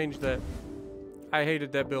need to change that. I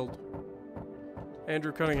hated that build.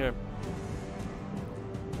 Andrew Cunningham.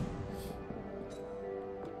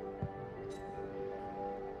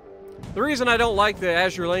 The reason I don't like the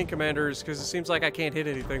Azure Lane Commander is because it seems like I can't hit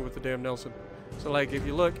anything with the damn Nelson. So, like, if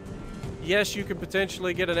you look, yes, you can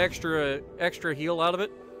potentially get an extra heal out of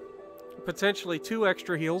it. Potentially 2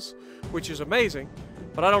 extra heals, which is amazing.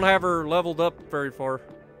 But I don't have her leveled up very far.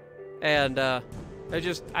 And, I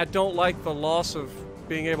don't like the loss of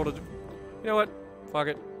being able to... You know what? Fuck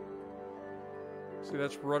it. See,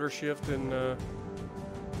 that's rudder shift and,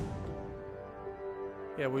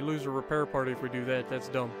 yeah, we lose a repair party if we do that. That's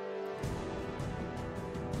dumb.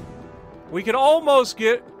 We could almost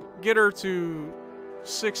get her to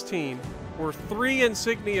 16. We're 3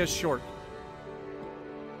 insignias short.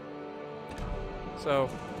 So,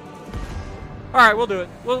 alright, we'll do it.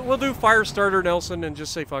 We'll do Firestarter Nelson and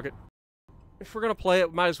just say fuck it. If we're gonna play it,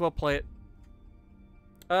 we might as well play it.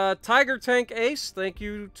 Tiger Tank Ace, thank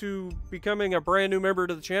you to becoming a brand new member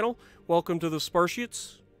to the channel. Welcome to the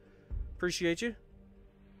Sparshits. Appreciate you.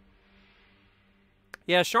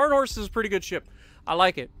 Yeah, Scharnhorst is a pretty good ship. I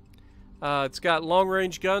like it. It's got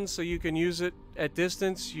long-range guns, so you can use it at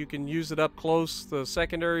distance. You can use it up close. The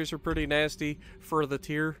secondaries are pretty nasty for the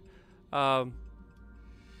tier.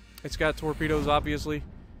 It's got torpedoes, obviously.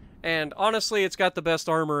 And honestly, it's got the best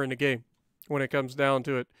armor in the game when it comes down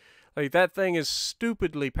to it. Like, that thing is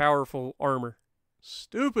stupidly powerful armor.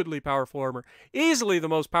 Stupidly powerful armor. Easily the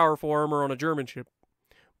most powerful armor on a German ship.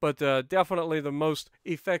 But definitely the most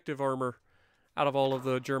effective armor out of all of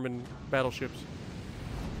the German battleships.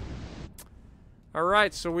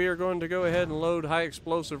 Alright, so we are going to go ahead and load high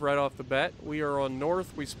explosive right off the bat. We are on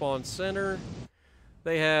north, we spawn center.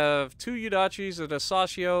 They have 2 Udachis, a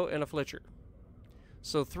Sashio, and a Fletcher.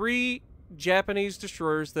 So 3 Japanese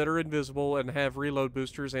destroyers that are invisible and have reload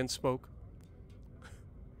boosters and smoke.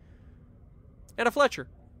 And a Fletcher,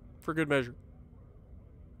 for good measure.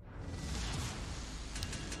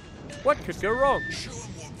 What could go wrong? Show 'em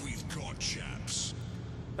what we've got, chaps.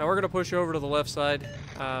 Now we're going to push over to the left side.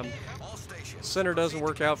 Center doesn't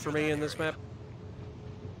work out for me in this map.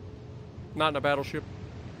 Not in a battleship.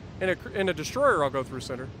 In a destroyer I'll go through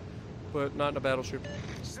center, but not in a battleship.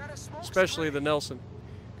 Especially the Nelson.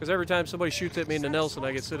 Because every time somebody shoots at me in the Nelson,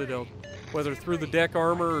 I get citadeled. Whether through the deck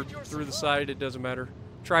armor or through the side, it doesn't matter.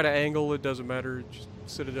 Try to angle, it doesn't matter. Just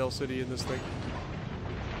Citadel City in this thing.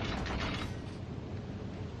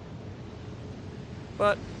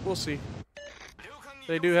 But we'll see.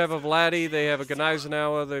 They do have a Vladdy, they have a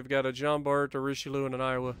Gneisenauer, they've got a Jean Bart, a Richelieu, and an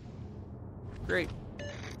Iowa. Great.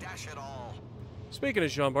 Dash it all. Speaking of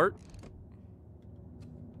Jean Bart.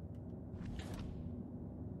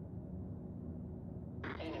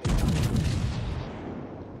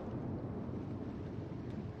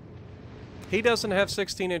 He doesn't have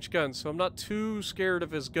 16-inch guns, so I'm not too scared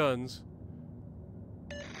of his guns.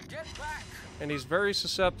 Get back. And he's very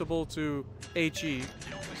susceptible to HE,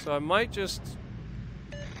 so I might just...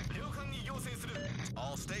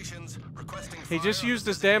 All stations requesting He fire just on used the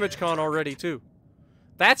his damage con already, too.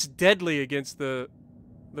 That's deadly against the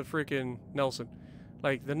freaking Nelson.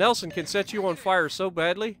 Like, the Nelson can set you on fire so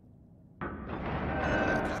badly.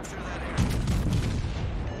 Capture that area.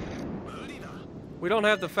 We don't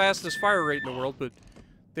have the fastest fire rate in the world, but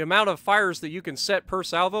the amount of fires that you can set per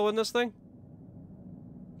salvo in this thing,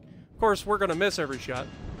 course, we're gonna miss every shot.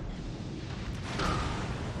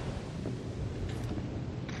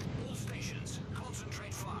 All stations,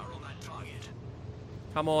 concentrate fire on that target.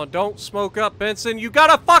 Come on, don't smoke up, Benson. You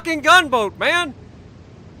got a fucking gunboat, man!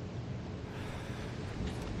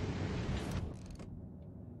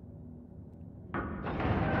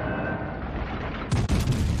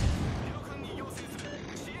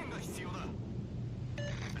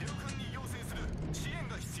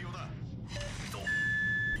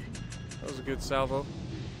 That was a good salvo.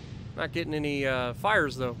 Not getting any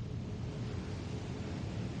fires, though.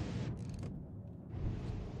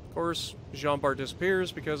 Of course, Jean Bart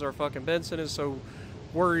disappears because our fucking Benson is so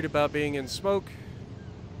worried about being in smoke.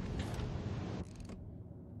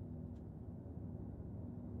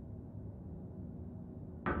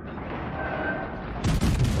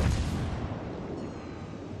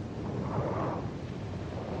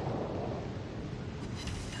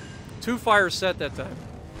 Two fires set that time.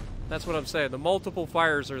 That's what I'm saying. The multiple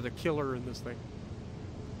fires are the killer in this thing.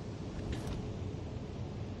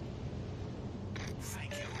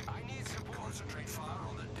 Thank you. I need support. Concentrate fire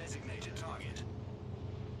on the designated target.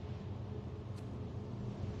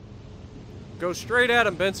 Go straight at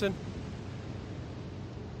him, Benson.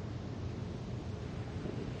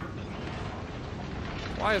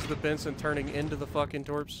 Why is the Benson turning into the fucking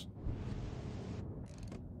torps?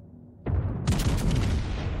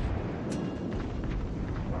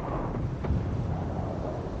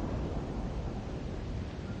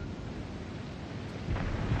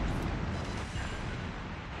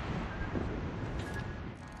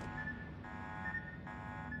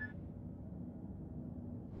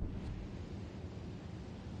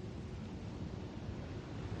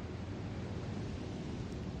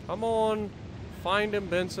 Come on, find him,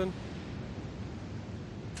 Benson.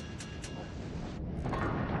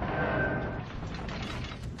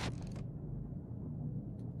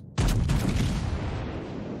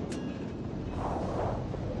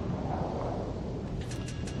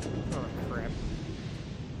 Oh, crap.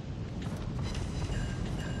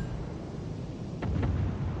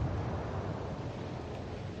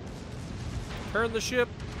 Turn the ship.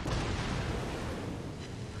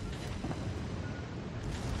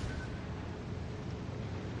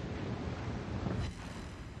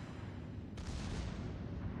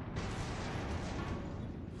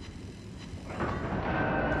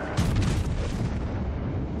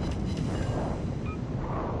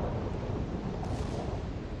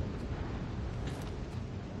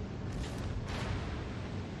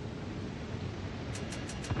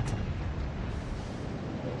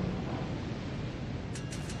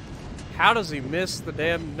 How does he miss the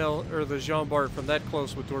damn the Jean Bart from that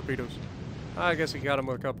close with torpedoes? I guess he got him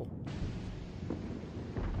with a couple.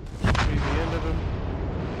 Be the end of him.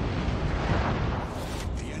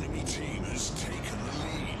 The enemy team has taken the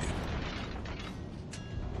lead.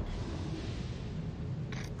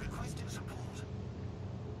 Requesting support.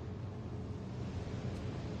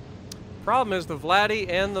 Problem is the Vladdy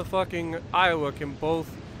and the fucking Iowa can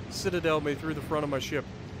both citadel me through the front of my ship.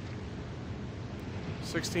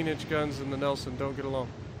 16-inch guns and the Nelson don't get along.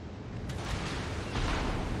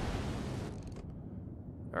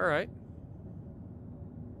 All right.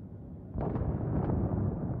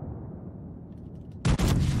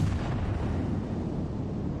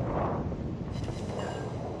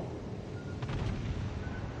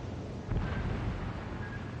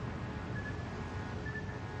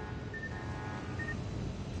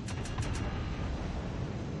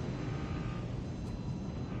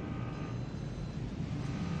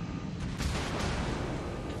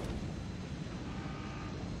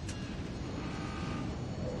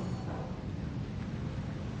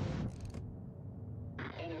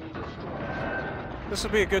 This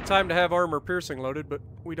would be a good time to have armor piercing loaded, but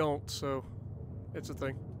we don't, so it's a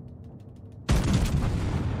thing.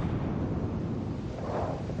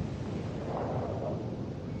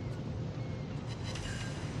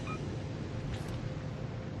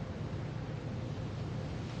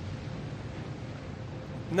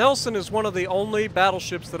 Nelson is one of the only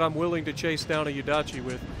battleships that I'm willing to chase down a Yudachi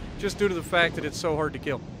with, just due to the fact that it's so hard to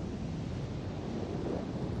kill.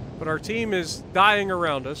 But our team is dying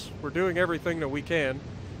around us. We're doing everything that we can.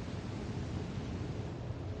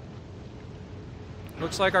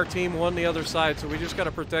 Looks like our team won the other side, so we just got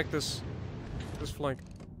to protect this flank.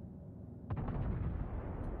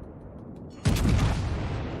 I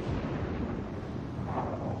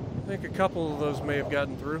think a couple of those may have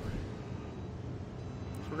gotten through.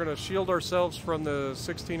 So we're going to shield ourselves from the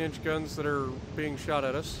 16-inch guns that are being shot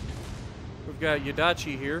at us. We've got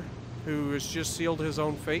Yudachi here, who has just sealed his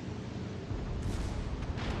own fate.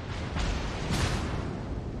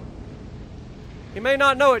 He may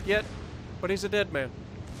not know it yet, but he's a dead man.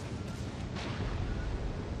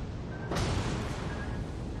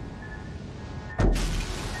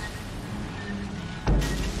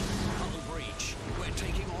 Hull breach. We're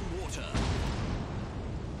taking on water.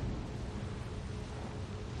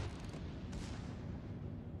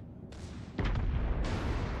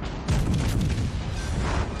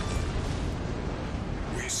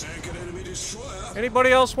 We sank an enemy destroyer.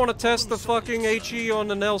 Anybody else want to test the fucking HE on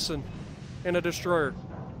the Nelson in a destroyer?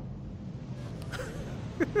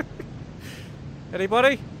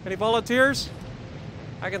 Anybody? Any volunteers?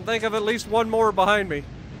 I can think of at least one more behind me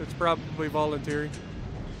that's probably volunteering.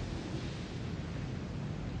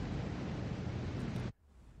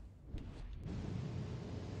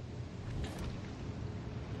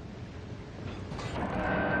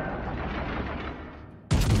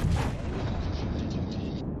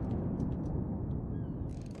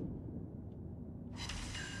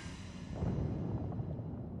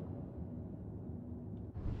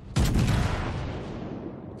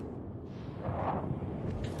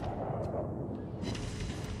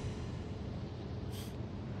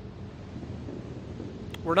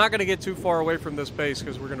 We're not going to get too far away from this base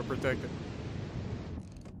because we're going to protect it.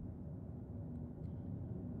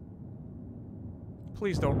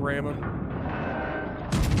 Please don't ram him.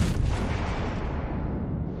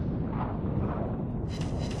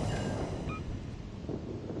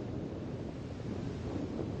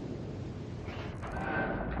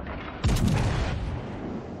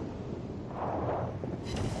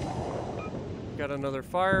 Got another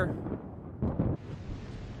fire.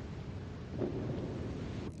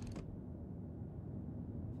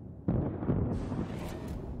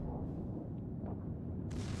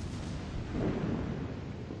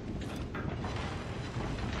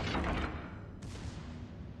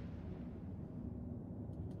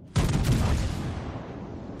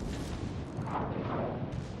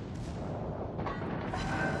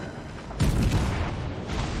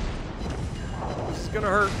 Gonna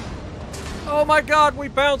hurt. Oh my god, we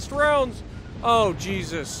bounced rounds. Oh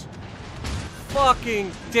Jesus. Fucking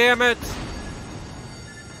damn it.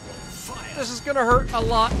 This is gonna hurt a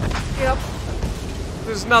lot. Yep.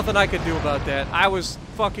 There's nothing I could do about that. I was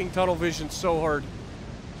fucking tunnel vision so hard.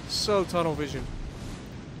 So tunnel vision.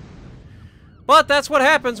 But that's what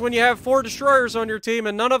happens when you have 4 destroyers on your team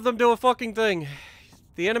and none of them do a fucking thing.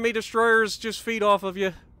 The enemy destroyers just feed off of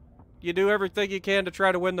you. You do everything you can to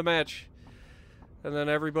try to win the match. And then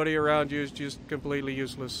everybody around you is just completely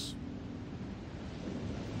useless.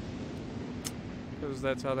 Because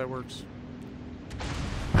that's how that works.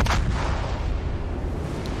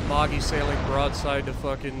 Moggy sailing broadside to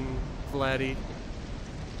fucking Vladdy.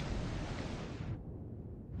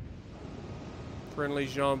 Friendly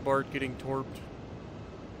Jean Bart getting torped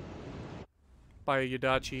by a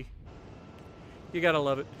Yadachi. You gotta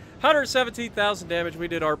love it. 117,000 damage. We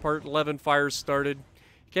did our part. 11 fires started.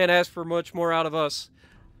 Can't ask for much more out of us.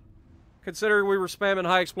 Considering we were spamming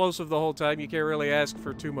high explosive the whole time, you can't really ask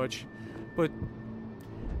for too much. But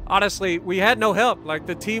honestly, we had no help. Like,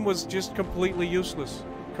 the team was just completely useless.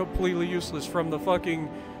 Completely useless. From the fucking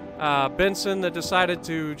Benson that decided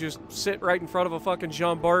to just sit right in front of a fucking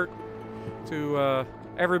Jean Bart to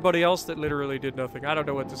everybody else that literally did nothing. I don't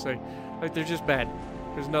know what to say. Like, they're just bad.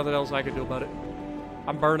 There's nothing else I can do about it.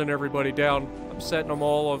 I'm burning everybody down. I'm setting them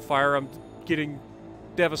all on fire. I'm getting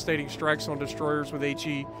devastating strikes on destroyers with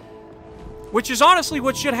HE. Which is honestly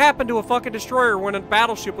what should happen to a fucking destroyer when a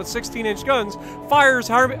battleship with 16-inch guns fires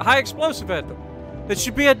high explosive at them. That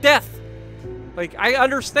should be a death. Like, I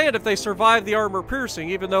understand if they survive the armor piercing,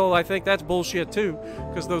 even though I think that's bullshit too,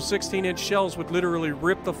 because those 16-inch shells would literally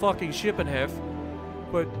rip the fucking ship in half.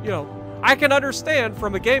 But, you know, I can understand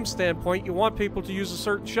from a game standpoint you want people to use a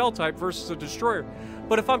certain shell type versus a destroyer.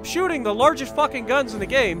 But if I'm shooting the largest fucking guns in the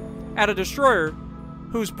game at a destroyer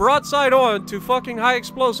who's broadside on to fucking high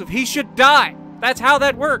explosive, he should die. That's how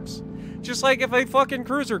that works. Just like if a fucking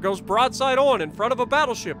cruiser goes broadside on in front of a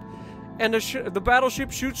battleship and the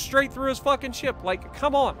battleship shoots straight through his fucking ship. Like,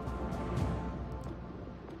 come on.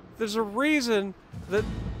 There's a reason that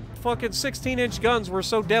fucking 16-inch guns were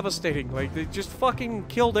so devastating. Like, they just fucking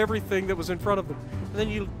killed everything that was in front of them. And then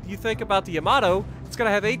you think about the Yamato, it's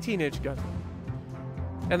gonna have 18-inch gun.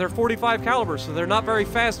 And they're 45 caliber, so they're not very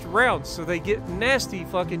fast rounds, so they get nasty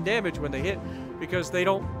fucking damage when they hit, because they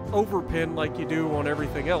don't overpin like you do on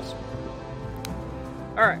everything else.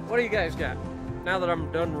 Alright, what do you guys got? Now that I'm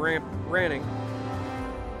done ranting.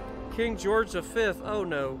 King George V, oh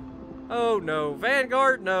no. Oh no.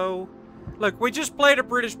 Vanguard, no. Look, we just played a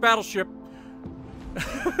British battleship.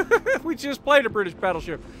 We just played a British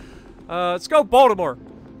battleship. Let's go Baltimore.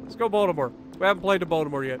 Let's go Baltimore. We haven't played to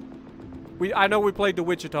Baltimore yet. I know we played the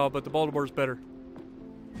Wichita, but the Baltimore's better.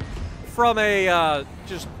 From a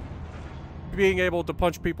just being able to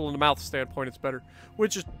punch people in the mouth standpoint, it's better.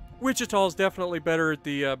 Wichita is definitely better at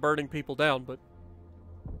the burning people down, but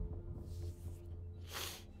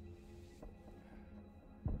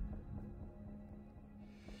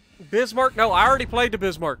Bismarck? No, I already played the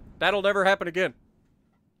Bismarck. That'll never happen again.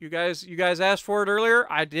 You guys asked for it earlier.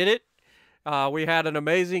 I did it. We had an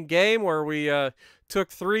amazing game where we took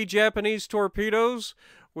 3 Japanese torpedoes.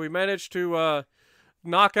 We managed to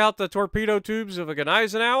knock out the torpedo tubes of a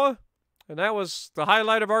Gneisenauer, and that was the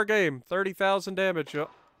highlight of our game. 30,000 damage.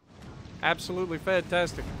 Absolutely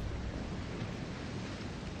fantastic.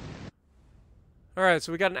 Alright,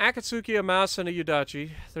 so we got an Akatsuki, a Maus, and a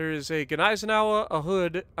Yudachi. There is a Gneisenauer, a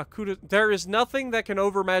Hood, a Kuda. There is nothing that can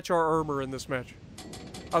overmatch our armor in this match.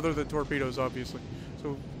 Other than torpedoes, obviously.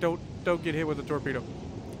 So don't get hit with a torpedo.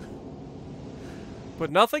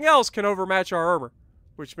 But nothing else can overmatch our armor.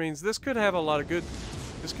 Which means this could have a lot of good...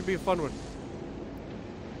 This could be a fun one.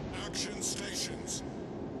 Action stations.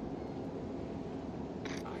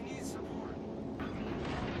 I need support.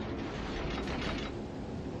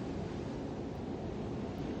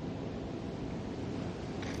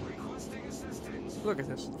 Requesting assistance. Look at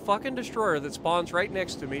this. The fucking destroyer that spawns right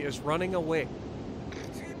next to me is running away.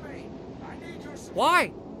 Teammate, I need your support. Why?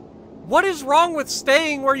 What is wrong with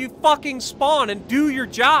staying where you fucking spawn and do your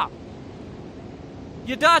job?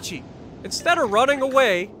 Yudachi, instead of running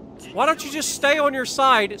away, why don't you just stay on your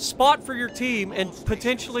side, spot for your team, and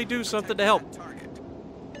potentially do something to help?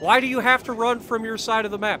 Why do you have to run from your side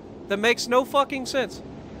of the map? That makes no fucking sense.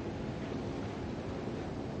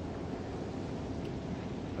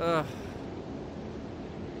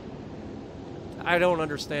 I don't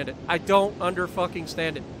understand it. I don't under-fucking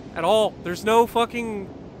stand it. At all. There's no fucking...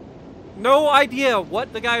 No idea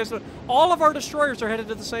what the guy is doing. All of our destroyers are headed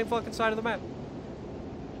to the same fucking side of the map.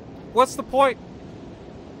 What's the point?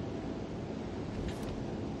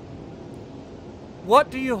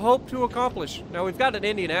 What do you hope to accomplish? Now, we've got an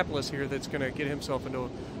Indianapolis here that's going to get himself into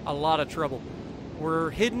a lot of trouble.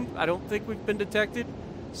 We're hidden. I don't think we've been detected.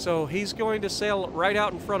 So he's going to sail right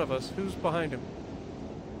out in front of us. Who's behind him?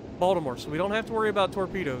 Baltimore. So we don't have to worry about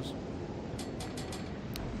torpedoes.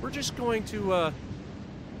 We're just going to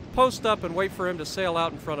post up and wait for him to sail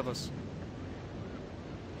out in front of us.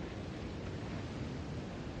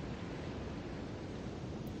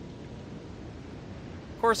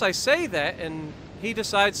 Of course, I say that, and he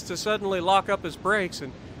decides to suddenly lock up his brakes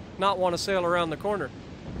and not want to sail around the corner.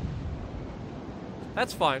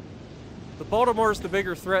 That's fine. The Baltimore's the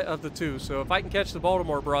bigger threat of the two, so if I can catch the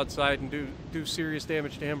Baltimore broadside and do serious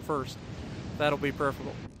damage to him first, that'll be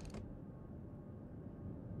preferable.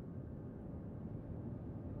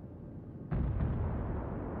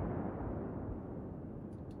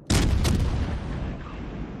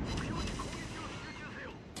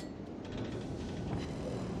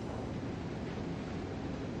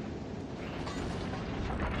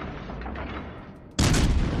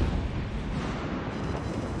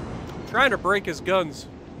 Trying to break his guns,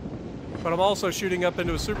 but I'm also shooting up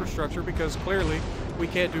into a superstructure because clearly we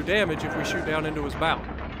can't do damage if we shoot down into his bow.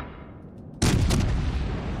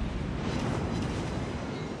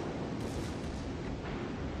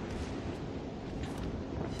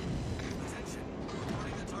 Attention.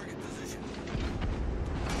 Reporting the target position.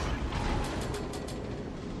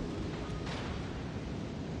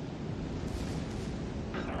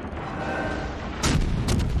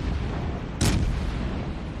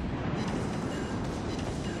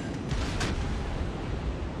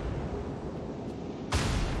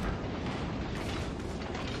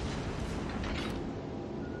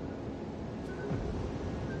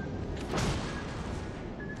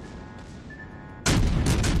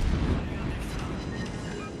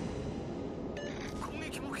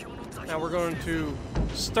 Now we're going to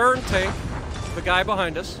stern tank the guy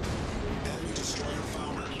behind us.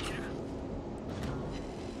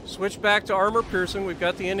 Switch back to armor piercing. We've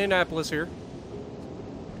got the Indianapolis here.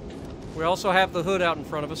 We also have the Hood out in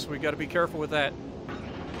front of us, so we've got to be careful with that.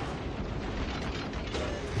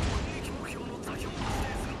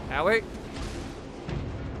 Now wait.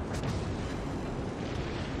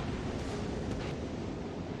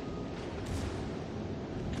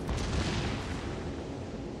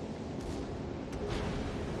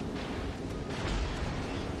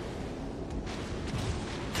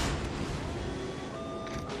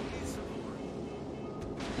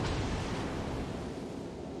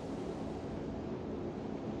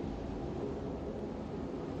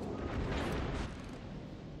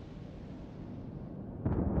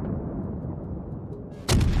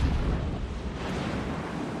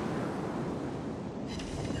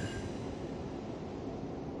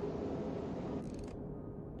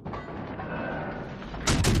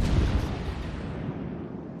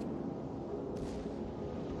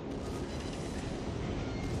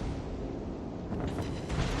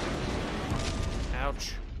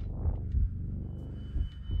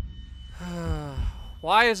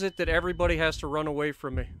 Why is it that everybody has to run away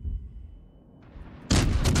from me?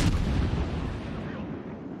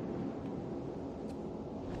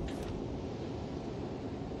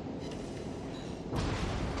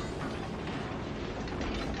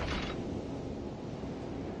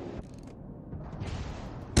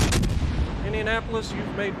 Indianapolis,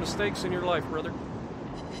 you've made mistakes in your life, brother.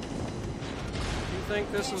 You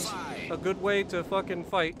think this is a good way to fucking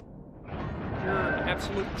fight? You're an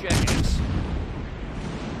absolute jackass.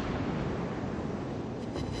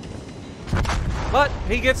 But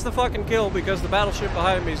he gets the fucking kill because the battleship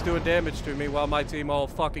behind me is doing damage to me while my team all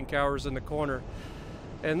fucking cowers in the corner.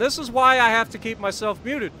 And this is why I have to keep myself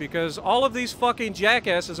muted, because all of these fucking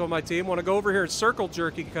jackasses on my team want to go over here and circle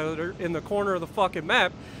jerk each other in the corner of the fucking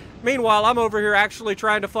map. Meanwhile, I'm over here actually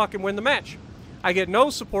trying to fucking win the match. I get no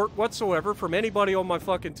support whatsoever from anybody on my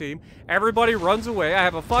fucking team. Everybody runs away. I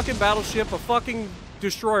have a fucking battleship, a fucking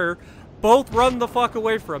destroyer. Both run the fuck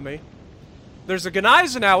away from me. There's a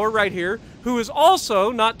Gneisenhower right here who is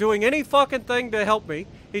also not doing any fucking thing to help me.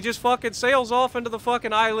 He just fucking sails off into the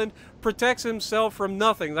fucking island, protects himself from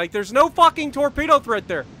nothing. Like, there's no fucking torpedo threat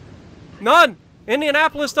there. None.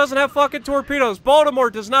 Indianapolis doesn't have fucking torpedoes. Baltimore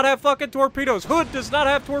does not have fucking torpedoes. Hood does not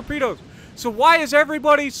have torpedoes. So why is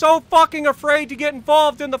everybody so fucking afraid to get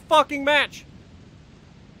involved in the fucking match?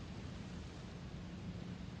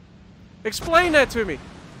 Explain that to me.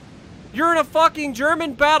 You're in a fucking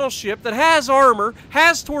German battleship that has armor,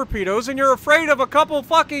 has torpedoes, and you're afraid of a couple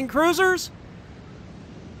fucking cruisers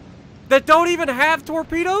that don't even have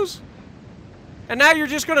torpedoes? And now you're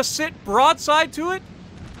just gonna sit broadside to it?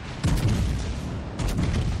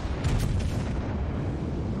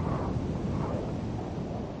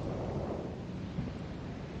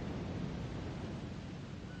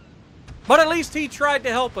 But at least he tried to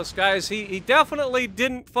help us, guys. He definitely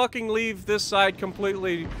didn't fucking leave this side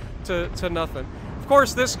completely to nothing. Of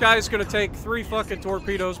course, this guy's gonna take 3 fucking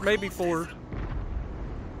torpedoes, maybe 4.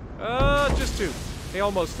 Just 2. He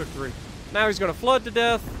almost took 3. Now he's gonna flood to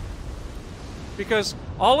death. Because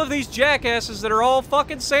all of these jackasses that are all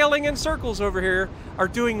fucking sailing in circles over here are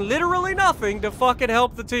doing literally nothing to fucking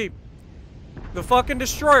help the team. The fucking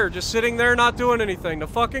destroyer just sitting there not doing anything. The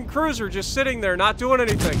fucking cruiser just sitting there not doing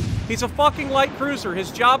anything. He's a fucking light cruiser.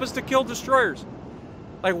 His job is to kill destroyers.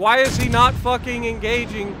 Like, why is he not fucking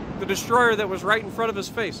engaging the destroyer that was right in front of his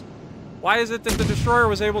face? Why is it that the destroyer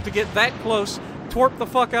was able to get that close, torp the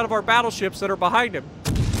fuck out of our battleships that are behind him?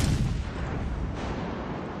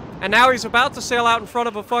 And now he's about to sail out in front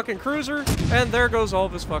of a fucking cruiser, and there goes all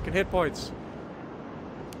of his fucking hit points.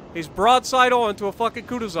 He's broadside on to a fucking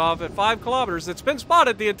Kutuzov at 5 kilometers that's been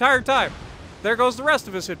spotted the entire time. There goes the rest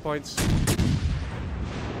of his hit points.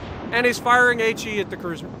 And he's firing HE at the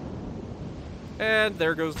cruiser. And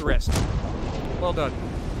there goes the rest. Well done.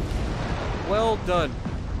 Well done.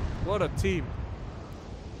 What a team.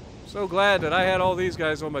 So glad that I had all these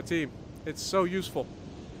guys on my team. It's so useful.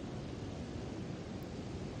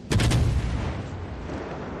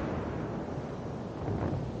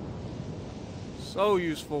 So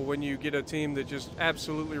useful when you get a team that just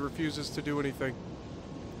absolutely refuses to do anything.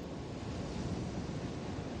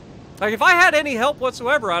 Like, if I had any help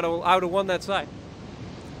whatsoever, I would have won that side.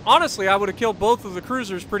 Honestly, I would have killed both of the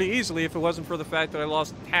cruisers pretty easily if it wasn't for the fact that I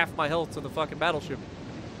lost half my health to the fucking battleship.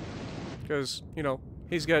 Because, you know,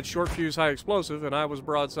 he's got short fuse, high explosive, and I was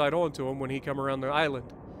broadside onto him when he come around the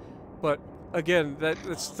island. But, again,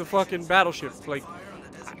 that's the fucking battleship. Like,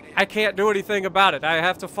 I can't do anything about it. I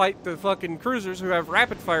have to fight the fucking cruisers who have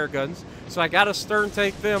rapid-fire guns, so I gotta stern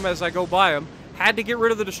tank them as I go by them. Had to get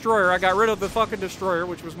rid of the destroyer. I got rid of the fucking destroyer,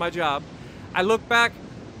 which was my job. I look back,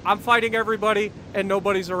 I'm fighting everybody, and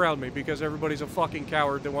nobody's around me because everybody's a fucking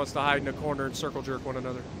coward that wants to hide in a corner and circle jerk one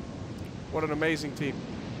another. What an amazing team.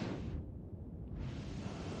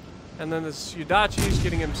 And then this Yudachi's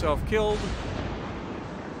getting himself killed.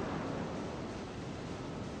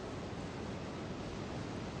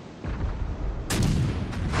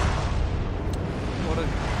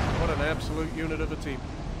 What an absolute unit of a team.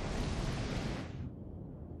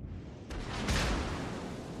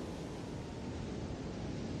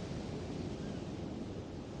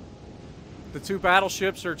 The 2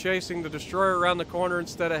 battleships are chasing the destroyer around the corner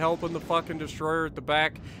instead of helping the fucking destroyer at the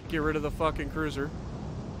back get rid of the fucking cruiser.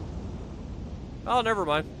 Oh, never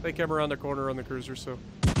mind. They came around the corner on the cruiser, so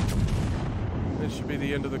this should be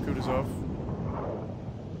the end of the Kutuzov.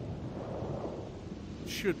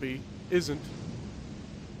 Should be. Isn't.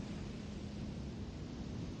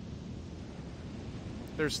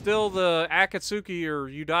 There's still the Akatsuki or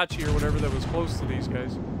Yudachi or whatever that was close to these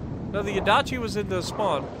guys. No, the Yudachi was in the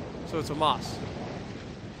spawn, so it's a Moss.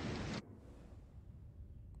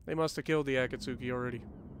 They must have killed the Akatsuki already.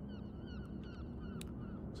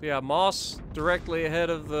 So yeah, Moss directly ahead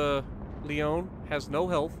of the Leon has no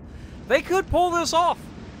health. They could pull this off.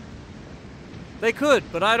 They could,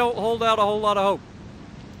 but I don't hold out a whole lot of hope.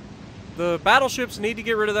 The battleships need to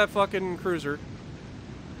get rid of that fucking cruiser.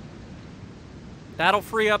 That'll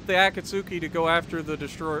free up the Akatsuki to go after the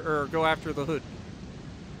destroyer, or go after the Hood.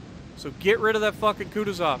 So get rid of that fucking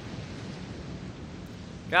Kutuzov.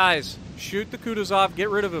 Guys, shoot the Kutuzov, get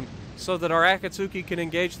rid of him, so that our Akatsuki can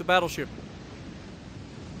engage the battleship.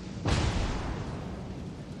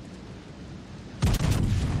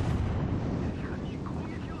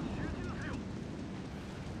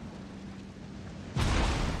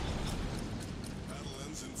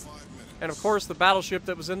 And of course, the battleship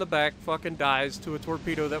that was in the back fucking dies to a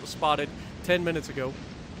torpedo that was spotted 10 minutes ago.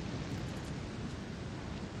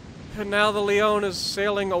 And now the Leon is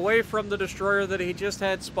sailing away from the destroyer that he just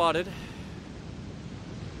had spotted.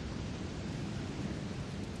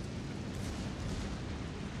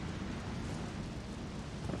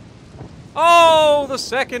 Oh, the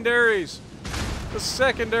secondaries! The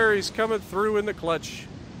secondaries coming through in the clutch.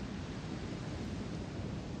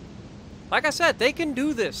 Like I said, they can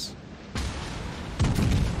do this.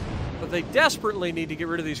 But they desperately need to get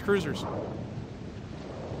rid of these cruisers.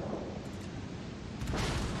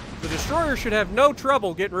 The destroyer should have no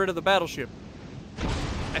trouble getting rid of the battleship.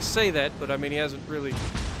 I say that, but I mean, he hasn't really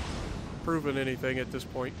proven anything at this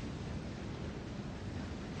point.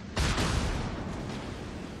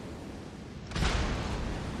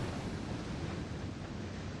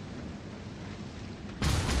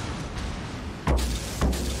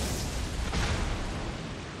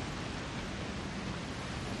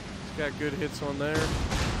 Got good hits on there.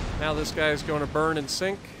 Now this guy is going to burn and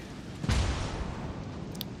sink.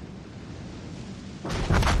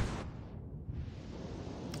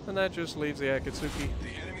 And that just leaves the Akatsuki. The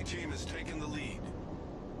enemy team has taken the lead.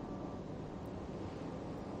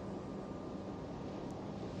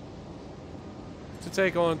 To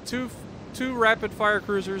take on two rapid fire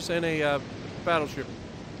cruisers and a battleship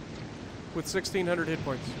with 1,600 hit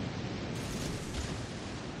points.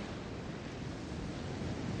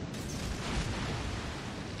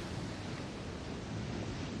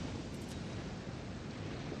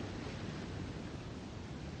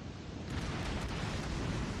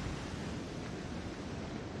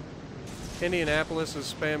 Indianapolis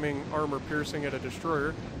is spamming armor piercing at a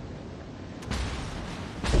destroyer.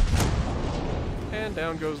 And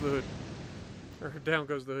down goes the Hood. Or down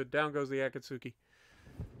goes the Hood. Down goes the Akatsuki.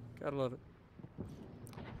 Gotta love it.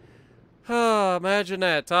 Ah, imagine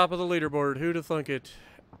that. Top of the leaderboard. Who'd have thunk it?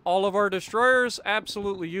 All of our destroyers,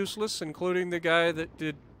 absolutely useless, including the guy that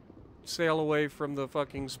did sail away from the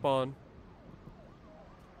fucking spawn.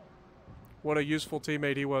 What a useful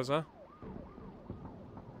teammate he was, huh?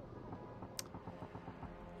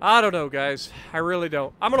 I don't know, guys. I really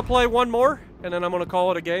don't. I'm going to play one more, and then I'm going to call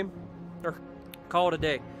it a game. Or call it a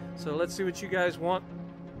day. So let's see what you guys want.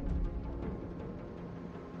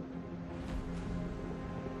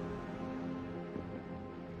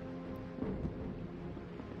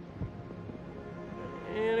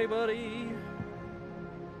 Anybody?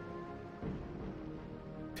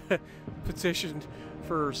 Petitioned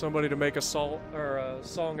for somebody to make a song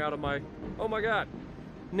out of my... Oh my god.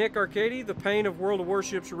 Nick Arcady, the pain of World of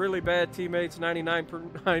Warships, really bad teammates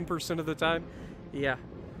 99% of the time. Yeah,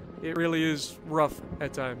 it really is rough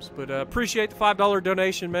at times. But appreciate the $5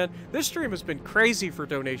 donation, man. This stream has been crazy for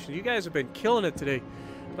donations. You guys have been killing it today.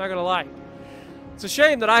 Not gonna lie. It's a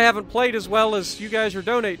shame that I haven't played as well as you guys are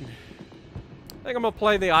donating. I think I'm gonna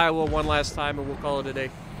play the Iowa one last time and we'll call it a day.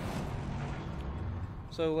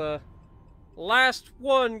 So, last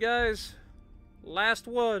one, guys. Last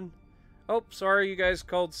one. Oh, sorry, you guys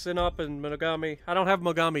called Sinop and Mogami. I don't have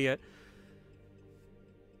Mogami yet.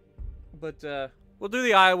 But, we'll do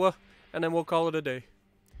the Iowa, and then we'll call it a day.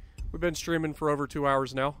 We've been streaming for over 2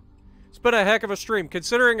 hours now. It's been a heck of a stream.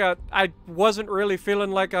 Considering I wasn't really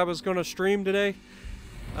feeling like I was going to stream today,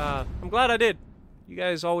 I'm glad I did. You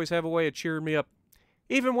guys always have a way of cheering me up.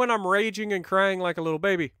 Even when I'm raging and crying like a little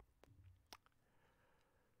baby.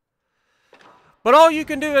 But all you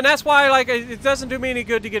can do, and that's why, like, it doesn't do me any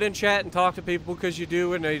good to get in chat and talk to people, because you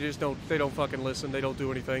do, and they just don't fucking listen, they don't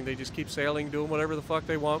do anything, they just keep sailing, doing whatever the fuck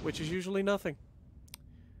they want, which is usually nothing.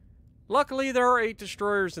 Luckily, there are 8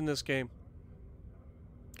 destroyers in this game.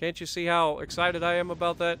 Can't you see how excited I am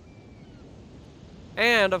about that?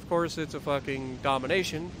 And, of course, it's a fucking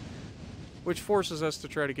domination, which forces us to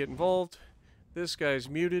try to get involved. This guy's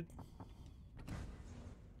muted.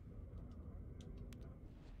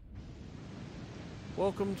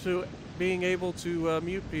 Welcome to being able to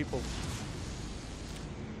mute people.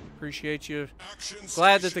 Appreciate you. Action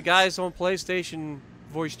Glad that the stations. guys on PlayStation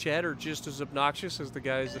voice chat are just as obnoxious as the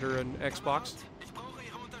guys that are in Xbox. Ich brauche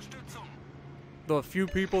Ihre Unterstützung. The few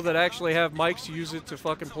people that actually have mics use it to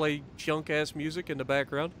fucking play junk-ass music in the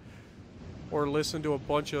background. Or listen to a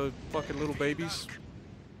bunch of fucking little babies.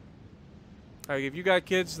 Alright, if you got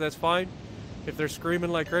kids, that's fine. If they're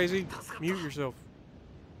screaming like crazy, mute yourself.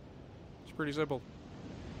 It's pretty simple.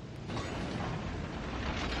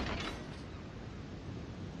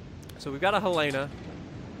 So we've got a Helena,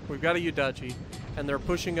 we've got a Udachi, and they're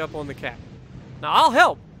pushing up on the cap. Now I'll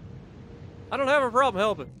help! I don't have a problem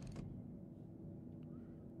helping.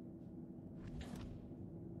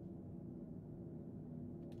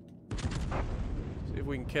 See if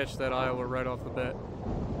we can catch that Iowa right off the bat.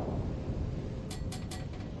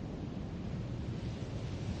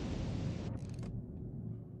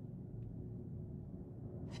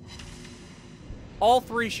 All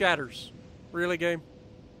 3 shatters. Really, game?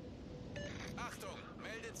 Achtung,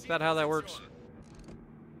 meldet Is that how that works?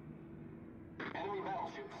 Enemy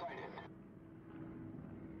battleship sighted.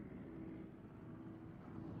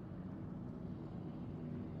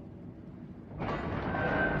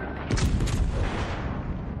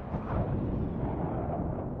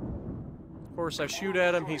 Of course, I shoot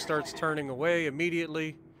at him, he starts turning away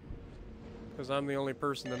immediately. Because I'm the only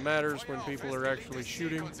person that matters when people are actually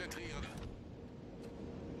shooting.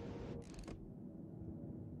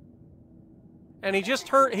 And he just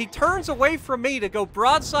he turns away from me to go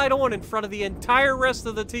broadside on in front of the entire rest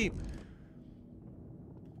of the team.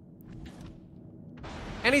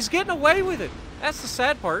 And he's getting away with it. That's the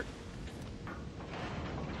sad part.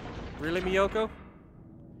 Really, Miyoko?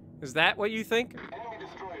 Is that what you think? Enemy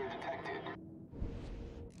destroyer detected.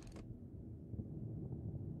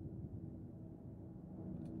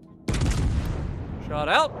 Shot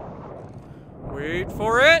out. Wait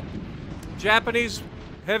for it. Japanese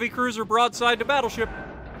heavy cruiser broadside to battleship.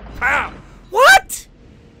 Pow! What?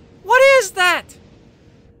 What is that?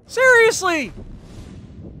 Seriously?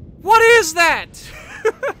 What is that?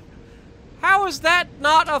 How is that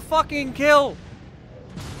not a fucking kill?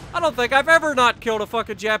 I don't think I've ever not killed a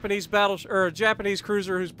fucking Japanese battleship or a Japanese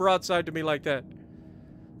cruiser who's broadside to me like that.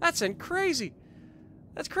 That's crazy.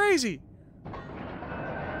 That's crazy.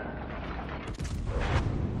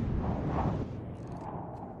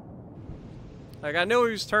 Like, I knew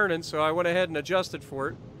he was turning, so I went ahead and adjusted for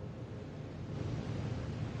it.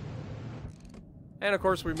 And, of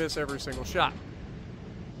course, we miss every single shot.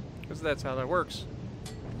 Because that's how that works.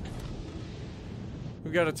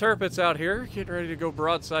 We've got a Tirpitz out here, getting ready to go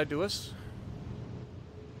broadside to us.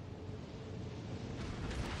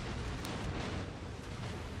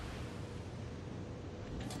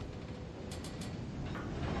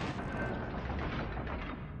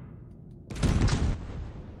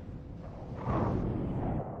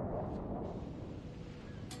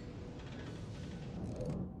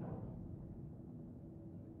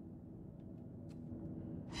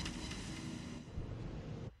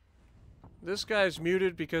 This guy's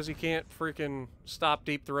muted because he can't freaking stop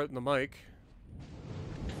deep throating the mic.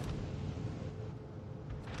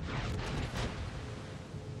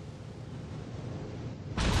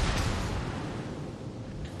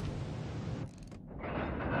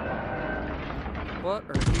 What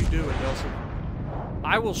are you doing, Nelson?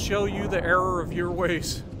 I will show you the error of your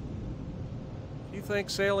ways. You think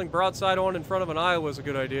sailing broadside on in front of an Iowa is a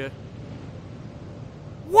good idea?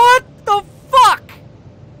 What the fuck?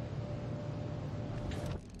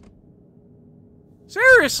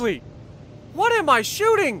 Seriously! What am I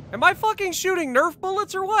shooting? Am I fucking shooting Nerf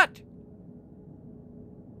bullets or what?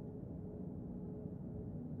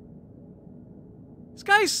 This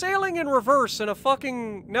guy's sailing in reverse in a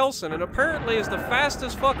fucking Nelson, and apparently is the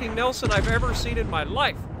fastest fucking Nelson I've ever seen in my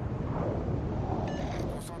life.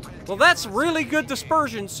 Well, that's really good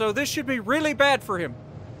dispersion, so this should be really bad for him.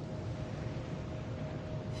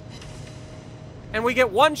 And we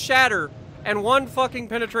get 1 shatter and 1 fucking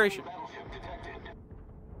penetration.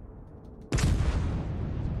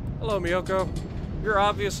 Hello, Miyoko. You're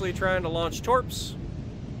obviously trying to launch torps.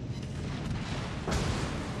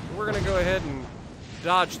 We're gonna go ahead and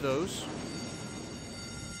dodge those.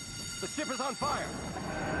 The ship is on fire.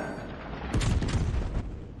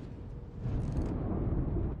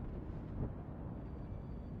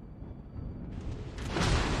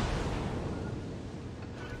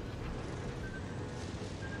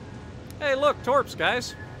 Hey, look, torps,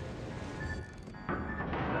 guys.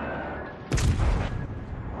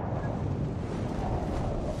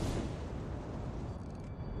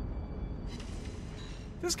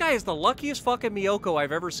 This guy is the luckiest fucking Miyoko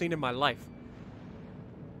I've ever seen in my life.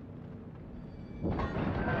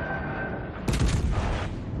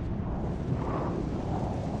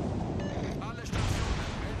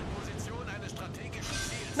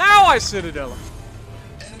 Bye, Citadella.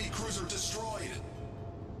 Enemy cruiser destroyed.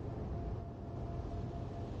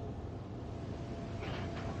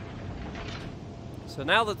 So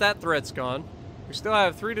now that that threat's gone, we still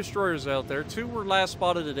have 3 destroyers out there. 2 were last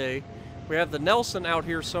spotted today. We have the Nelson out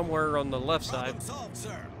here somewhere on the left side. Problem solved,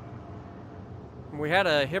 sir. And we had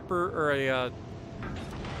a Hipper, or a,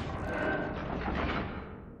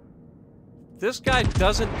 This guy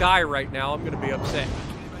doesn't die right now, I'm gonna be upset.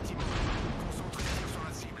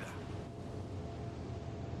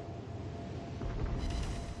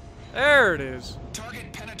 There it is.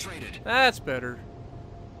 Target penetrated. That's better.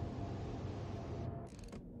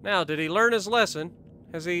 Now, did he learn his lesson?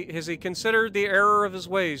 Has he considered the error of his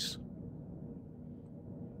ways?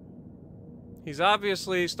 He's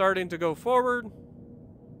obviously starting to go forward.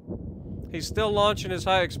 He's still launching his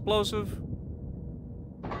high explosive.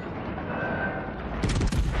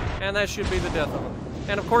 And that should be the death of him.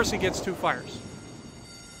 And of course he gets 2 fires.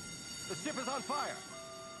 The ship is on fire.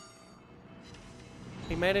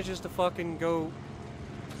 He manages to fucking go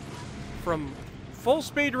from full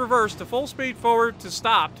speed reverse to full speed forward to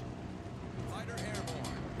stopped Fighter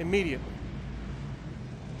airborne. immediately.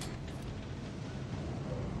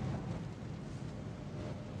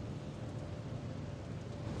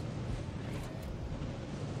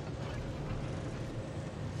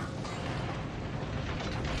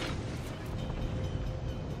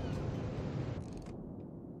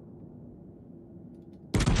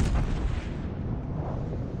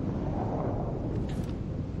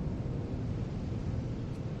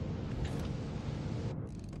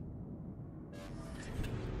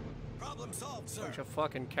 Problem solved, sir. Bunch of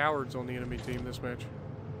fucking cowards on the enemy team this match.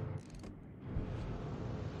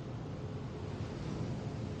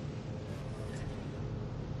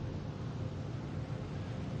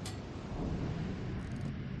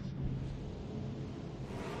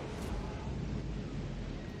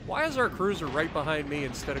 Why is our cruiser right behind me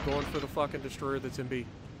instead of going for the fucking destroyer that's in B?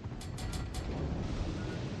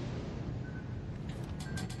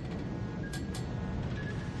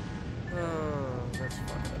 That's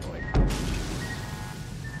fucking annoying.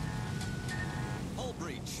 Hull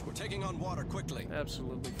breach. We're taking on water quickly.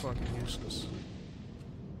 Absolutely fucking useless.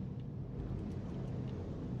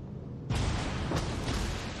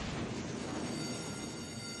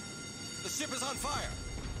 The ship is on fire.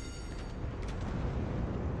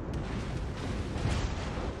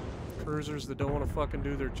 Cruisers that don't want to fucking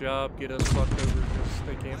do their job get us fucked over because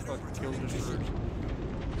they can't fucking kill destroyers.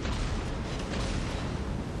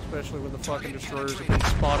 Especially when the fucking destroyers have been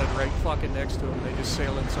spotted right fucking next to them. They just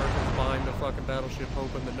sail in circles behind the fucking battleship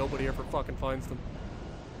hoping that nobody ever fucking finds them.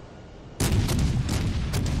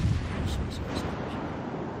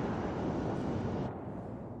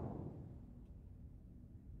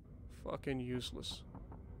 Fucking useless.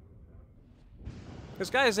 This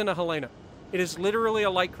guy is in a Helena. It is literally a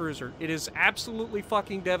light cruiser. It is absolutely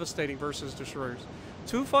fucking devastating versus destroyers.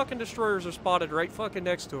 2 fucking destroyers are spotted right fucking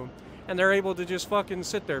next to him, and they're able to just fucking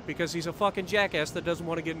sit there because he's a fucking jackass that doesn't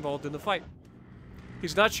want to get involved in the fight.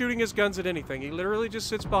 He's not shooting his guns at anything. He literally just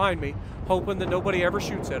sits behind me, hoping that nobody ever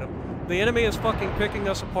shoots at him. The enemy is fucking picking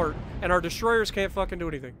us apart, and our destroyers can't fucking do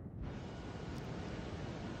anything.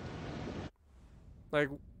 Like,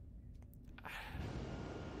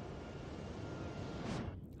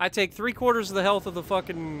 I take 3/4 of the health of the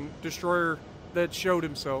fucking destroyer that showed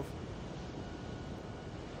himself.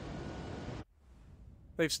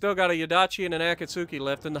 They've still got a Yadachi and an Akatsuki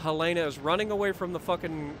left, and the Helena is running away from the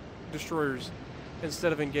fucking destroyers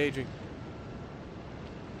instead of engaging.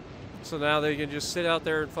 So now they can just sit out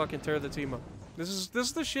there and fucking tear the team up. This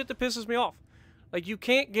is the shit that pisses me off. Like, you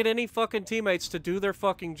can't get any fucking teammates to do their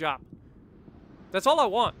fucking job. That's all I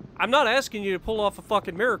want. I'm not asking you to pull off a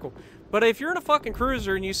fucking miracle. But if you're in a fucking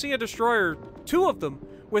cruiser and you see a destroyer, 2 of them,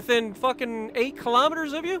 within fucking 8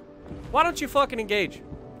 kilometers of you, why don't you fucking engage?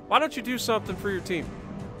 Why don't you do something for your team?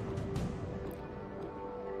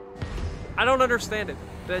 I don't understand it.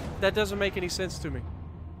 That doesn't make any sense to me.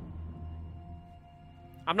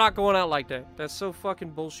 I'm not going out like that. That's so fucking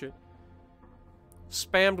bullshit.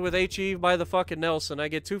 Spammed with HE by the fucking Nelson. I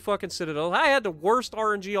get 2 fucking Citadel. I had the worst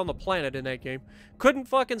RNG on the planet in that game. Couldn't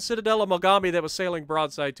fucking Citadel a Mogami that was sailing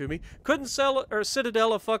broadside to me. Couldn't sell or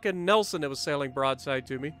Citadel a fucking Nelson that was sailing broadside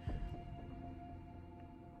to me.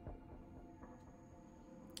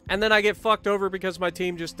 And then I get fucked over because my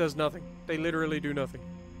team just does nothing. They literally do nothing.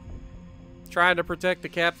 Trying to protect the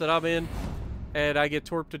cap that I'm in, and I get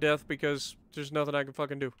torped to death because there's nothing I can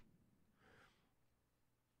fucking do.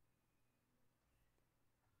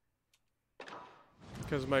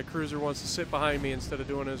 Because my cruiser wants to sit behind me instead of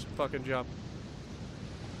doing his fucking job.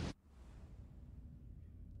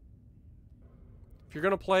 If you're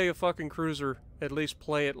gonna play a fucking cruiser, at least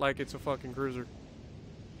play it like it's a fucking cruiser.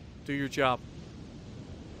 Do your job.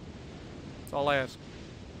 That's all I ask.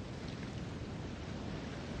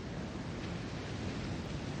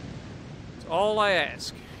 That's all I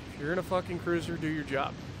ask. If you're in a fucking cruiser, do your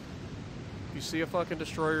job. If you see a fucking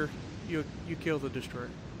destroyer, you kill the destroyer.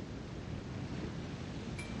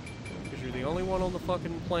 Because you're the only one on the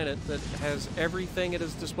fucking planet that has everything at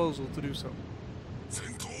his disposal to do so.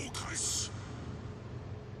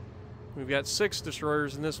 We've got 6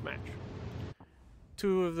 destroyers in this match.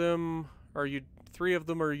 3 of them are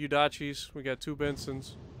Udachis. We got 2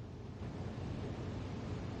 Bensons.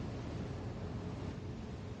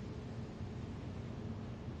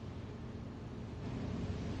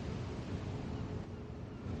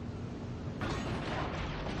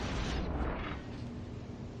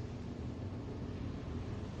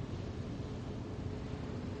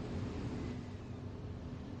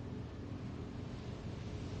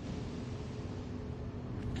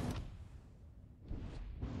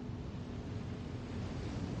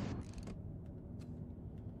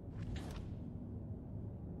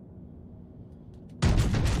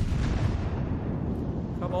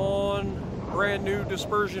 Come on, brand new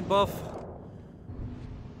dispersion buff.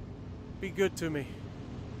 Be good to me.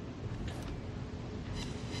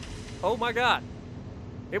 Oh my god.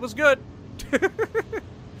 It was good. It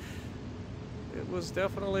was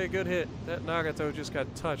definitely a good hit. That Nagato just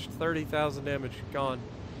got touched. 30,000 damage. Gone.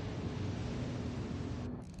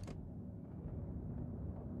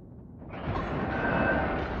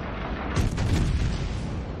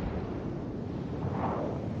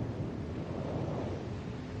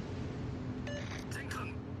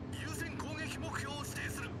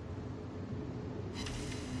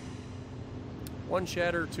 One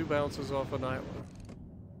shatter, 2 bounces off an Iowa.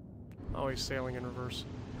 Oh, he's sailing in reverse.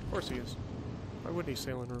 Of course he is. Why wouldn't he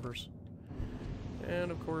sail in reverse?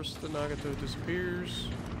 And of course the Nagato disappears.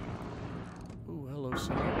 Ooh, hello,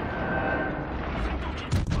 son. Go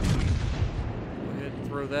ahead and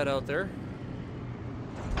throw that out there.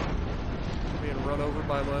 Being run over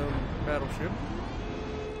by my own battleship.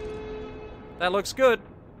 That looks good.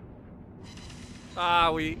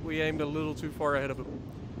 Ah, we aimed a little too far ahead of him.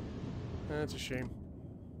 That's a shame.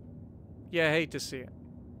 Yeah, I hate to see it.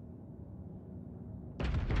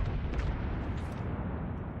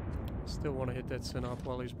 Still want to hit that Synop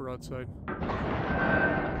while he's broadside. A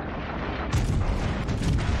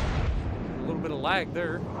little bit of lag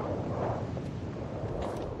there.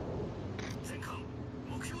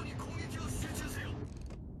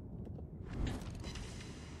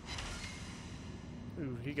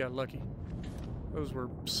 Ooh, he got lucky. Those were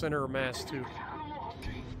center mass too.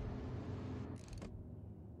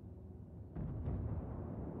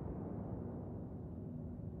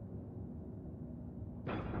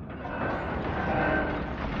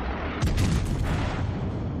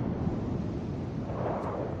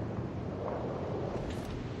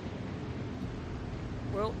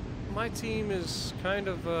 Well, my team is kind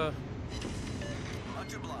of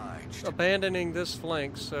Much obliged. abandoning this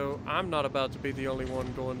flank, so I'm not about to be the only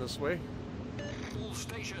one going this way. All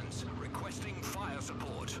stations requesting fire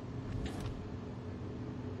support.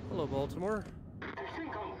 Hello, Baltimore.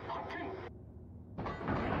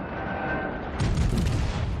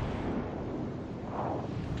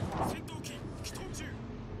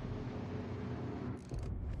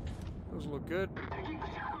 Those look good.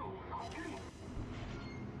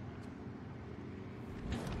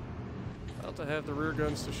 About to have the rear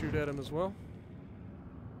guns to shoot at him as well.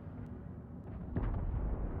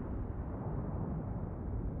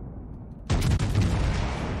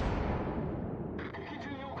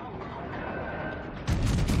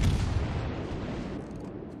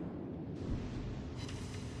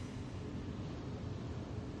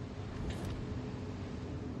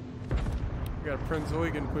 We got Prince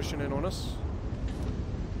Eugen pushing in on us.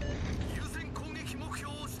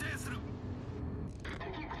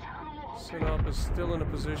 Synop is still in a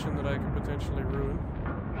position that I could potentially ruin.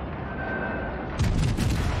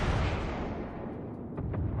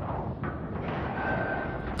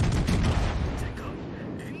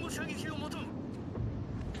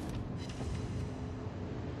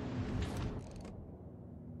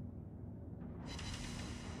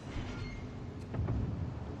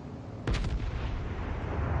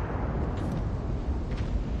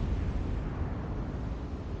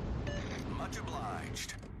 Much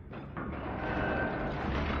obliged.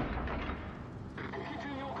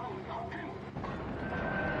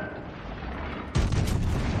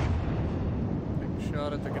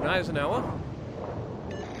 Shot at the Gneisenauer.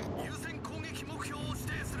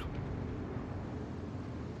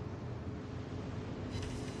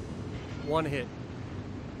 One hit.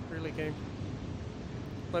 really came?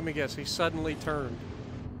 Let me guess, he suddenly turned.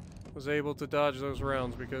 Was able to dodge those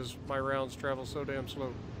rounds because my rounds travel so damn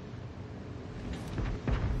slow.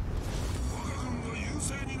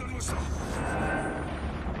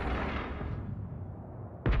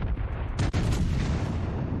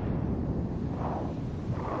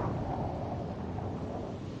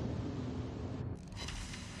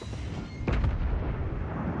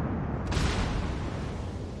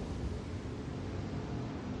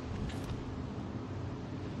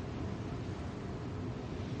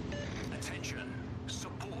 Attention.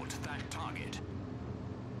 Support that target.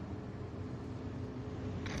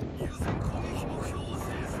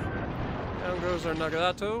 Down goes our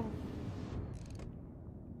Nagato.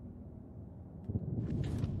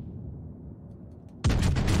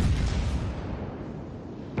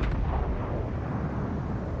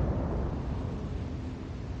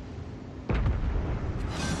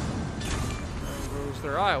 Down goes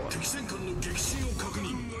their Iowa.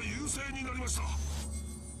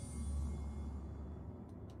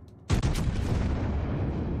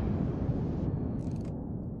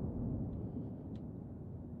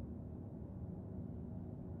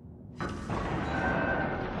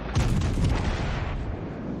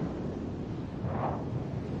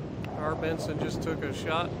 Our Benson just took a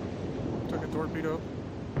shot, took a torpedo.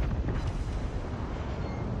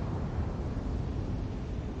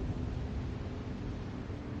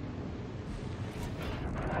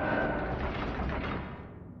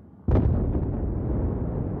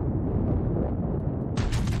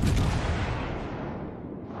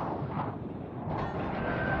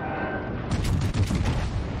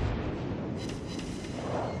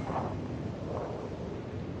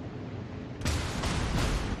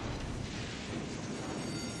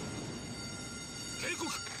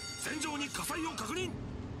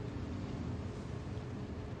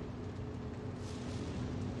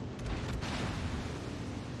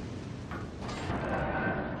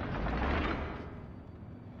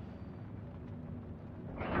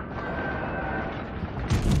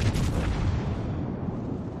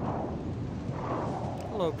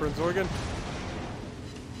 Hello, Prince Eugen.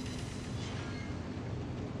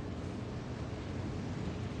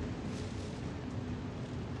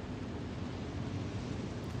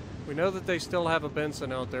 We know that they still have a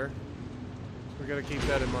Benson out there, so we gotta keep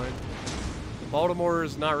that in mind. Baltimore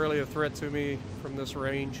is not really a threat to me from this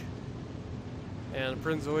range. And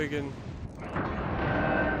Prince Eugen,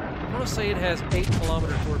 I want to say it has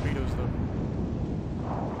 8-kilometer torpedoes though.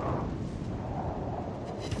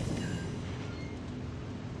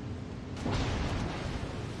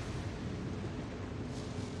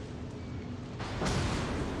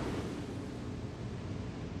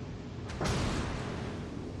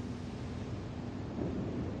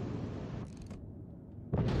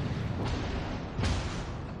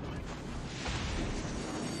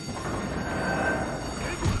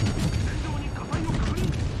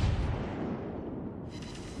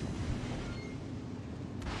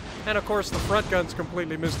 And of course the front guns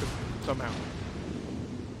completely missed it somehow.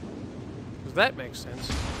 Because that makes sense.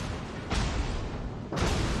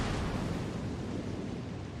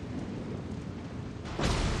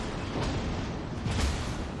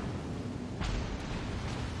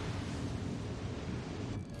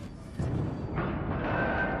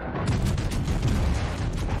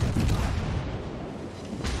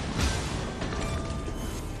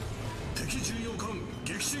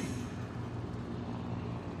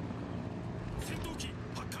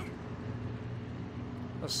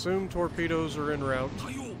 Assume torpedoes are en route.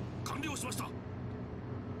 There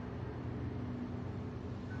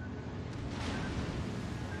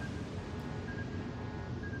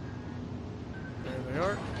they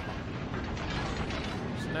are.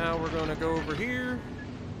 So now we're going to go over here.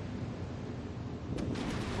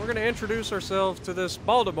 We're going to introduce ourselves to this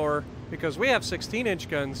Baltimore because we have 16-inch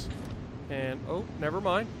guns. And, oh, never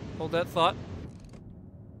mind. Hold that thought.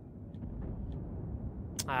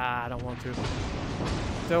 I don't want to.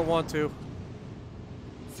 Don't want to.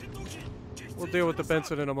 We'll deal with the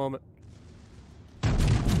Benson in a moment.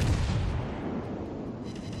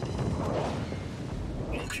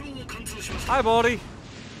 Hi, buddy.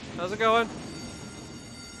 How's it going?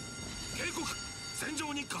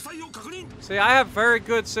 See, I have very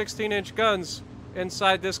good 16-inch guns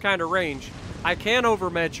inside this kind of range. I can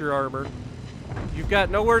overmatch your armor. You've got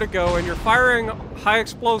nowhere to go, and you're firing high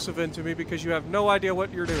explosive into me because you have no idea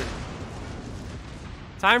what you're doing.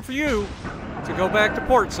 Time for you to go back to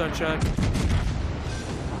port, sunshine.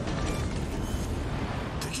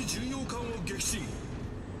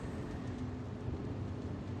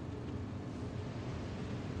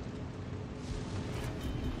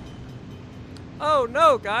 Oh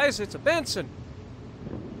no, guys, it's a Benson.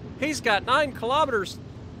 He's got 9 kilometers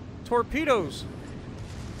torpedoes.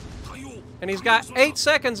 And he's got 8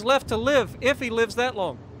 seconds left to live, if he lives that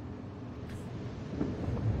long.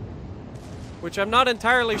 Which I'm not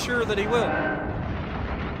entirely sure that he will.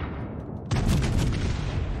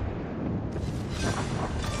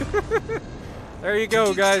 There you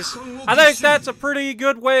go, guys. I think that's a pretty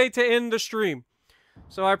good way to end the stream.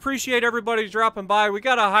 So I appreciate everybody dropping by. We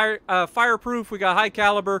got a high, fireproof, we got high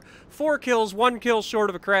caliber, 4 kills, 1 kill short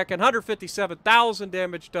of a crack, and 157,000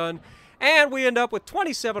 damage done. And we end up with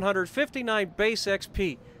 2,759 base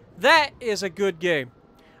XP. That is a good game.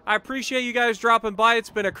 I appreciate you guys dropping by. It's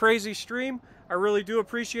been a crazy stream. I really do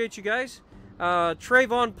appreciate you guys.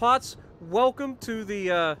 Trayvon Potts, welcome to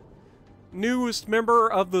the newest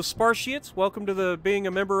member of the Sparshiets. Welcome to being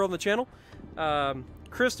a member on the channel.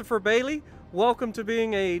 Christopher Bailey, welcome to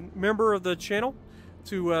being a member of the channel,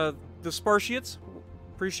 to the Sparshiets.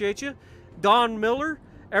 Appreciate you. Don Miller,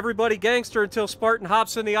 everybody gangster until Spartan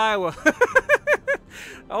hops in the Iowa.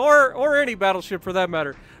 or any battleship for that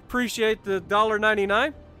matter. Appreciate the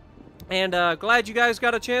 $1.99. And glad you guys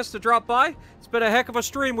got a chance to drop by. It's been a heck of a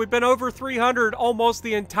stream. We've been over 300 almost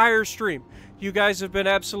the entire stream. You guys have been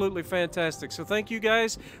absolutely fantastic. So thank you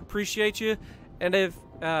guys. Appreciate you. And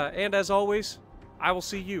as always, I will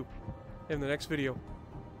see you in the next video.